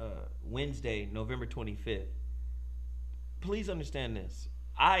 Wednesday, November 25th, please understand this.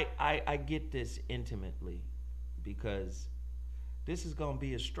 I get this intimately because this is going to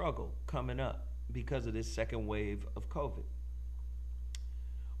be a struggle coming up because of this second wave of COVID.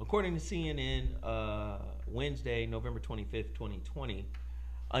 According to CNN, Wednesday, November 25th, 2020,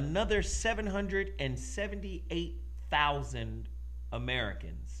 another 778,000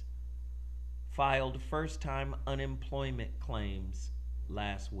 Americans filed first-time unemployment claims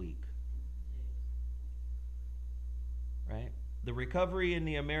last week. Right? The recovery in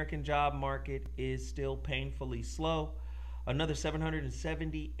the American job market is still painfully slow. Another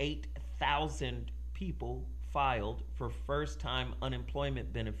 778,000 people filed for first-time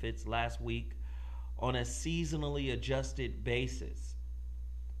unemployment benefits last week on a seasonally adjusted basis.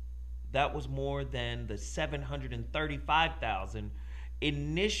 That was more than the 735,000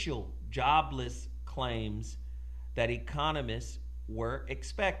 initial jobless claims that economists were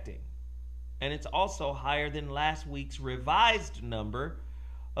expecting. And it's also higher than last week's revised number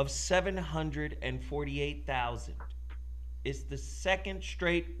of 748,000. It's the second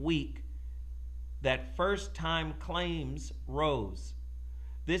straight week that first-time claims rose.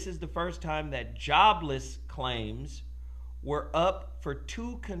 This is the first time that jobless claims were up for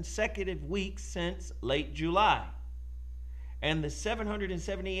 2 consecutive weeks since late July. And the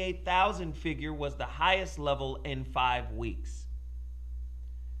 778,000 figure was the highest level in 5 weeks.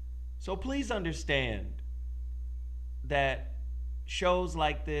 So please understand that shows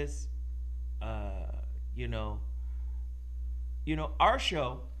like this, our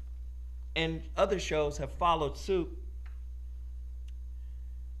show and other shows have followed suit,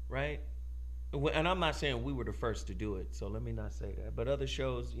 right? And I'm not saying we were the first to do it, so let me not say that. But other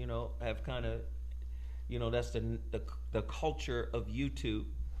shows, have kind of, that's the culture of YouTube.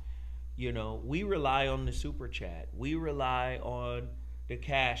 We rely on the super chat. We rely on the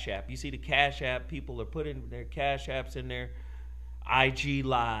Cashapp. You see the Cashapp, people are putting their Cashapps in their IG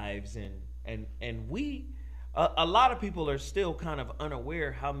lives, and we, a lot of people are still kind of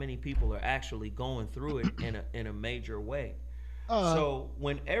unaware how many people are actually going through it in a major way. So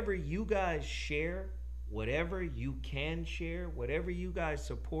whenever you guys share, whatever you can share, whatever you guys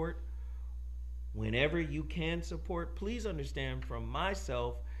support, whenever you can support, please understand from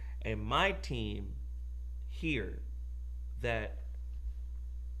myself and my team here that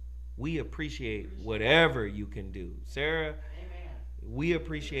we appreciate whatever you can do. Sarah, amen. We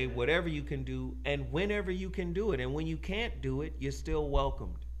appreciate whatever you can do and whenever you can do it. And when you can't do it, you're still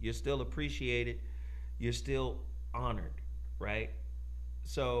welcomed. You're still appreciated. You're still honored, right?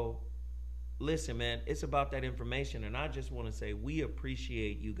 So listen, man, it's about that information. And I just want to say we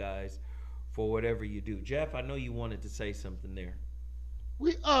appreciate you guys for whatever you do. Geoff, I know you wanted to say something there.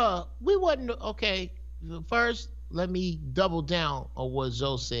 We wasn't okay. First, let me double down on what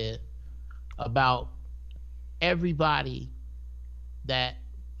Zoe said about everybody that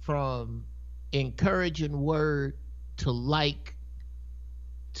from encouraging word to like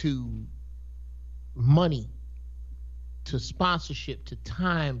to money, to sponsorship, to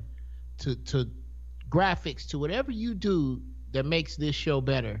time, to graphics, to whatever you do that makes this show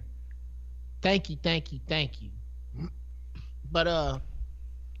better. Thank you. But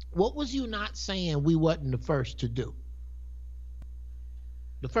what was you not saying we wasn't the first to do?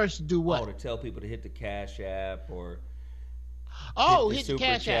 The first to do what? Oh, to tell people to hit the Cashapp or hit the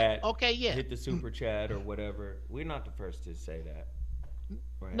Cashapp. Okay, yeah. Hit the super chat or whatever. We're not the first to say that.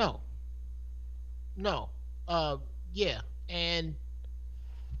 Right? No. Yeah. And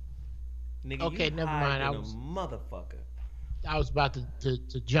nigga, okay, never mind. I was about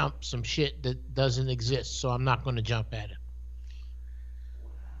to jump some shit that doesn't exist, so I'm not going to jump at it.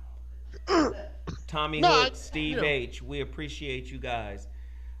 Tommy Hook, Steve H, we appreciate you guys.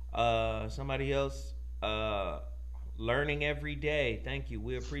 Somebody else, learning every day. Thank you.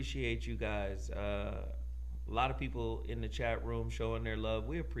 We appreciate you guys. A lot of people in the chat room showing their love.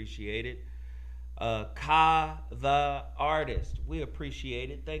 We appreciate it. Ka the artist, we appreciate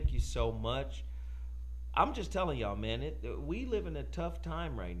it. Thank you so much. I'm just telling y'all, man, we live in a tough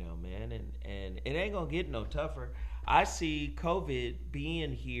time right now, man, and it ain't gonna get no tougher. I see COVID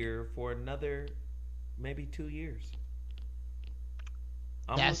being here for another maybe 2 years.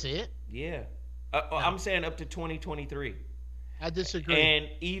 That's it? Yeah. I'm saying up to 2023. I disagree. And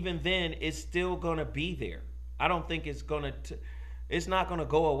even then, it's still gonna be there. I don't think it's gonna. It's not gonna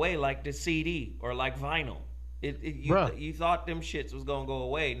go away like the CD or like vinyl. You thought them shits was gonna go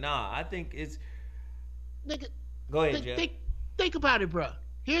away? Nah, I think it's. Nigga, go ahead, Geoff. Think about it, bro.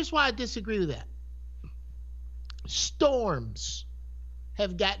 Here's why I disagree with that. Storms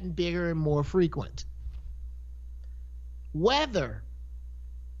have gotten bigger and more frequent. Weather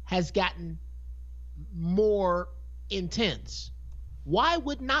has gotten more intense. Why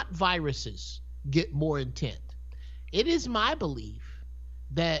would not viruses get more intense? It is my belief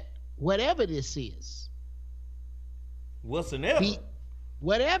that whatever this is,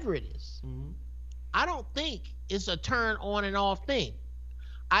 whatever it is, I don't think it's a turn on and off thing.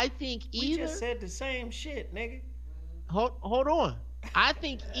 I think we just said the same shit, nigga. Hold on. I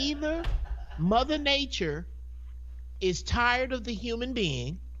think either Mother Nature is tired of the human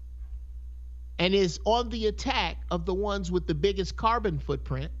being and is on the attack of the ones with the biggest carbon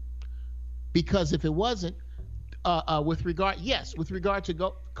footprint, because if it wasn't, with regard to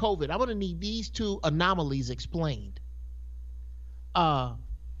COVID, I'm going to need these two anomalies explained.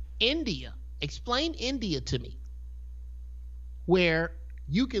 India. Explain India to me, where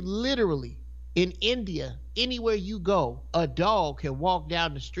you can literally, in India, anywhere you go, a dog can walk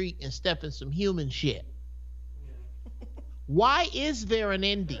down the street and step in some human shit. Why is there an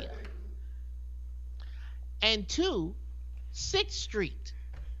India? And two, 6th Street.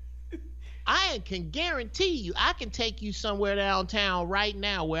 I can guarantee you, I can take you somewhere downtown right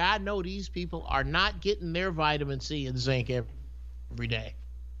now where I know these people are not getting their vitamin C and zinc every day.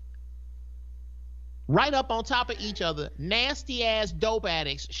 Right up on top of each other, nasty ass dope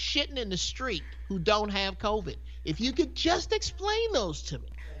addicts shitting in the street who don't have COVID. If you could just explain those to me.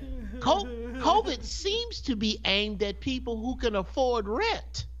 COVID seems to be aimed at people who can afford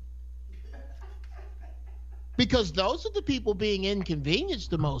rent, because those are the people being inconvenienced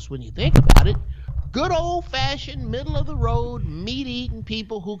the most when you think about it. Good old-fashioned, middle-of-the-road, meat-eating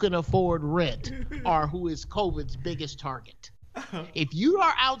people who can afford rent are who is COVID's biggest target. If you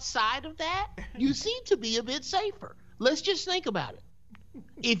are outside of that, you seem to be a bit safer. Let's just think about it.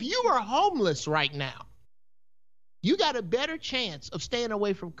 If you are homeless right now, you got a better chance of staying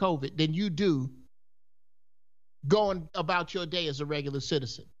away from COVID than you do going about your day as a regular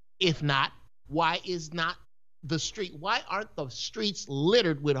citizen. If not, why aren't the streets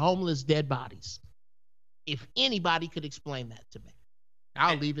littered with homeless dead bodies? If anybody could explain that to me,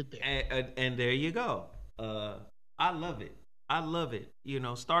 I'll leave it there. And there you go. I love it. You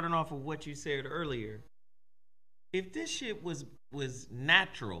know, starting off with what you said earlier, if this shit was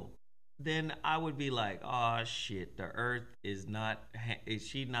natural, then I would be like, oh shit, the earth is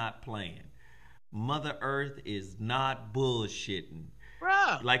she not playing. Mother Earth is not bullshitting.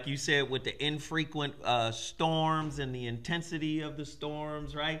 Bruh. Like you said, with the infrequent storms and the intensity of the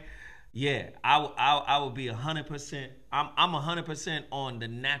storms, right? Yeah, I would be 100%. I'm 100% on the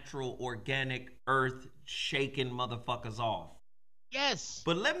natural, organic earth shaking motherfuckers off. Yes.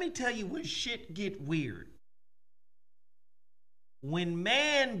 But let me tell you when shit get weird. When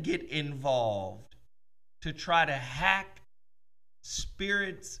man get involved to try to hack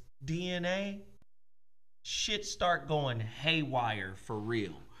spirits' DNA, shit start going haywire for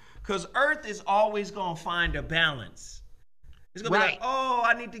real. Because Earth is always going to find a balance. It's going to be like, oh,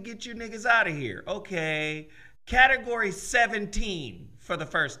 I need to get you niggas out of here. Okay. Category 17, for the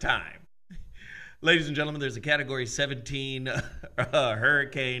first time. Ladies and gentlemen, there's a Category 17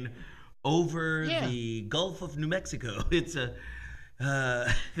 hurricane over the Gulf of New Mexico. It's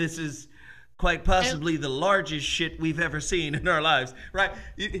this is quite possibly the largest shit we've ever seen in our lives, right?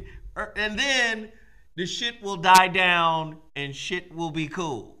 And then the shit will die down and shit will be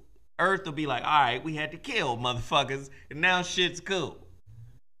cool. Earth will be like, all right, we had to kill motherfuckers, and now shit's cool.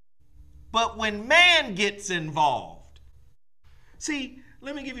 But when man gets involved, see,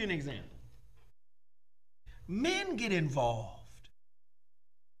 let me give you an example. Men get involved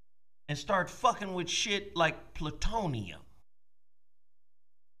and start fucking with shit like plutonium.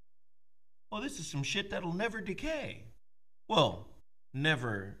 Well, this is some shit that'll never decay. Well,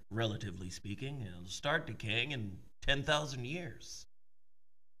 never, relatively speaking. It'll start decaying in 10,000 years.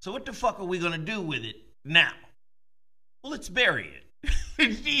 So what the fuck are we going to do with it now? Well, let's bury it.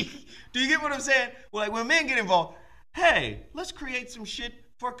 Do you get what I'm saying? Well, like when men get involved, hey, let's create some shit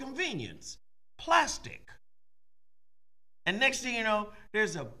for convenience. Plastic. And next thing you know,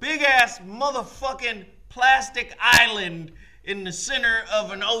 there's a big-ass motherfucking plastic island in the center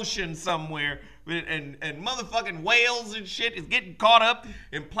of an ocean somewhere. And motherfucking whales and shit is getting caught up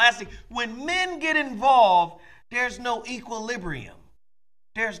in plastic. When men get involved, there's no equilibrium.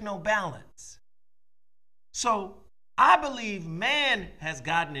 There's no balance. So I believe man has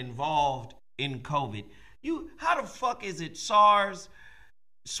gotten involved in COVID. How the fuck is it SARS,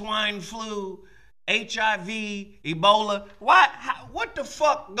 swine flu, HIV, Ebola? What the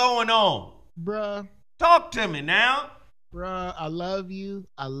fuck going on? Bruh. Talk to me now. Bruh, I love you.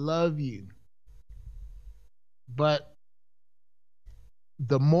 I love you. But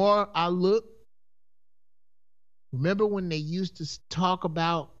the more I look, remember when they used to talk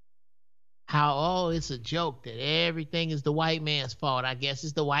about how, oh, it's a joke that everything is the white man's fault. I guess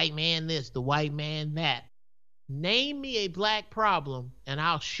it's the white man this, the white man that. Name me a black problem, and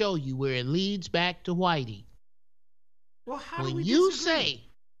I'll show you where it leads back to whitey. Well, how when do we you disagree? say,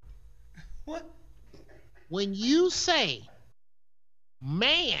 what? When you say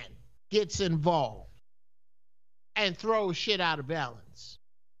man gets involved and throws shit out of balance,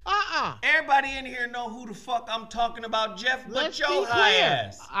 Everybody in here know who the fuck I'm talking about, Geoff, but let's your be high clear.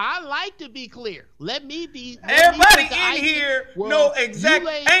 ass. I like to be clear. Everybody in here know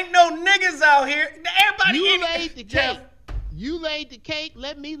exactly. Ain't no niggas out here. Everybody you in laid the Geoff. cake. You laid the cake.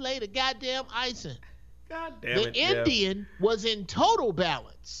 Let me lay the goddamn icing. God damn the it, Geoff. Indian was in total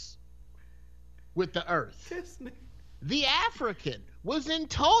balance with the earth. The African was in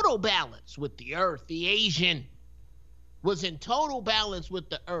total balance with the earth. The Asian was in total balance with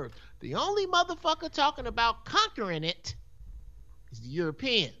the earth. The only motherfucker talking about conquering it is the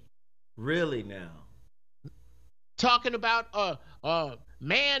European. Really now? Talking about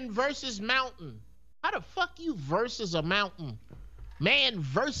man versus mountain. How the fuck you versus a mountain? Man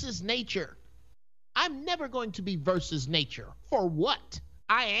versus nature. I'm never going to be versus nature. For what?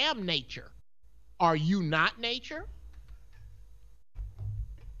 I am nature. Are you not nature?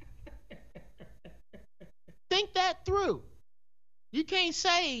 Think that through. You can't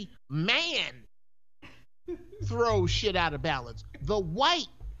say man throws shit out of balance. The white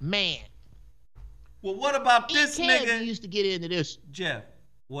man. Well, what about this nigga? Used to get into this. Geoff,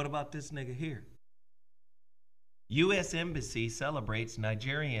 what about this nigga here? U.S. Embassy celebrates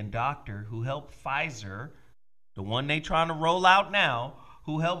Nigerian doctor who helped Pfizer, the one they trying to roll out now,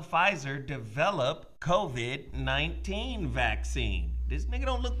 who helped Pfizer develop COVID-19 vaccine. This nigga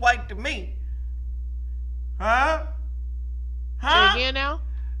don't look white to me. Huh? Say again now?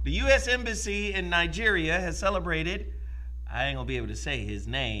 The U.S. Embassy in Nigeria has celebrated, I ain't gonna be able to say his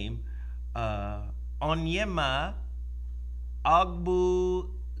name, Onyema Ogbu,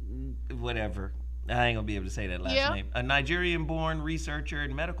 whatever. I ain't gonna be able to say that last name. A Nigerian-born researcher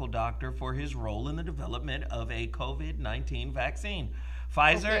and medical doctor for his role in the development of a COVID-19 vaccine.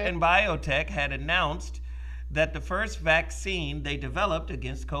 Pfizer and biotech had announced that the first vaccine they developed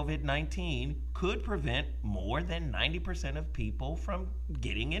against COVID-19 could prevent more than 90% of people from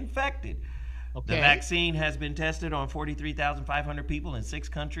getting infected. The vaccine has been tested on 43,500 people in 6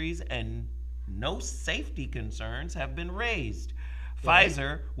 countries, and no safety concerns have been raised.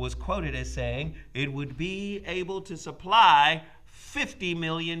 Pfizer was quoted as saying it would be able to supply 50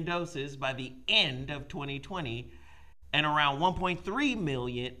 million doses by the end of 2020 and around 3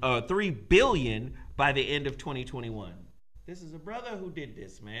 billion by the end of 2021. This is a brother who did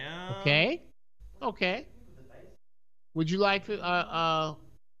this, man. Okay. Would you like to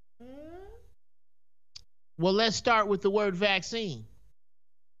well, let's start with the word vaccine.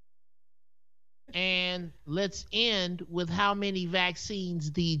 And let's end with how many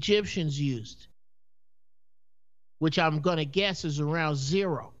vaccines the Egyptians used. which I'm going to guess is around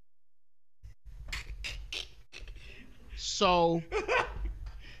 0. So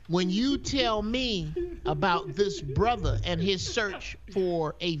when you tell me about this brother and his search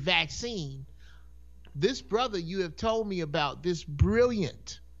for a vaccine, this brother you have told me about, this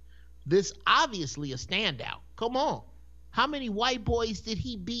brilliant, this obviously a standout. Come on. How many white boys did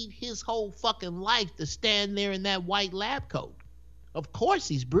he beat his whole fucking life to stand there in that white lab coat? Of course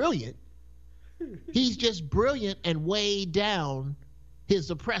he's brilliant. He's just brilliant and way down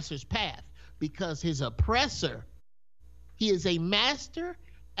his oppressor's path, because his oppressor, he is a master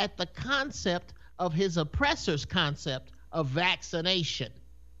at the concept of his oppressor's concept of vaccination.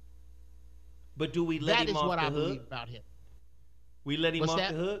 But do we let him off the hook? That is what I believe about him. We let him off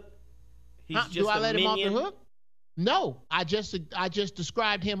the hook? He's just do I let him off the minion? hook? No, I just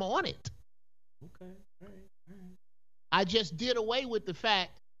described him on it. Okay, all right. I just did away with the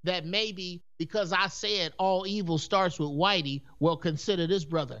fact that maybe because I said all evil starts with Whitey, well, consider this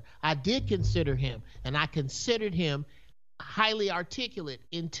brother. I did consider him, and I considered him highly articulate,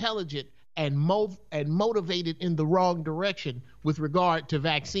 intelligent, and motivated in the wrong direction with regard to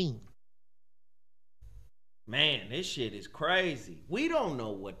vaccine. Man, this shit is crazy. We don't know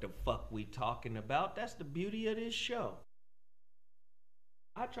what the fuck we talking about. That's the beauty of this show.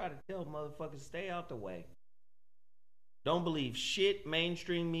 I try to tell motherfuckers, stay out the way. Don't believe shit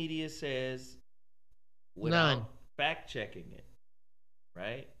mainstream media says without fact checking it,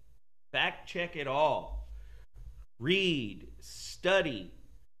 right? Fact check it all. Read, study,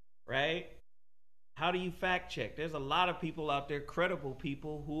 right? How do you fact check? There's a lot of people out there, credible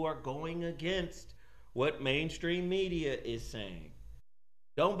people, who are going against what mainstream media is saying.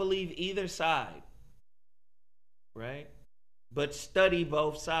 Don't believe either side, right? But study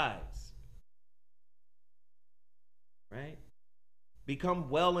both sides, right? Become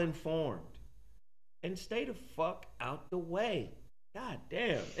well informed and stay the fuck out the way. God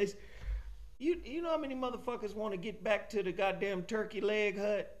damn. It's you know how many motherfuckers want to get back to the goddamn turkey leg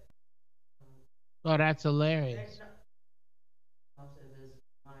hut? Oh, that's hilarious.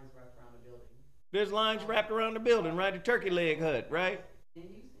 There's lines wrapped around the building, right? The turkey leg hut, right?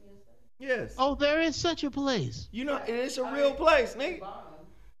 Yes. Oh, there is such a place. You know, it's a real place, nigga.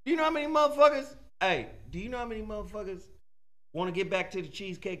 You know how many motherfuckers? Hey, do you know how many motherfuckers want to get back to the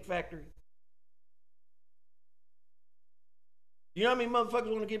Cheesecake Factory? You know how many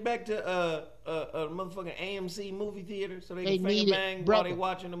motherfuckers want to get back to a motherfucking AMC movie theater so they can finger bang while they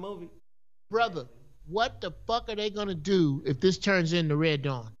watching the movie? Brother, what the fuck are they gonna do if this turns into Red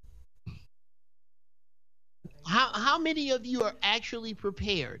Dawn? How many of you are actually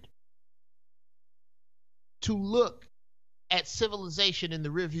prepared to look at civilization in the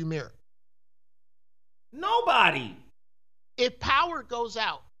rearview mirror? Nobody. If power goes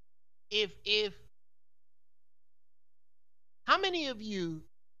out, if how many of you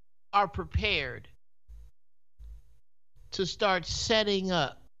are prepared to start setting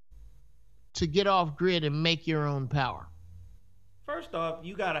up to get off grid and make your own power? First off,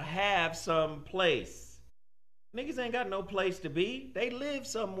 you gotta have some place. Niggas ain't got no place to be. They live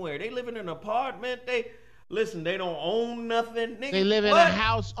somewhere. They live in an apartment. They don't own nothing. Niggas, they live in a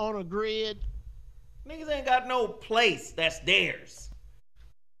house on a grid. Niggas ain't got no place that's theirs.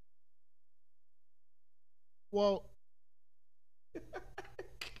 Well,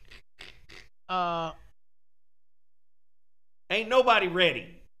 ain't nobody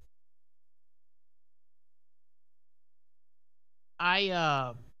ready.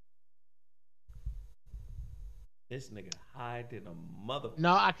 This nigga hiding a mother.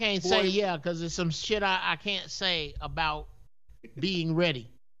 No, I can't say yeah, because there's some shit I can't say about being ready.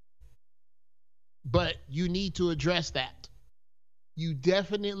 But you need to address that. You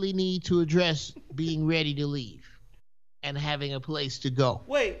definitely need to address being ready to leave and having a place to go.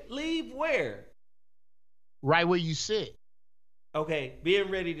 Wait, leave where? Right where you sit. Okay,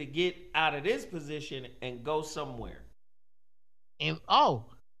 being ready to get out of this position and go somewhere. And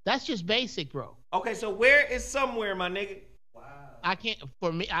that's just basic, bro. Okay, so where is somewhere, my nigga? Wow. I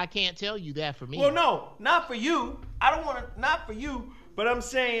can't tell you that for me. Well, no, not for you. I don't want to, not for you, but I'm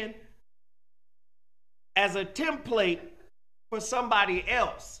saying as a template for somebody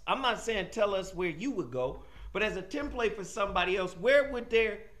else. I'm not saying tell us where you would go, but as a template for somebody else, where would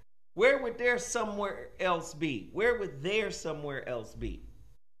their somewhere else be? Where would their somewhere else be?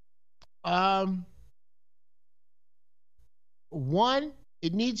 One,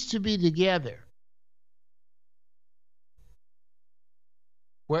 it needs to be together.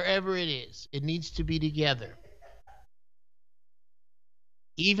 Wherever it is, it needs to be together.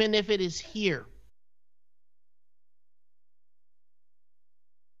 Even if it is here.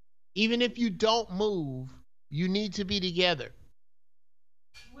 Even if you don't move, you need to be together.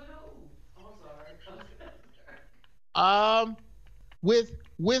 With who? I'm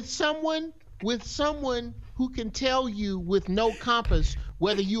sorry. With someone who can tell you with no compass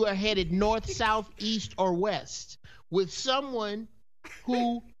whether you are headed north, south, east, or west. With someone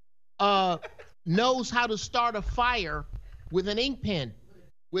who knows how to start a fire with an ink pen.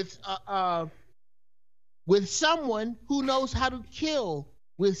 With someone who knows how to kill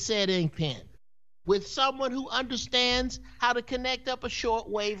with said ink pen. With someone who understands how to connect up a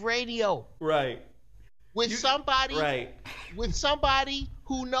shortwave radio. Right. With somebody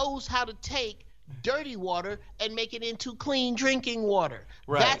who knows how to take dirty water and make it into clean drinking water.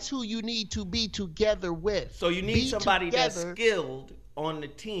 Right. That's who you need to be together with. So you need somebody that's skilled on the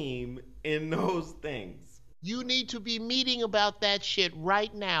team in those things. You need to be meeting about that shit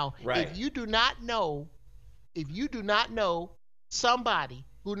right now. Right. If you do not know somebody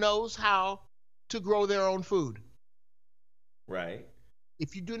who knows how to grow their own food. Right.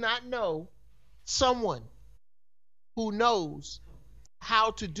 If you do not know someone who knows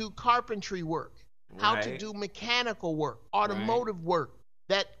how to do carpentry work, how to do mechanical work, automotive work,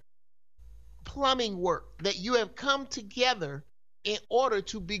 that plumbing work, that you have come together in order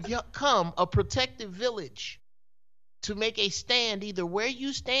to become a protective village, to make a stand either where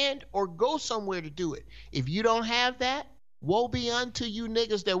you stand or go somewhere to do it. If you don't have that, woe be unto you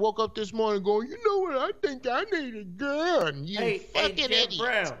niggas that woke up this morning going, you know what, I think I need a gun. You fucking idiot.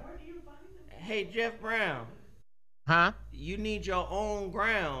 Brown. Hey, Jeff Brown. Huh? You need your own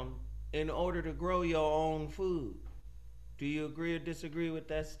ground in order to grow your own food. Do you agree or disagree with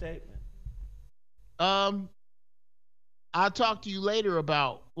that statement? I'll talk to you later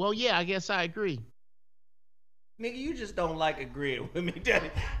about, well, yeah, I guess I agree. Nigga, you just don't like agreeing with me, Daddy.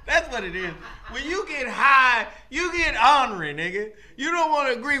 That's what it is. When you get high, you get ornery, nigga. You don't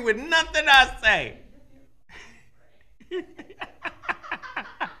want to agree with nothing I say.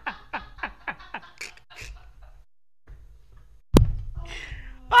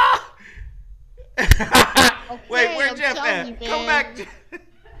 Wait, where Jeff at? Come back.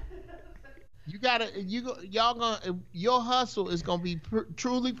 Your hustle is gonna be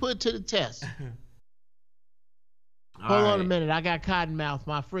truly put to the test. Hold on a minute. I got cotton mouth.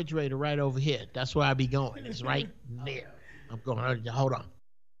 My refrigerator right over here. That's where I be going. It's right there. I'm going. Hold on.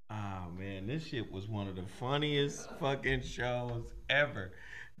 Oh man, this shit was one of the funniest fucking shows ever.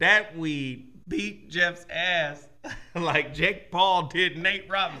 That we beat Jeff's ass like Jake Paul did Nate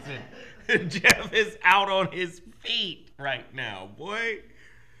Robinson. Jeff is out on his feet right now, boy.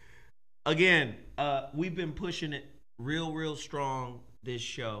 Again, we've been pushing it real strong this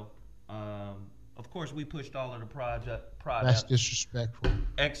show. Of course, we pushed all of the product. That's disrespectful.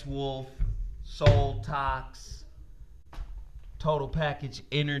 X-Wolf, Soul Tox, Total Package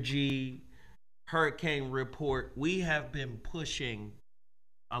Energy, HuriKane Report. We have been pushing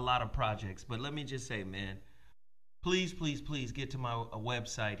a lot of projects. But let me just say, man, please get to my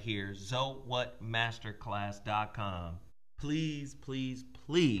website here, ZoWhatMasterclass.com. Please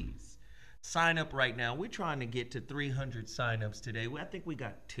sign up right now. We're trying to get to 300 signups today. I think we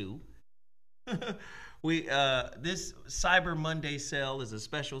got 2. This Cyber Monday sale is a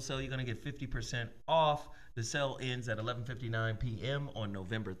special sale. You're going to get 50% off. The sale ends at 11:59 p.m. on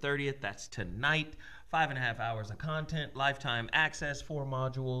November 30th. That's tonight. 5.5 hours of content, lifetime access, 4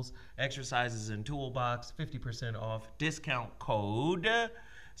 modules, exercises and toolbox, 50% off. Discount code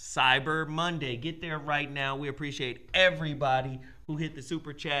Cyber Monday. Get there right now. We appreciate everybody who hit the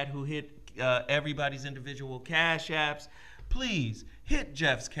super chat, who hit everybody's individual cash apps. Please hit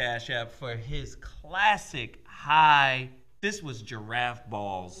Jeff's cash app for his classic high. This was giraffe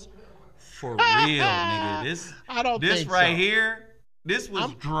balls for real, nigga. This right here. This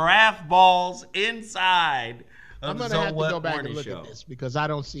was giraffe balls inside of the ZoWhat Morning Show. I'm going to have to go back and look at this because I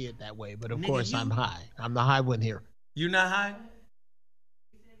don't see it that way. But of course, I'm high. I'm the high one here. You're not high?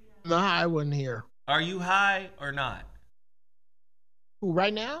 I'm the high one here. Are you high or not? Who,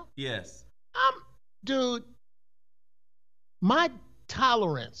 right now? Yes. Dude, my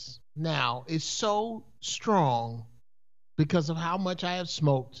tolerance now is so strong because of how much I have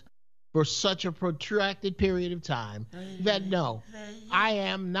smoked for such a protracted period of time that no, I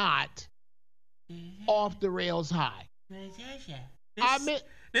am not off the rails high.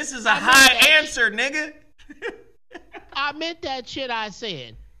 This is a high answer, nigga. I meant that shit I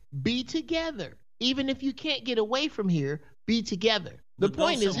said. Be together. Even if you can't get away from here, be together. The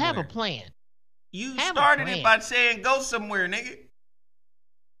point is have a plan. You started it by saying go somewhere, nigga.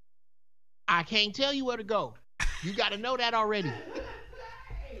 I can't tell you where to go. You got to know that already.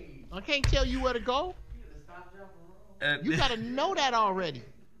 I can't tell you where to go. You got to know that already.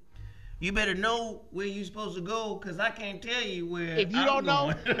 You better know where you're supposed to go, because I can't tell you where. If you don't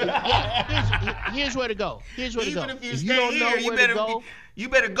know, here's where to go. Here's where to go. Even if you stay here, you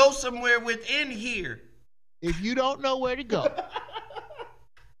better go somewhere within here. If you don't know where to go,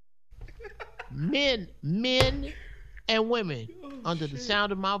 men and women under the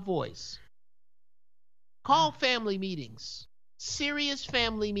sound of my voice, call family meetings, serious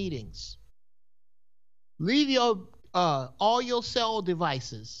family meetings. Leave your all your cell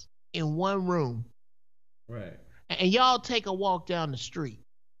devices in one room. Right. And y'all take a walk down the street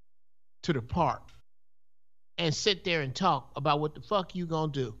to the park and sit there and talk about what the fuck you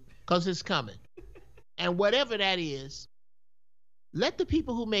gonna do, because it's coming. And whatever that is, let the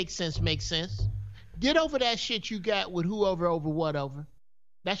people who make sense. Get over that shit you got with whoever over whatever.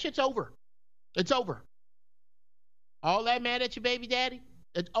 That shit's over. It's over. All that mad at your baby daddy,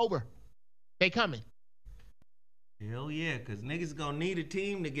 it's over. They coming. Hell yeah, because niggas gonna need a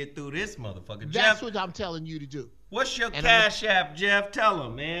team to get through this motherfucker. That's Geoff, what I'm telling you to do. what's your Cash App, Geoff? Tell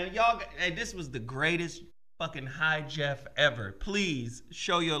them, man. Y'all, hey, this was the greatest fucking Hi Geoff ever. Please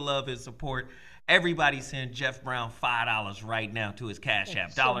show your love and support. Everybody send Geoff Brown $5 right now to his Cash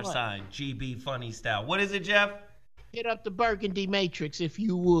App. $, GBfunnyStyle. What is it, Geoff? Hit up the Burgundy Matrix if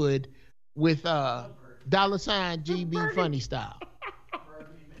you would with $, GBfunnyStyle.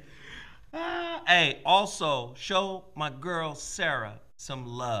 Hey, also show my girl Sarah some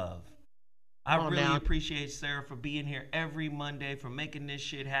love. I really appreciate Sarah for being here every Monday, for making this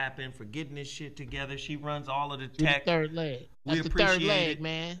shit happen, for getting this shit together. She runs all of the tech. The third leg. That's the third leg,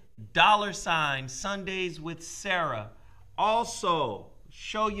 man. $, Sundays with Sarah. Also,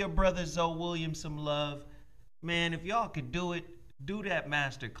 show your brother Zoe Williams some love. Man, if y'all could do it, do that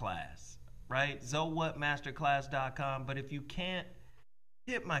masterclass, right? ZoWhatMasterclass.com. But if you can't,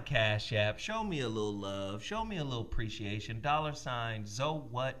 hit my Cash App. Show me a little love. Show me a little appreciation. $,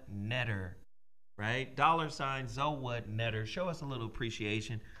 ZoWhatNeter. Right? $, ZoWhatNeter. Show us a little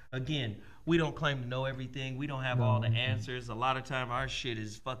appreciation. Again, we don't claim to know everything. We don't have all the answers. A lot of time our shit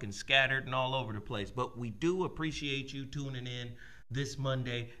is fucking scattered and all over the place. But we do appreciate you tuning in this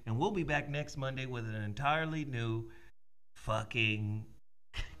Monday. And we'll be back next Monday with an entirely new fucking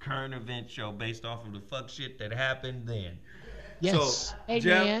current event show based off of the fuck shit that happened then. Yes. So, hey,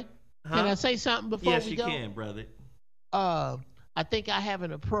 Geoff, man. Can I say something before we go? Yes, you can, brother. I think I have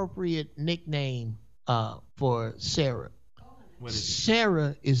an appropriate nickname for Sarah. What is it?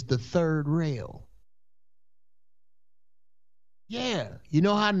 Sarah is the third rail. Yeah. You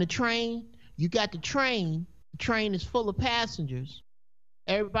know how in the train, you got the train is full of passengers.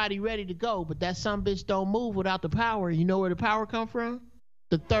 Everybody ready to go, but that some bitch don't move without the power. You know where the power come from?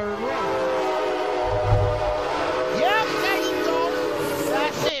 The third rail. Yep, there you go.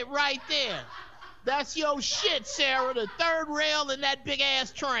 That's it right there. That's your shit, Sarah. The third rail in that big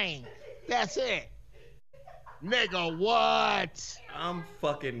ass train. That's it. Nigga, what? I'm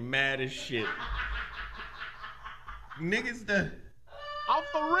fucking mad as shit. Niggas I'm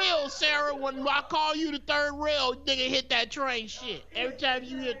for real, Sarah. When I call you the third rail, nigga, hit that train shit. Every time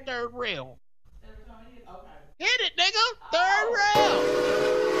you hit third rail. Hit it, nigga. Third rail.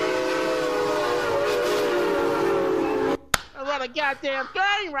 I run a goddamn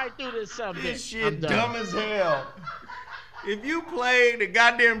train right through this subject. This shit dumb as hell. If you play the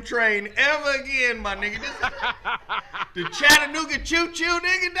goddamn train ever again, my nigga, this the Chattanooga choo-choo,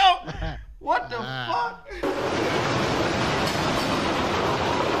 nigga, don't. What the fuck?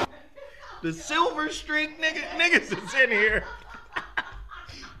 The Silver Streak, niggas is in here.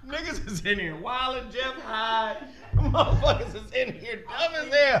 Niggas is in here. Wild and Geoff Hyde. Motherfuckers is in here dumb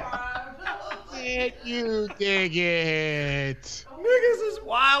as hell. Can't you dig it? Niggas is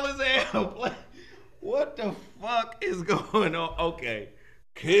wild as hell. What the fuck is going on? Okay.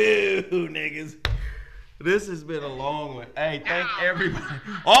 Cool, niggas. This has been a long one. Hey, thank everybody.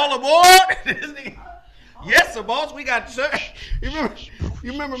 All aboard! This nigga. Yes, sir, boss. We got you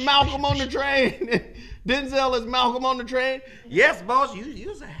remember Malcolm on the train? Denzel is Malcolm on the train? Yes, boss. You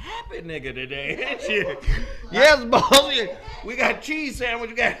was a happy nigga today, ain't you? Yes, boss. We got cheese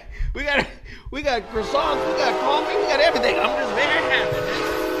sandwich. We got croissants. We got coffee. We got everything. I'm just very happy,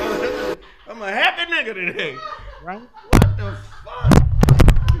 nigga. I'm a happy nigga today. Right? What the fuck?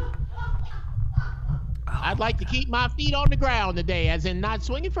 I'd like to keep my feet on the ground today, as in not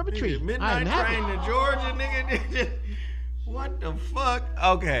swinging from a tree. Midnight train to Georgia, nigga. What the fuck?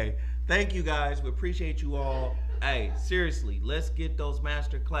 Okay. Thank you, guys. We appreciate you all. Hey, seriously, let's get those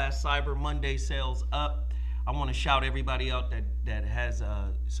Masterclass Cyber Monday sales up. I want to shout everybody out that has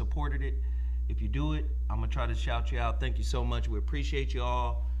supported it. If you do it, I'm going to try to shout you out. Thank you so much. We appreciate you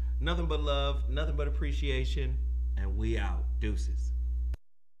all. Nothing but love, nothing but appreciation, and we out. Deuces.